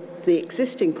the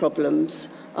existing problems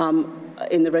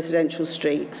in the residential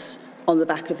streets on the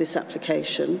back of this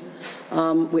application,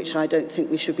 which I don't think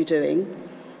we should be doing.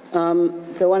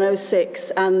 The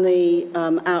 106 and the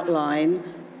outline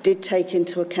did take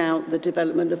into account the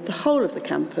development of the whole of the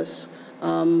campus,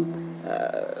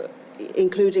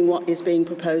 including what is being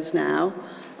proposed now.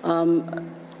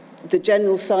 The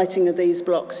general siting of these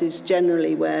blocks is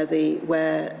generally where they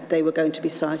were going to be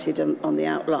sited on the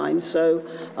outline. So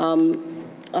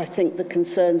I think the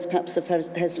concerns perhaps of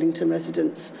Heslington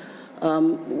residents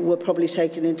were probably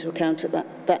taken into account at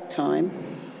that time.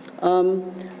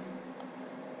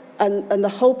 And the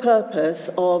whole purpose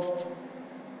of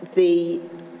the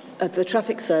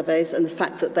traffic surveys and the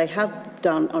fact that they have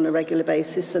done on a regular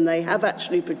basis and they have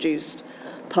actually produced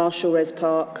partial res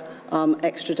park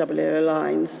extra double yellow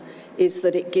lines is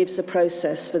that it gives a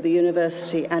process for the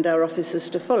university and our officers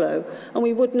to follow, and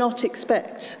we would not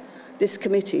expect this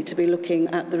committee to be looking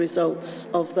at the results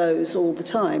of those all the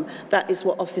time. That is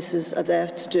what officers are there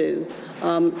to do,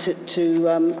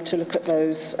 to look at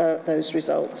those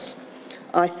results.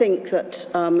 I think that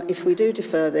if we do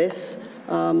defer this,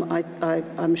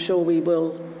 I'm sure we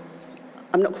will.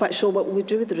 I'm not quite sure what we'll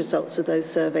do with the results of those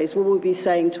surveys. Will we be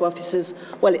saying to officers,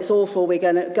 well, it's awful, we're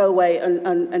going to go away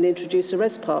and introduce a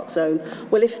res park zone?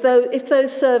 Well, if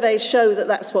those surveys show that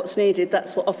that's what's needed,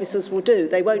 that's what officers will do.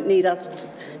 They won't need us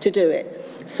to do it.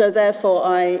 So therefore,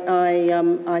 I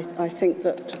think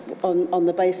that on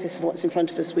the basis of what's in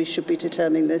front of us, we should be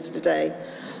determining this today.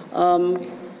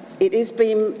 It's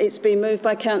been moved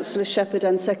by Councillor Shepherd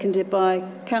and seconded by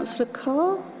Councillor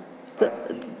Carr.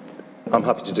 I'm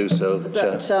happy to do so,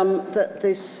 Chair. That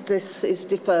this is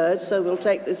deferred, so we'll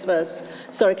take this first.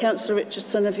 Sorry, Councillor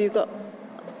Richardson, have you got?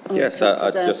 Oh, yes,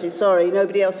 sorry,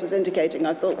 nobody else was indicating.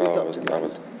 I thought we got to the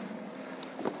end.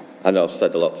 I know I've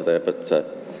said a lot today, but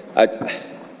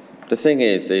the thing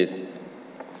is,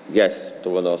 yes, the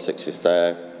 106 is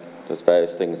there. There's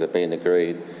various things that have been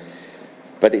agreed.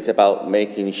 But it's about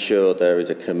making sure there is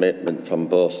a commitment from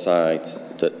both sides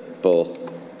that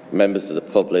both members of the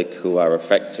public who are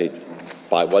affected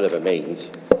by whatever means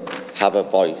have a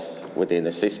voice within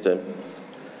the system.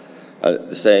 At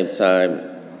the same time,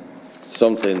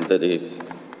 something that is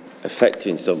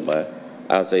affecting somewhere,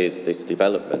 as is this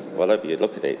development, whatever you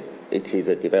look at it, it is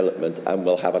a development and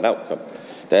will have an outcome.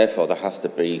 Therefore, there has to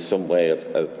be some way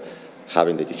of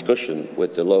having the discussion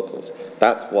with the locals.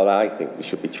 That's what I think we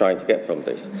should be trying to get from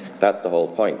this. That's the whole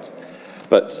point.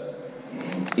 But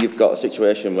you've got a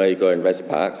situation where you go in res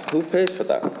parks. Who pays for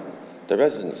that? The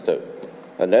residents do.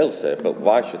 And they'll say, but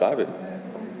why should I be?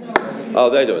 Oh,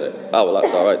 they're doing it. Oh, well,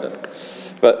 that's all right then.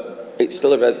 But it's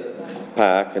still a res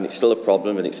park, and it's still a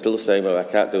problem, and it's still saying, well, I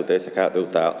can't do this, I can't do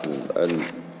that,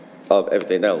 and of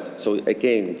everything else. So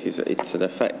again, it's an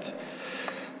effect.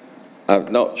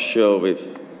 I'm not sure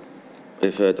we've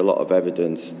heard a lot of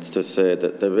evidence to say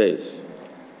that there is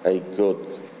a good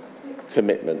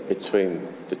commitment between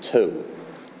the two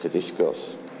to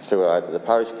discuss. Through either the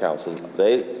parish council,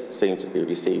 they seem to be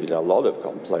receiving a lot of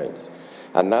complaints,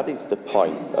 and that is the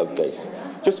point of this.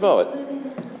 Just a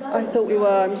moment. I thought we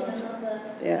were.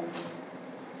 Yeah.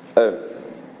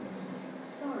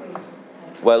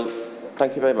 Well,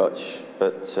 thank you very much,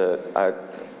 but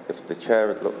if the chair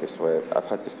had looked this way, I've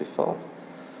had this before.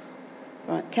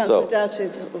 Right, Councillor Doughty,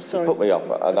 sorry. Put me off,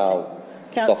 and I'll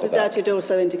Councillor Doughty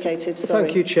also indicated, sorry.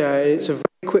 Thank you, Chair. It's a very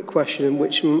quick question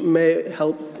which may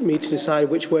help me to decide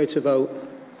which way to vote.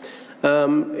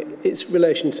 It's in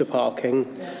relation to parking,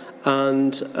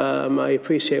 and I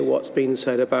appreciate what's been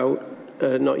said about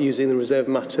not using the reserve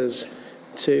matters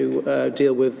to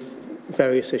deal with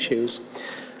various issues.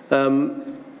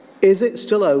 Is it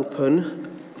still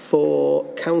open for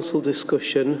council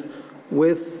discussion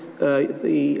with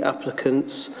the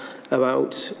applicants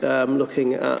about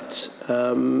looking at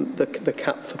the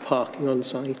cap for parking on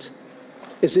site?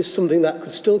 Is this something that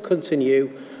could still continue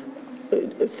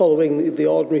following the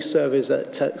ordinary surveys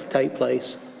that take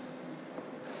place?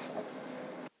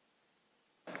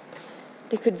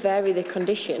 They could vary the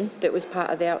condition that was part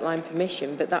of the outline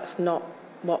permission, but that's not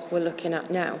what we're looking at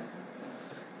now.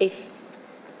 If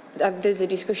there's a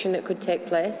discussion that could take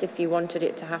place, if you wanted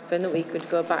it to happen, that we could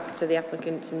go back to the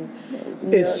applicants and the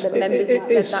members have said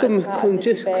that as part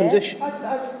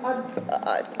of the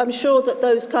debate. I'm sure that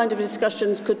those kind of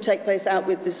discussions could take place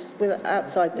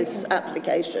outside this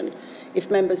application, if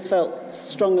members felt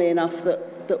strongly enough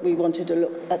that we wanted to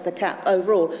look at the cap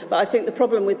overall. But I think the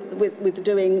problem with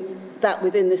doing that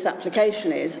within this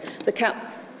application is the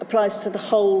cap applies to the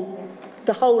whole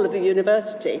of the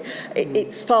university.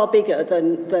 It's far bigger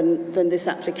than this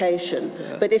application.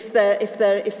 Yeah. But if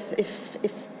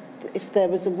there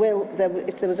was a will,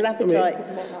 if there was an appetite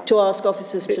to ask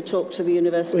officers to talk to the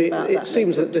university about that. It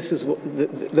seems that this is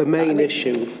the main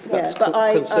issue that's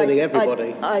concerning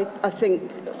everybody. I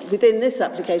think within this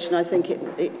application, I think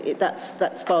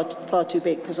that's far too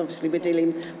big, because obviously we're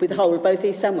dealing with the whole of both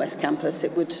East and West Campus.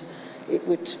 It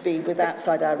would be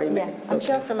outside our remit. Yeah, I'm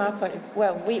sure from our point of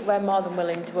view, we're more than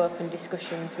willing to open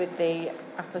discussions with the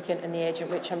applicant and the agent,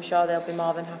 which I'm sure they'll be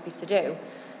more than happy to do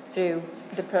through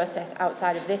the process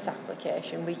outside of this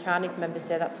application. We can, if members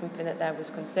say that's something that there was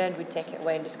concerned, we'd take it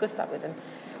away and discuss that with them,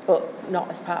 but not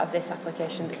as part of this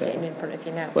application that's sitting in front of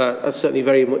you now. Well, I certainly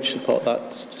very much support that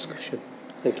discussion.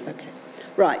 Thank you. Okay.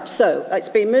 Right, so it's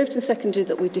been moved and seconded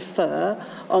that we defer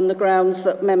on the grounds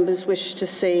that members wish to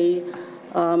see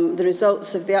the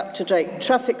results of the up-to-date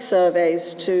traffic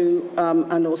surveys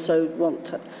and also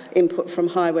want input from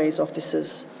highways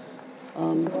officers.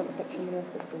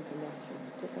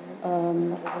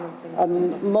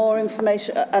 More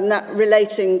information, and that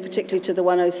relating particularly to the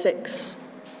 106.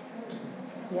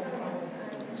 Yeah.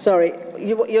 Sorry,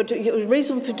 your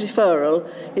reason for deferral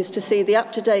is to see the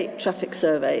up-to-date traffic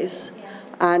surveys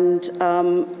and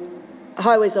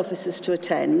highways officers to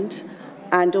attend.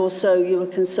 And also you were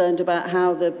concerned about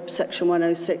how the Section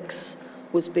 106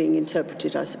 was being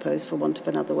interpreted, I suppose, for want of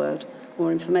another word.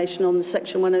 More information on the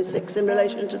Section 106 in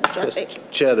relation to the traffic. Yes,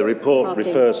 Chair, the report parking.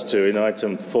 refers to, in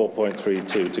item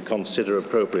 4.32, to consider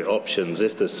appropriate options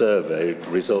if the survey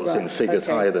results in figures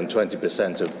higher than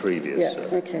 20% of previous. Yeah,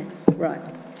 okay, right,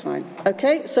 fine.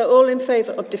 Okay, so all in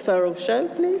favour of deferral, show,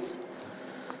 please.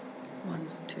 1,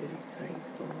 2, 3,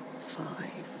 4, 5.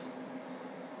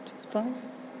 5?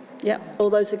 Yeah, all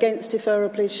those against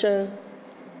deferral, please show.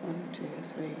 1, 2,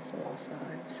 3, 4,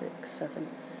 5, 6, 7,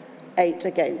 8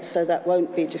 against, so that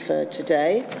won't be deferred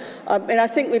today. And I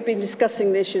think we've been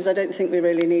discussing the issues. I don't think we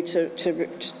really need to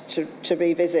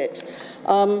revisit.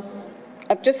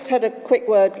 I've just had a quick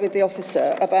word with the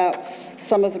officer about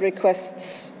some of the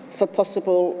requests for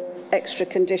possible extra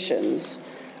conditions.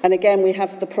 And again, we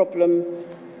have the problem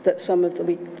that some of them,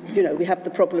 we have the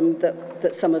problem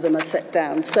that some of them are set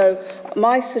down. So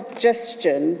my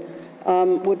suggestion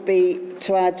would be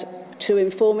to add 2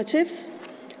 informatives.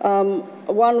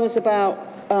 One was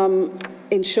about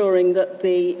ensuring that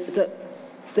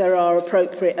there are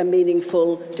appropriate and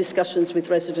meaningful discussions with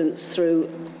residents through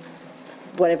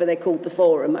whatever they called the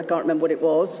forum. I can't remember what it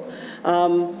was,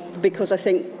 because I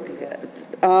think,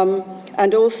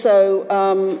 and also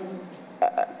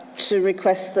to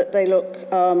request that they look,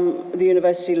 the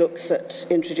university looks at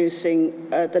introducing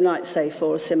the night safe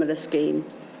or a similar scheme.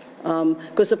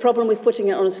 Because the problem with putting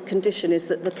it on as a condition is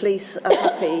that the police are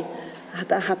happy,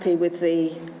 they're happy with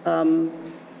the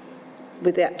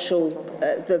actual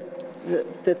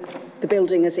the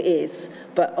building as it is,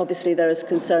 but obviously there is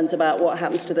concerns about what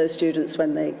happens to those students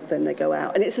when they go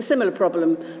out. And it's a similar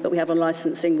problem that we have on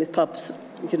licensing with pubs,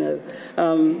 you know,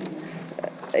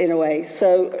 in a way.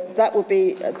 So that would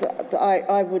be,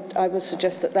 I would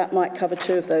suggest that might cover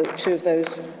two of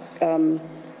those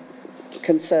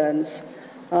concerns.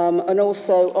 And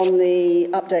also on the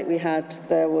update we had,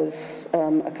 there was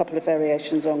a couple of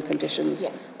variations on conditions,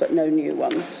 but no new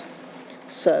ones.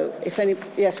 So if any,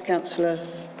 yes, Councillor.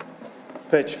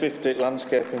 Page 50,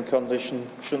 landscaping condition.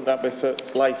 Shouldn't that be for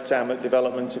lifetime at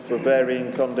development if we're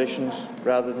varying conditions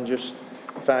rather than just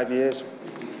 5 years?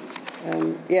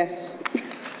 Yes.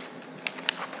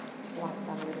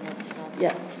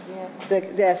 Yeah.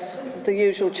 Yes, the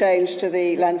usual change to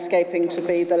the landscaping to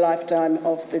be the lifetime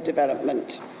of the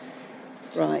development.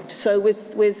 Right. So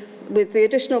with the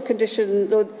additional condition,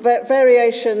 the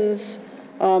variations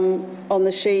on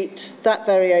the sheet, that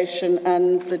variation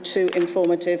and the two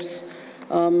informatives,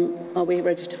 are we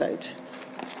ready to vote?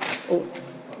 Oh,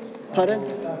 pardon?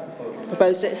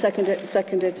 Proposed it,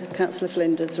 seconded. Councillor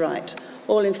Flinders, right.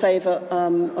 All in favour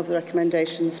of the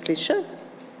recommendations, please show. 1,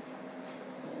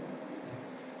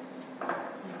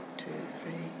 2,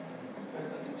 3,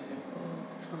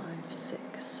 4, 5,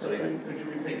 6, 7. Sorry, could you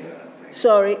repeat that, please?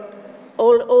 Sorry.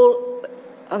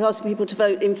 I'm asking people to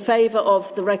vote in favour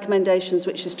of the recommendations,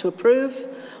 which is to approve,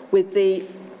 with the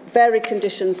varied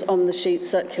conditions on the sheet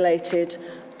circulated,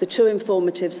 the two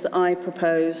informatives that I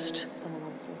proposed,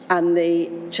 and the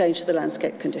change to the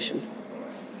landscape condition.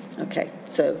 Okay,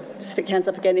 so stick your hands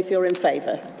up again if you're in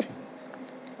favour. 1,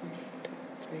 2,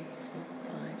 3, 4,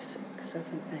 5, 6,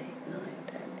 7, 8, 9,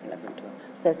 10, 11, 12,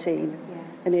 13. Yeah.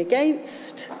 Any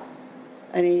against?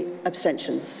 Any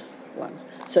abstentions? 1.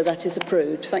 So that is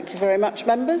approved. Thank you very much,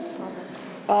 members.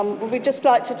 Would we just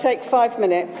like to take 5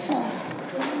 minutes?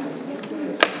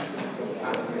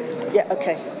 Yeah,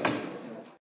 okay.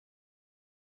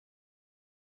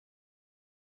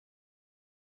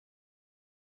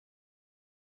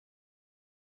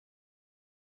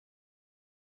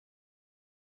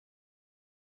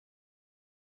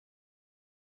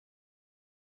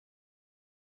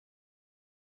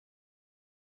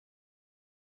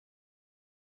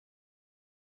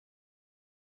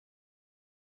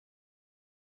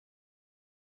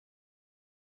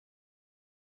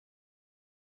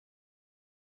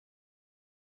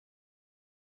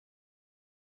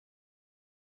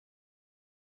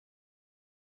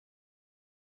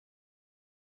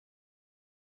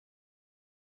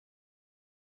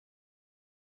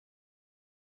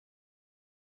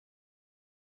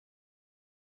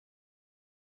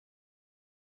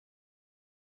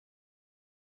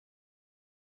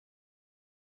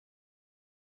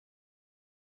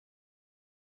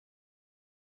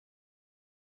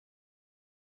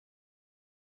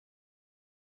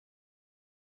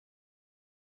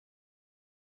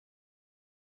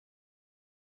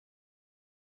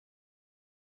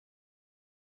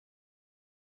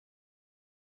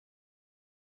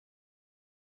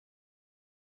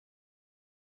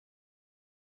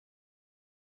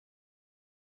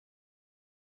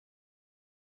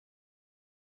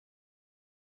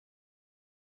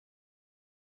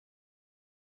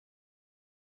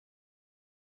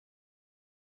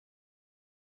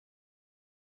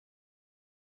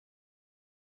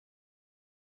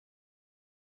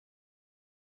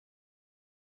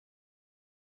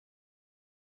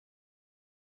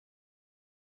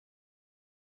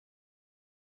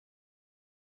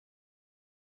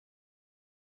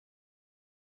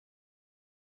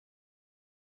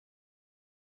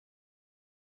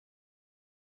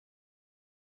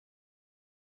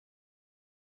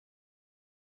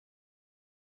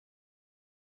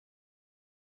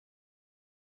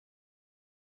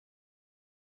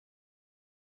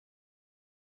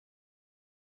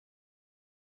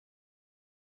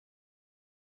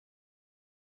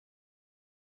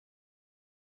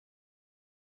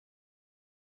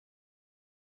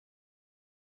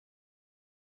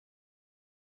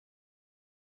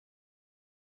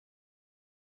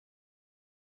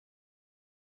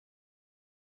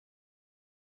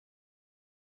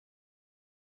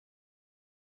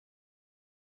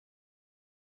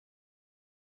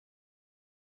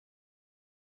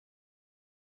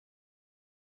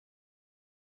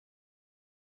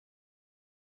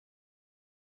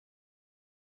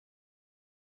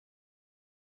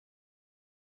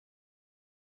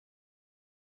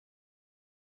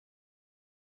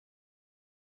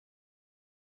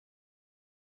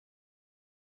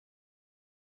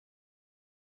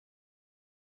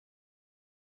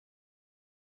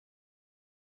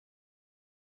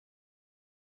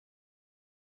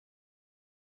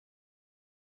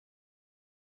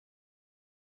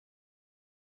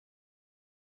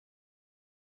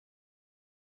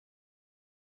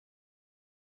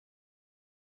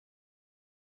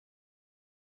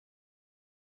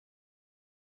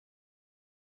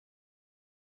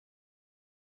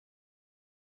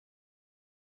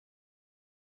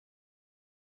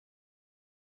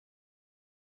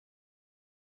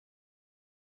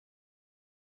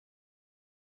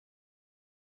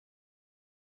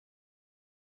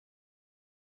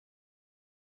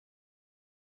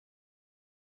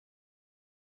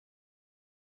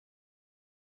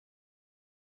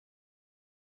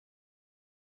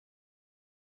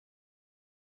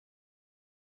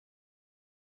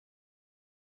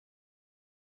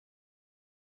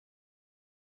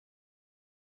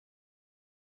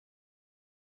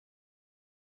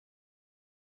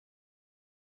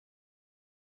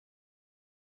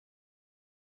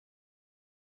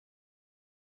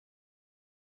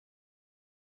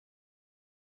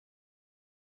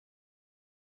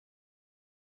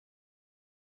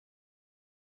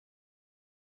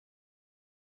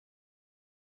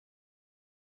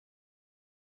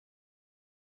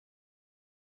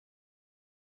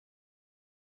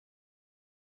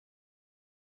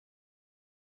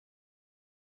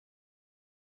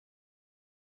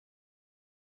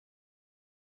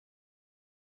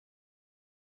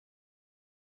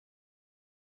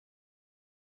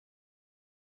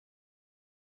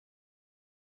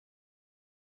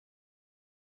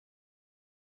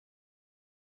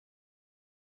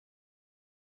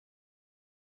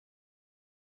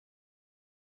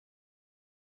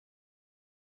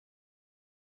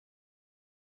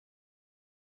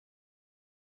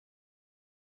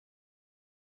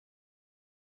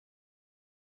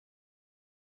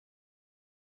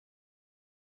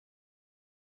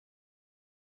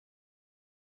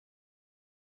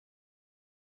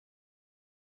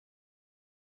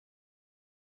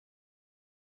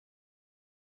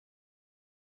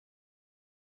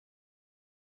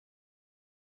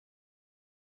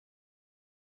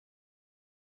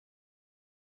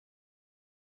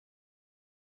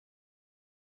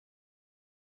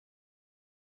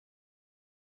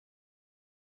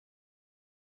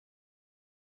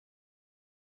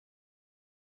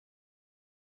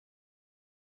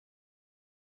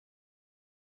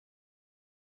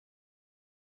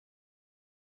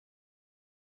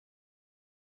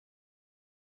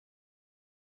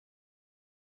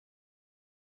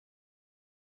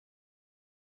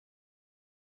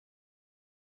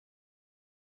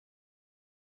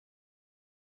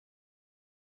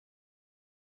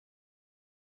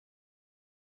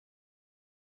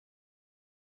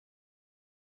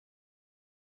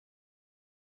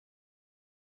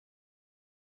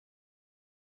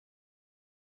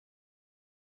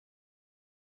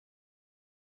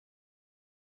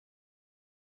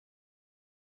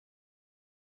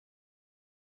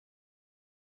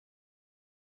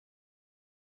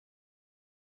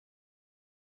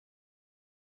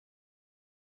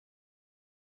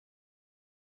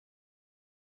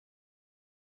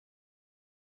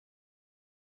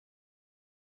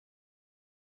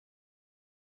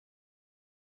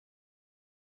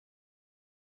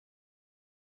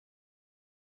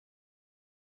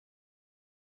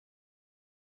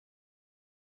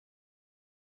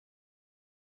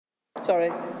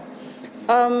 Sorry.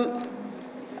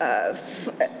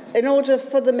 In order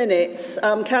for the minutes,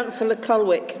 Councillor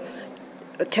Culwick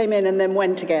came in and then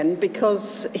went again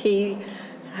because he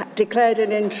declared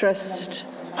an interest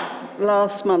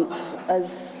last month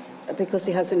because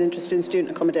he has an interest in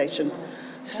student accommodation.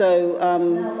 So,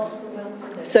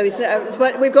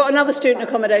 we've got another student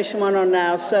accommodation one on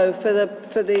now. So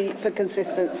for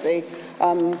consistency,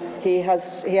 he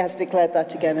has declared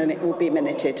that again, and it will be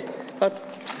minuted. But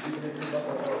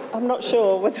I'm not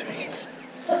sure whether he's.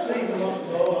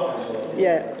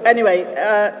 Yeah. Anyway,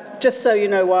 just so you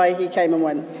know why he came and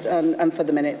went, and for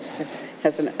the minutes, he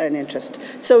has an interest.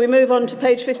 So we move on to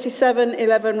page 57,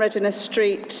 11 Redeness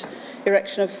Street,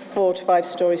 erection of 4 to 5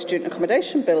 storey student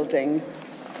accommodation building.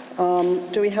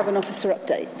 Do we have an officer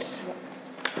update?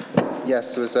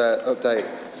 Yes, there was an update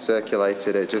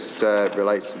circulated. It just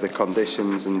relates to the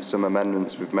conditions and some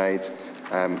amendments we've made.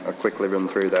 I'll quickly run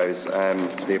through those.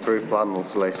 The approved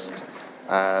plans list,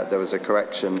 there was a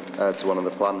correction to one of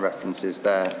the plan references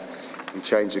there. We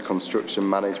changed the construction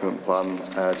management plan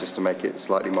just to make it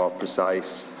slightly more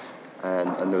precise,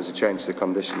 and there was a change to the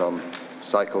condition on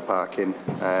cycle parking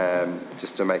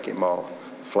just to make it more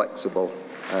flexible,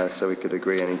 so we could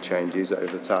agree any changes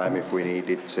over time if we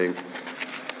needed to.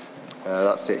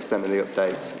 That's the extent of the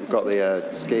updates. We've got the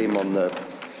scheme on the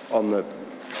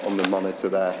monitor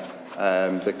there.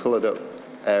 The coloured up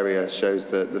area shows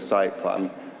the site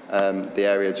plan. The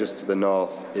area just to the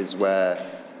north is where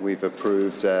we've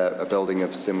approved a building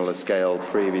of similar scale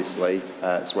previously.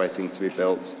 It's waiting to be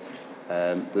built.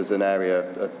 There's an area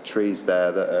of trees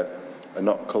there that are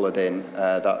not coloured in.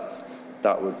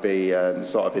 That would be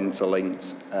sort of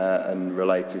interlinked and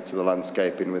related to the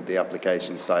landscaping with the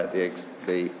application site.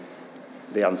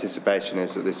 The anticipation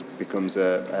is that this becomes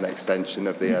an extension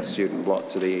of the student block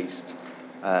to the east.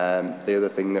 The other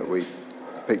thing that we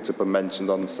picked up and mentioned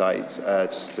on the site,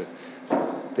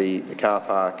 the car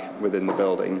park within the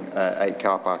building, 8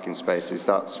 car parking spaces,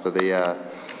 that's for the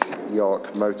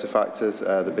York Motor Factors,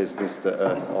 the business that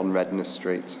are on Redeness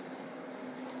Street.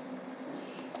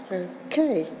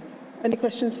 Okay. Any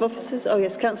questions of officers? Oh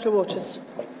yes, Councillor Waters.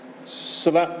 So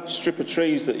that strip of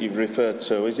trees that you've referred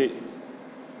to, is it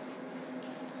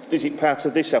part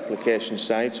of this application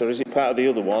site, or is it part of the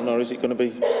other one, or is it going to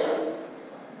be?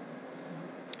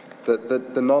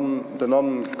 The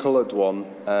non-coloured one,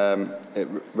 it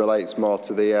relates more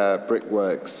to the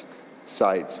brickworks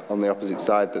site on the opposite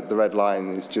side. That the red line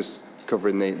is just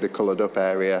covering the coloured up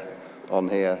area on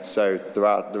here. So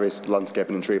there is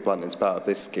landscaping and tree planting as part of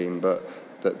this scheme, but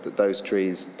those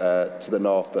trees to the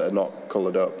north that are not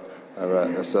coloured up are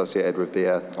associated with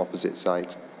the opposite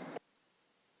site.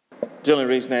 The only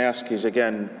reason I ask is,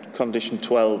 again, condition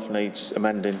 12 needs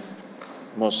amending,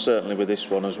 most certainly with this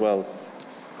one as well.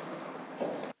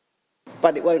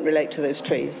 But it won't relate to those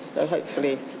trees, so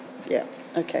hopefully, yeah,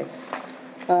 okay.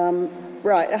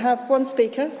 Right, I have one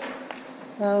speaker,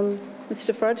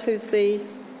 Mr. Flood, who's the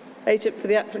agent for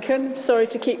the applicant. Sorry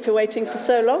to keep you waiting for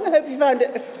so long. I hope you found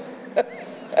it.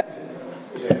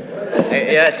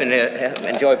 Yeah, it's been an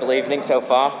enjoyable evening so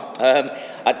far.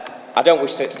 I don't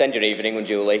wish to extend your evening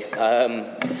unduly.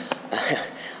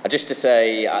 Just to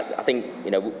say, I think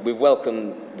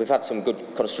we've had some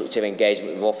good constructive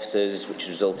engagement with officers, which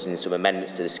has resulted in some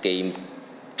amendments to the scheme.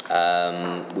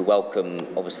 We welcome,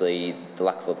 obviously, the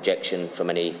lack of objection from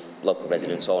any local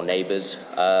residents or neighbours,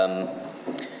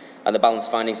 and the balanced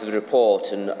findings of the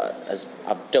report. And as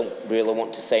I don't really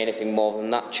want to say anything more than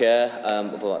that, Chair,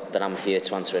 other than I'm here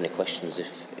to answer any questions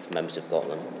if members have got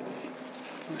them.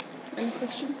 Any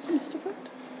questions, Mr. Flood?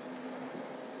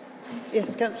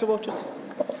 Yes, Councillor Waters.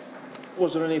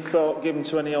 Was there any thought given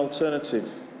to any alternative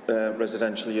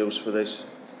residential use for this,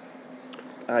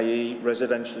 i.e.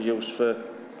 residential use for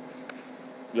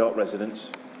York residents?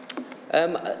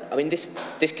 I mean, this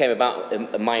came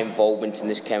about, my involvement in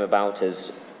this came about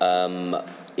as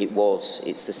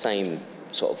it's the same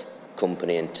sort of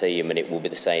company and team, and it will be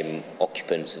the same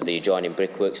occupants of the adjoining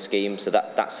brickwork scheme, so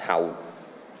that's how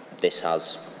this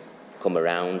has come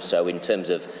around. So in terms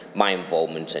of my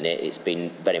involvement in it, it's been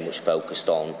very much focused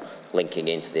on linking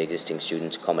into the existing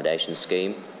student accommodation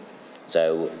scheme.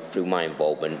 So through my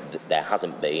involvement, there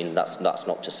hasn't been. That's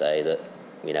not to say that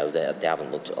they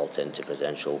haven't looked at alternative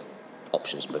residential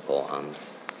options beforehand.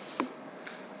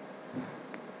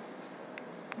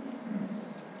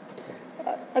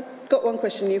 I've got one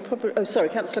question. You probably. Oh, sorry,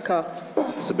 Councillor Carr.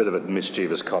 It's a bit of a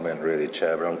mischievous comment, really,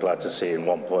 Chair, but I'm glad to see in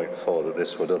 1.4 that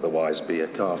this would otherwise be a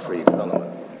car-free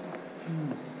development.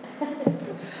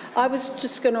 I was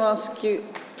just going to ask you,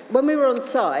 when we were on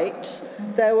site,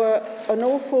 there were an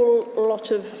awful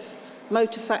lot of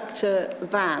motor factor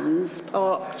vans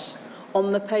parked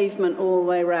on the pavement all the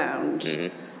way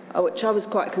round, which I was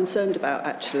quite concerned about,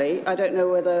 actually. I don't know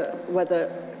whether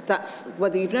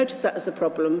you've noticed that as a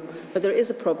problem, whether it is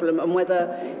a problem, and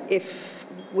whether if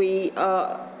we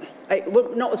are,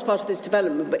 not as part of this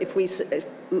development, but if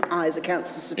I as a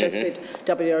councillor suggested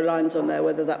WO lines on there,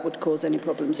 whether that would cause any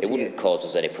problems to you. It wouldn't cause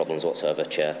us any problems whatsoever,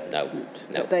 Chair. No.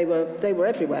 But they were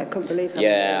everywhere. I couldn't believe how many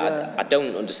there were. I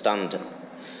don't understand.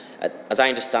 As I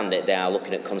understand it, they are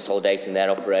looking at consolidating their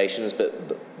operations, but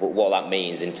what that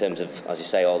means in terms of, as you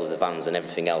say, all of the vans and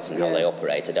everything else and how they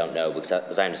operate, I don't know, because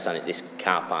as I understand it, this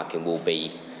car parking will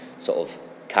be sort of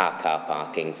car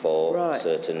parking for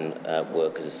certain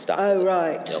workers and staff in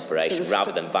the operation,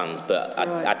 rather than vans. But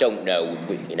I don't know,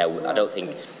 I don't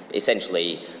think,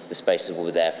 essentially, the spaces will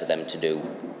be there for them to do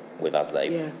with as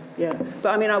they... Yeah.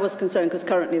 But I mean, I was concerned because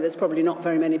currently there's probably not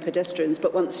very many pedestrians,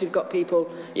 but once you've got people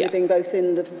living both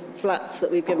in the flats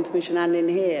that we've given permission and in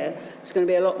here, there's going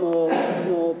to be a lot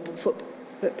more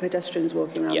pedestrians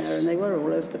walking around there, and they were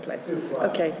all over the place.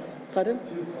 Okay, pardon?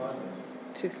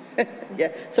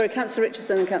 Sorry, Councillor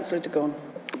Richardson and Councillor de Gorne.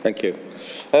 Thank you.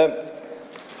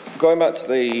 Going back to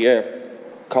the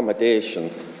accommodation,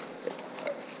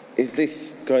 is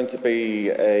this going to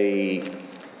be a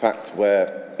fact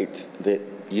where the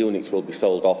units will be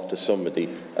sold off to somebody,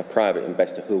 a private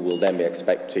investor, who will then be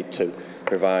expected to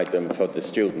provide them for the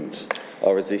students?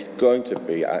 Or is this going to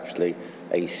be actually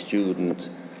a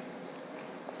student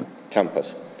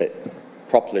campus bit,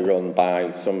 properly run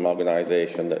by some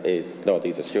organisation that is, no,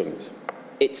 these are students?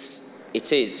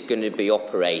 It is going to be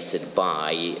operated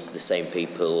by the same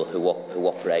people who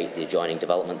operate the adjoining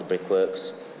development, the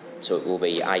brickworks. So it will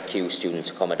be IQ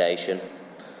student accommodation.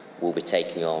 We'll be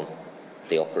taking on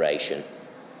the operation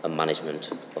and management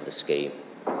of the scheme.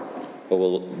 But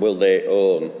will they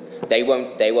own? They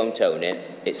won't own it.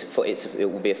 It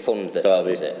will be a fund that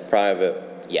owns it. Private.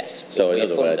 Yes. So in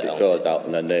other words, it goes out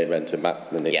and then they rent it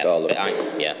back, and it's all. But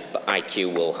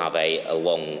IQ will have a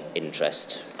long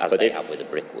interest, as they have with the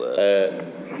brickworks.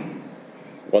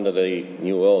 One of the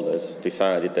new owners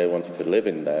decided they wanted to live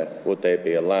in there. Would they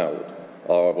be allowed,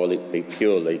 or will it be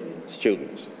purely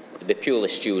students? The purely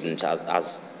student,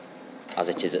 as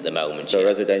it is at the moment. So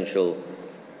residential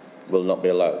will not be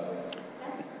allowed?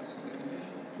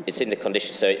 It's in the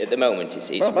condition, so at the moment it's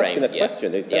framed. I'm asking a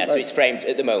question. So it's framed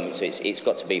at the moment, so it's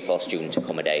got to be for student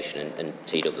accommodation and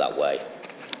teed up that way.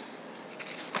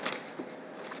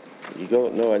 You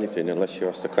don't know anything unless you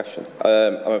ask the question.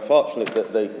 I'm unfortunate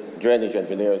that the drainage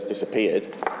engineer has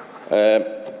disappeared.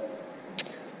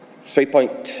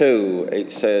 3.2,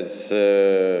 it says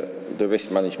the risk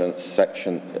management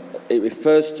section. It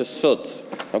refers to SUDs.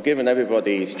 Now, given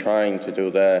everybody is trying to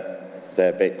do their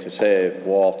bit to save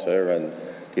water, and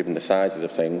given the sizes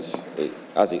of things,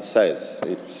 as it says,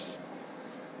 it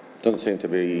doesn't seem to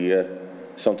be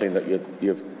something that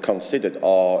you've considered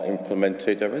or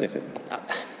implemented or anything.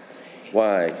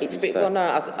 Why? It's a bit, well,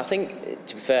 no, I think,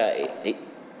 to be fair,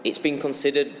 it's been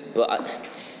considered, but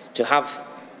to have,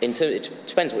 it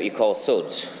depends what you call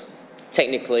SUDs.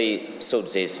 Technically,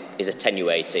 SUDs is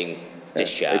attenuating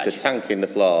discharge. It's a tank in the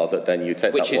floor that then you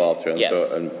take that water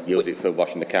and use it for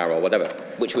washing the car or whatever.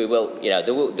 Which we will,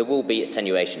 there will be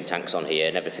attenuation tanks on here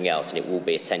and everything else, and it will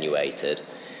be attenuated.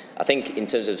 I think in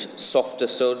terms of softer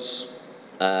SUDs,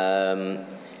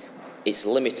 it's a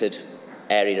limited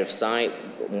area of site.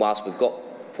 Whilst we've got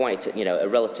quite, a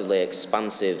relatively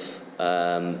expansive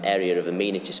area of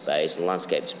amenity space and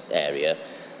landscape area,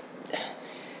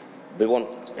 we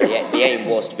want, the aim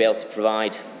was to be able to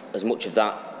provide as much of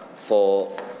that for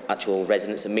actual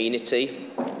residence amenity,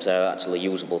 so actually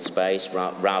usable space,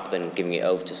 rather than giving it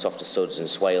over to softer SUDs and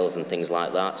swales and things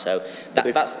like that. So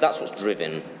that's what's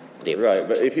driven the approach. Right,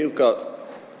 but if you've got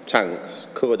tanks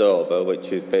covered over,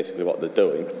 which is basically what they're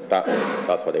doing,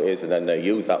 that's what it is, and then they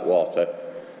use that water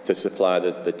to supply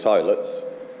the toilets,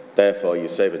 therefore you're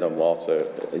saving on water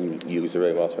and you use the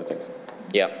rainwater and things.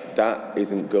 Yeah. That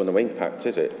isn't going to impact,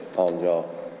 is it, on your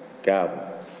garden?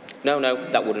 No,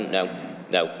 that wouldn't, no.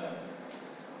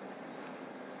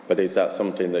 But is that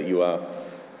something that you are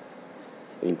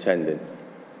intending?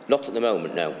 Not at the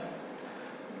moment, no.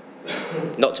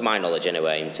 Not to my knowledge,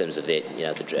 anyway, in terms of the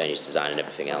drainage design and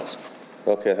everything else.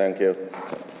 Okay, thank you.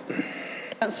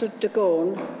 Councillor de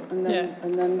Gorne, and then...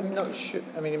 I'm not sure.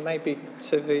 I mean, it may be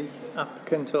to the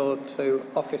applicant or to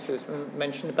officers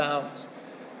mentioned about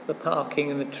the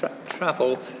parking and the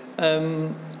travel.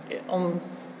 On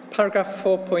paragraph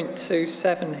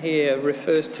 4.27 here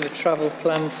refers to the travel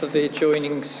plan for the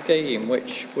adjoining scheme,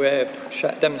 which we're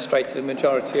demonstrating the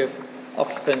majority of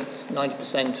occupants,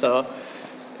 90%, are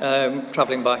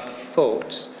travelling by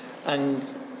foot.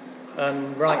 And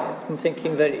right, I'm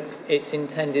thinking that it's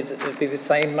intended that there'd be the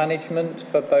same management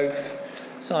for both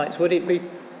sites. Would it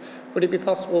be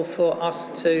possible for us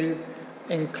to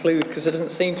include, because there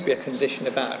doesn't seem to be a condition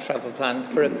about a travel plan,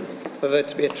 for there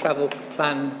to be a travel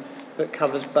plan that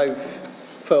covers both,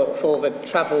 for the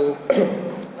travel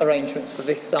arrangements for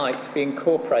this site to be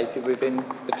incorporated within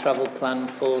the travel plan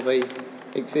for the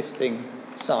existing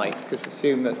site, because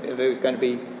assume that there was going to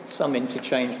be some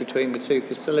interchange between the two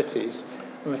facilities.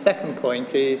 And the second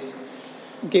point is,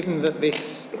 given that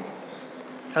this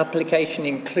application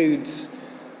includes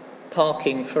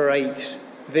parking for 8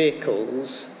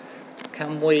 vehicles,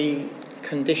 can we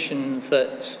condition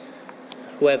that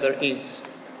whoever is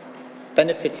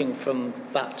benefiting from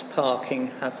that parking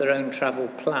has their own travel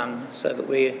plan, so that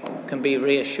we can be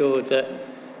reassured that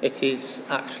it is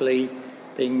actually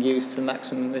being used to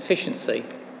maximum efficiency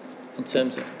in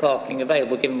terms of parking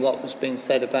available, given what was being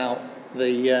said about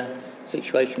the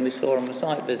situation we saw on the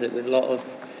site visit, with a lot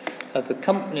of the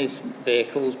company's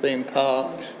vehicles being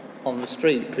parked on the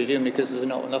street, presumably because there's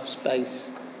not enough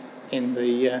space in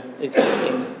the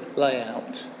existing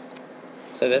layout.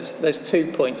 So there's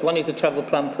 2 points. One is a travel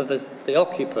plan for the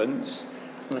occupants,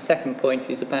 and the second point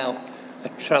is about a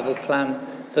travel plan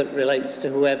that relates to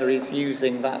whoever is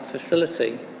using that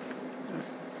facility.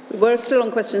 We're still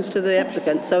on questions to the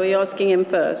applicant, so are you asking him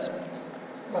first?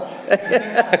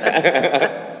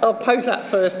 I'll pose that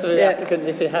first to the applicant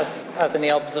if he has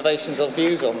any observations or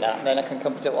views on that, and then I can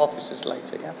come to officers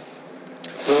later. Yeah.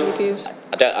 Any views?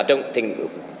 I don't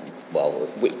think. Well,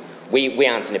 we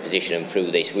aren't in a position, and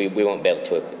through this, we won't be able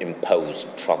to impose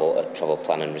travel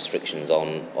plan and restrictions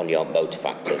on your motor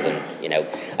factors. And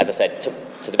as I said,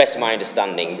 to the best of my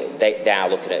understanding, they are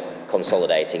looking at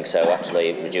consolidating, so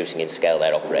actually reducing in scale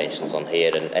their operations on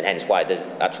here, and hence why there's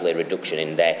actually a reduction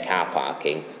in their car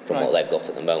parking from what they've got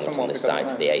at the moment on this site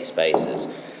to the 8 spaces.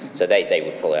 So they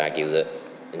would probably argue that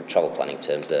in travel planning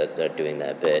terms they're doing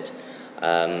their bit.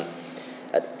 The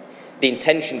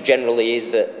intention generally is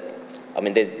that,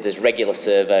 there's regular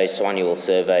surveys, so annual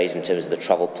surveys in terms of the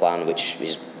travel plan, which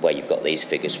is where you've got these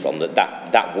figures from,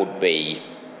 that would be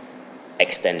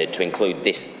extended to include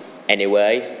this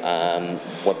anyway,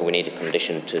 whether we need a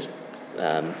condition to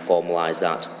formalise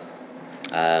that.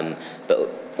 But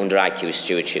under IQ's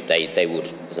stewardship, they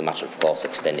would, as a matter of course,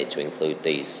 extend it to include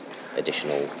these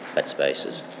additional bed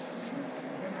spaces.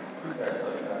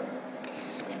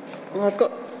 Well, I've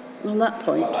got, on that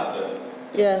point,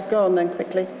 yeah, go on then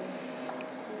quickly.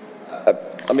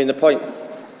 The point,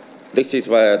 this is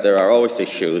where there are always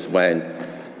issues when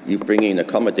you bring in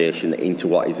accommodation into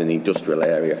what is an industrial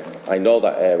area. I know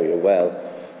that area well.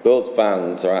 Those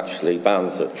vans are actually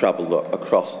vans that travel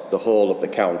across the whole of the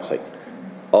county,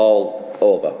 all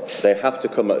over. They have to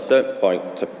come at a certain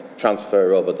point to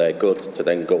transfer over their goods to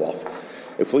then go off.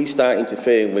 If we start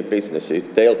interfering with businesses,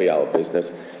 they'll be out of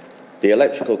business. The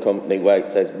electrical company where it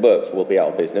says works will be out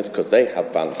of business because they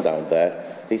have vans down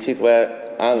there. This is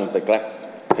where, and the glass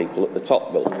people at the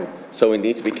top will. So we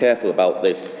need to be careful about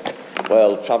this.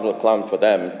 Well, travel plan for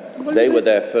them, they were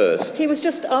there first. He was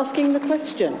just asking the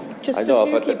question. Just I know, as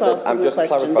you but keep asking I'm the just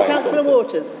questions. clarifying Councillor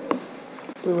Waters.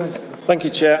 Thank you,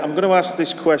 Chair. I'm going to ask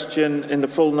this question in the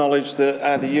full knowledge that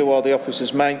either you or the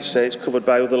officers might say it's covered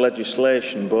by other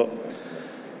legislation, but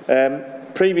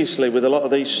previously with a lot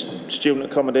of these student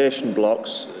accommodation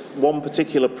blocks, one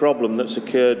particular problem that's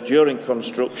occurred during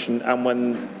construction and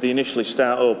when they initially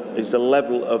start up is the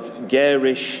level of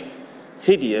garish,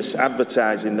 hideous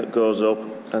advertising that goes up,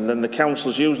 and then the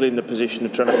council's usually in the position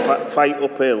of trying to fight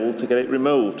uphill to get it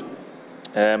removed.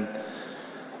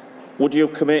 Would you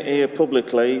commit here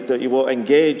publicly that you won't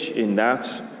engage in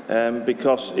that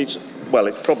because it's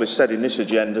probably said in this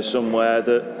agenda somewhere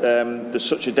that there's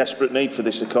such a desperate need for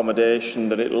this accommodation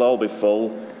that it'll all be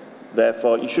full,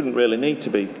 therefore you shouldn't really need to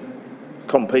be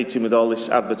competing with all this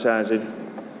advertising?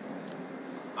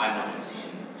 I'm not in a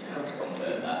position to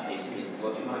confirm that.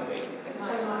 What you might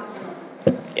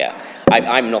be. Yeah,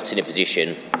 I'm not in a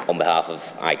position on behalf of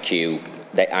IQ,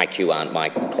 IQ aren't my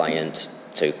client,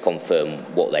 to confirm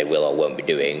what they will or won't be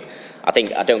doing. I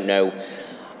don't know,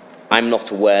 I'm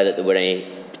not aware that there were any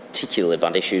particularly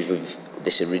bad issues with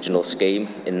this original scheme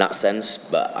in that sense,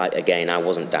 but I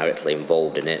wasn't directly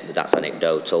involved in it, but that's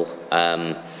anecdotal.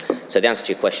 So the answer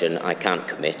to your question, I can't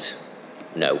commit,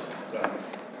 no.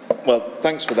 Well,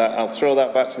 thanks for that. I'll throw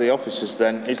that back to the officers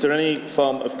then. Is there any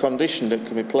form of condition that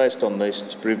can be placed on this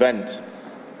to prevent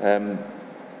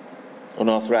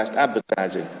unauthorised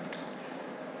advertising?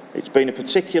 It's been a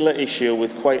particular issue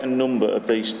with quite a number of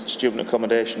these student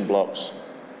accommodation blocks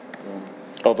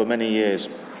over many years.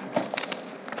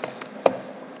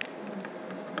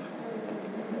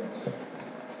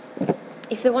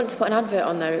 If they want to put an advert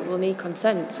on there, it will need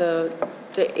consent, so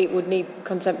it would need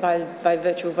consent by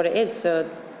virtue of what it is, so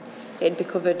it'd be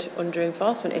covered under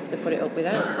enforcement if they put it up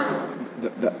without.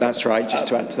 That's right. Just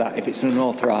to add to that, if it's an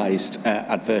unauthorised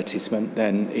advertisement,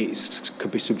 then it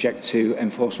could be subject to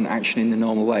enforcement action in the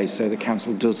normal way, so the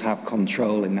council does have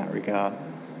control in that regard.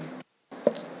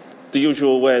 The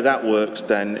usual way that works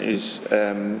then is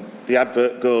the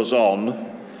advert goes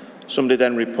on, somebody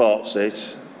then reports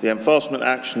it, the enforcement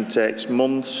action takes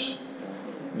months,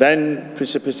 then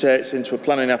precipitates into a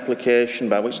planning application,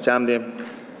 by which time the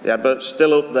advert's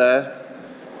still up there.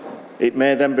 It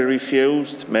may then be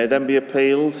refused, may then be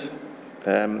appealed.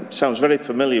 Sounds very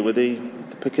familiar with the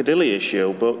Piccadilly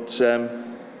issue, but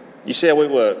you see how it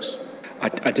works?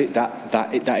 I do,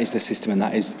 that is the system and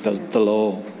that is the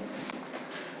law.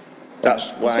 That's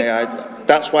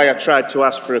why I tried to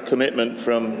ask for a commitment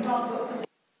from...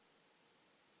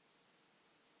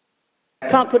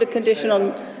 Can't put a condition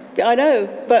on... I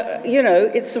know, but, you know,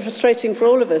 it's frustrating for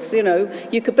all of us, you know.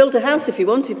 You could build a house if you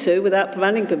wanted to without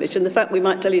planning permission. The fact we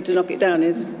might tell you to knock it down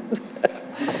is...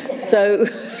 So,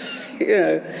 you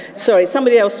know... Sorry,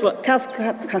 somebody else...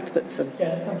 Cuthbertson.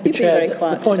 You've been very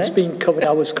quiet The point's today. been covered.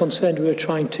 I was concerned we were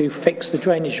trying to fix the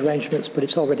drainage arrangements, but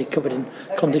it's already covered in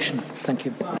condition. Thank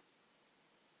you.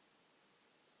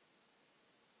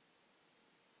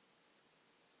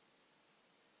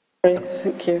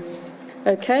 Thank you.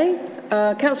 Okay.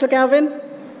 Councillor Galvin?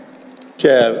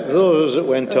 Chair, those that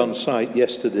went on site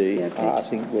yesterday, I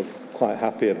think were quite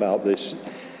happy about this.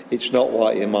 It's not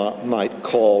what you might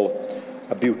call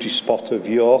a beauty spot of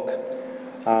York,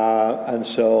 and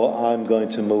so I'm going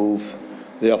to move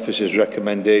the officer's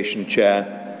recommendation,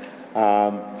 Chair.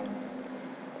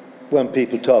 When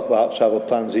people talk about travel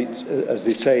plans, as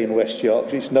they say in West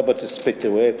Yorkshire, it's never to spit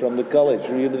away from the college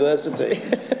or university.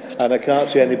 And I can't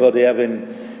see anybody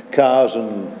having cars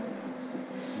and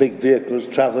big vehicles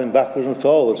travelling backwards and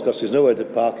forwards because there's nowhere to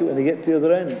park it when you get to the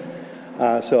other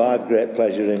end. So I have great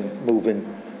pleasure in moving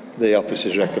the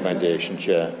officer's recommendation,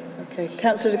 Chair. Okay.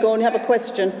 Councillor de Gorn, you have a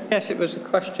question? Yes, it was a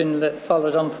question that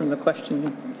followed on from the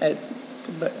question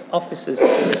to officers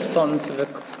to respond to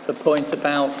the point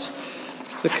about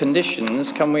the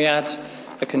conditions. Can we add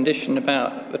a condition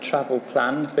about the travel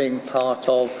plan being part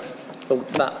of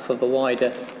that for the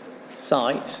wider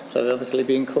site? So they'll obviously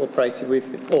be incorporated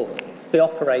with, or the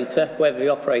operator, whether the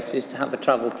operator is to have a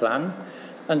travel plan.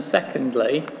 And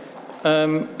secondly,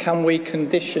 can we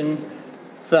condition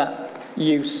that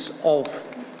use of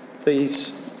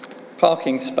these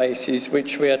parking spaces,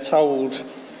 which we are told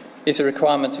is a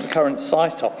requirement of the current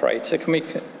site operator?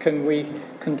 Can we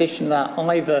condition that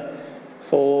either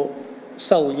for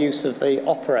sole use of the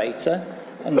operator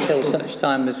until such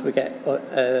time as we get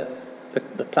the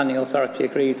planning authority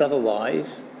agrees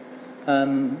otherwise,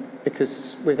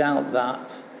 because without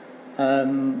that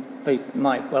they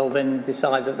might well then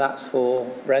decide that that's for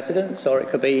residents, or it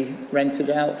could be rented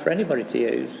out for anybody to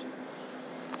use.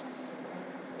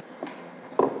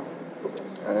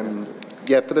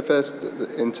 Yeah, for the first,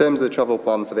 in terms of the travel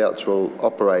plan for the actual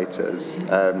operators,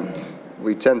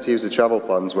 we tend to use the travel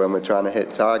plans when we're trying to hit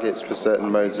targets for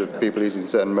certain modes of people using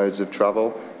certain modes of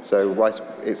travel. So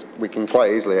we can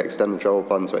quite easily extend the travel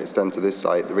plan to extend to this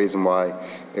site. The reason why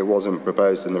it wasn't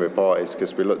proposed in the report is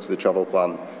because we looked at the travel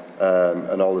plan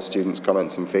and all the students'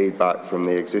 comments and feedback from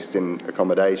the existing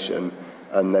accommodation,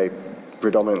 and they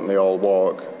predominantly all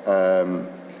walk.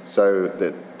 So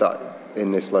that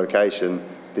in this location,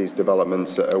 these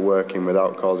developments are working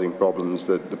without causing problems.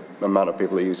 The amount of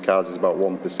people that use cars is about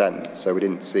 1%, so we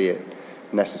didn't see it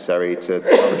necessary to have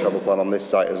a travel plan on this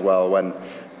site as well, when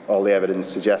all the evidence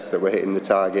suggests that we're hitting the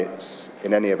targets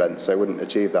in any event, so it wouldn't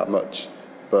achieve that much.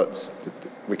 But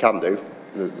we can do.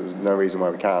 There's no reason why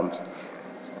we can't.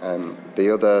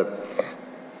 The other,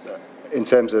 in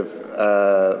terms of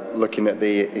looking at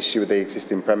the issue with the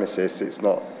existing premises, it's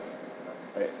not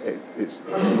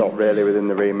really within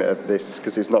the remit of this,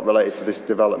 because it's not related to this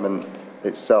development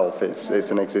itself. It's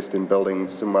an existing building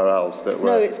somewhere else that we're...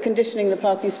 No, it's conditioning the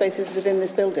parking spaces within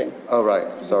this building. Oh,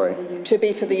 right, sorry. To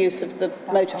be for the use of the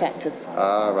motor factors.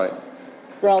 Ah, right.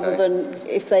 Rather than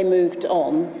if they moved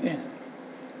on,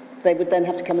 they would then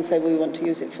have to come and say, well, we want to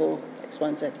use it for X, Y,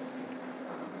 and Z.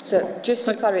 So just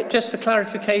to clarify... Just a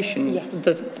clarification, yes.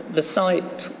 The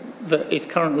site that is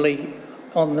currently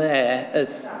on there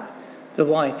as the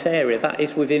white area, that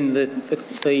is within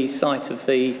the site of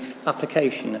the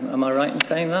application. Am I right in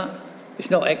saying that? It's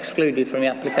not excluded from the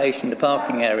application, the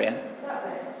parking area?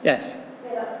 Yes.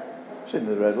 It's in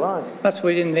the red line. That's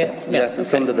within the... Yes,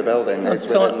 it's under the building.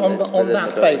 So on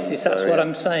that basis, that's what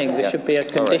I'm saying. There should be a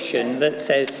condition that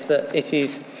says that it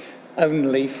is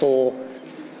only for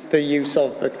the use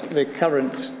of the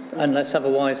current unless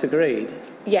otherwise agreed?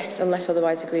 Yes, unless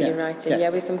otherwise agreed in Yeah. writing. Yes.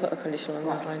 Yeah, we can put a condition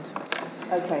along those lines.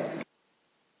 Okay.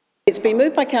 It's been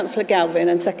moved by Councillor Galvin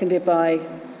and seconded by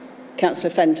Councillor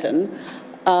Fenton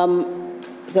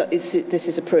that this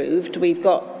is approved. We've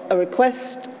got a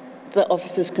request that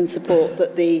officers can support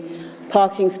that the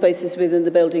parking spaces within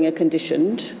the building are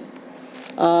conditioned.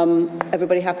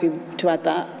 Everybody happy to add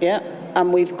that? Yeah.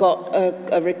 And we've got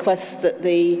a request that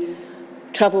the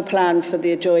travel plan for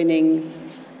the adjoining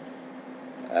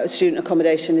student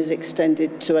accommodation is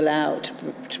extended to allow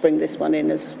to bring this one in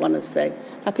as one of say.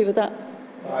 Happy with that?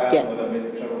 Yeah.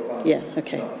 Yeah,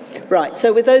 okay. Right,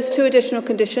 so with those two additional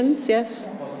conditions, yes?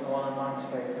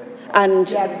 And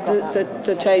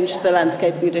the change to the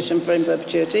landscaping addition for in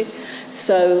perpetuity.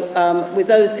 So with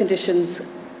those conditions,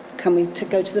 can we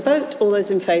go to the vote? All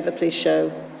those in favour, please show.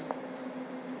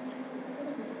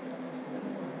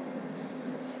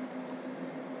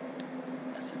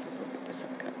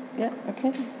 Yeah,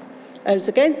 okay. Those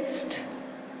against?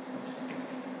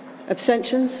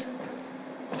 Abstentions?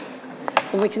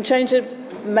 And we can change a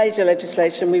major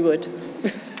legislation, we would.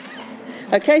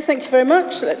 Okay, thank you very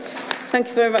much. Thank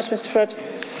you very much, Mr. Flood.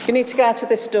 You need to go out of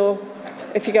this door.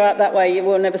 If you go out that way,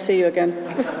 we'll never see you again.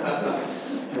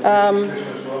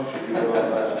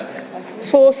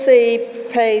 4C,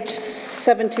 page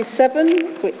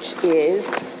 77, which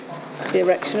is the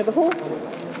erection of a hall.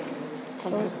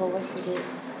 Sorry.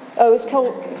 Oh, it's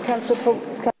Councillor Paul.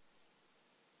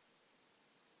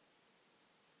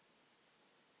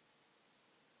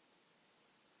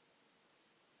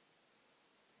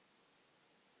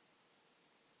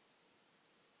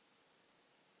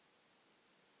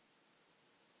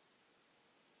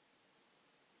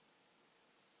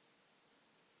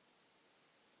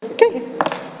 Okay.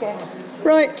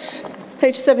 Right,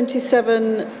 page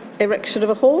 77, erection of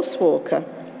a horse walker.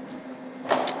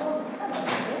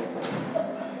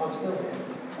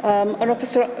 An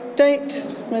officer update?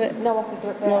 Just a minute. No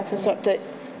officer update. No officer update.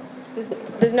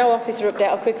 There's no officer update.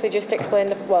 I'll quickly just explain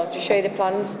just show you the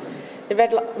plans. The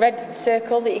red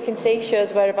circle that you can see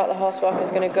shows where about the horse walker is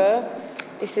going to go.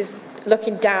 This is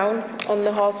looking down on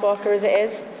the horse walker as it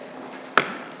is,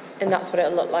 and that's what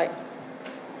it'll look like.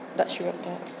 That's your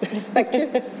update. Thank you.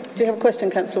 Do you have a question,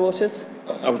 Councillor Waters?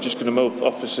 I was just going to move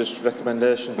officer's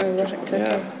recommendation. Oh, right, okay.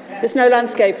 Yeah. There's no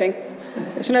landscaping.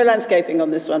 There's no landscaping on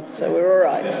this one, so we're all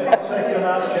right.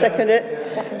 Second it.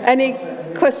 Any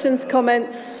questions,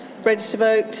 comments? Ready to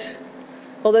vote?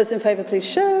 All those in favour, please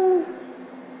show.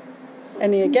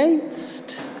 Any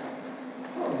against?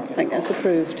 I think that's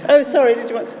approved. Oh, sorry, did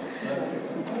you want to...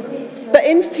 But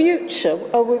in future,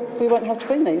 we won't have to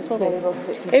bring these, will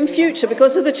we? In future,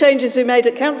 because of the changes we made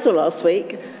at council last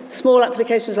week, small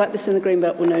applications like this in the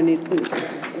Greenbelt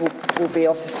will be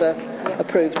officer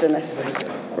approved unless.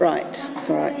 Right, it's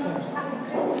all right.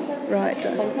 Right.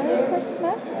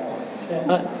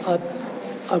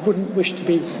 I wouldn't wish to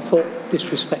be thought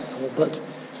disrespectful, but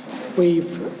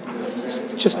we've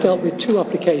just dealt with two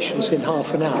applications in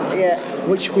half an hour,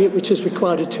 which has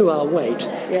required a 2-hour wait.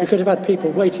 We could have had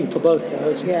people waiting for both of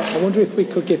those. I wonder if we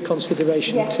could give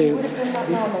consideration to...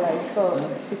 Normally,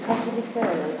 but because we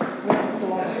deferred,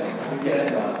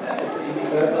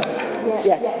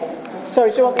 Yes.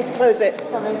 Sorry, do you want me to close it?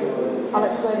 Sorry, I'll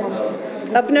explain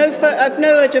one. I've no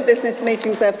urgent business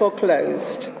meetings, therefore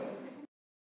closed.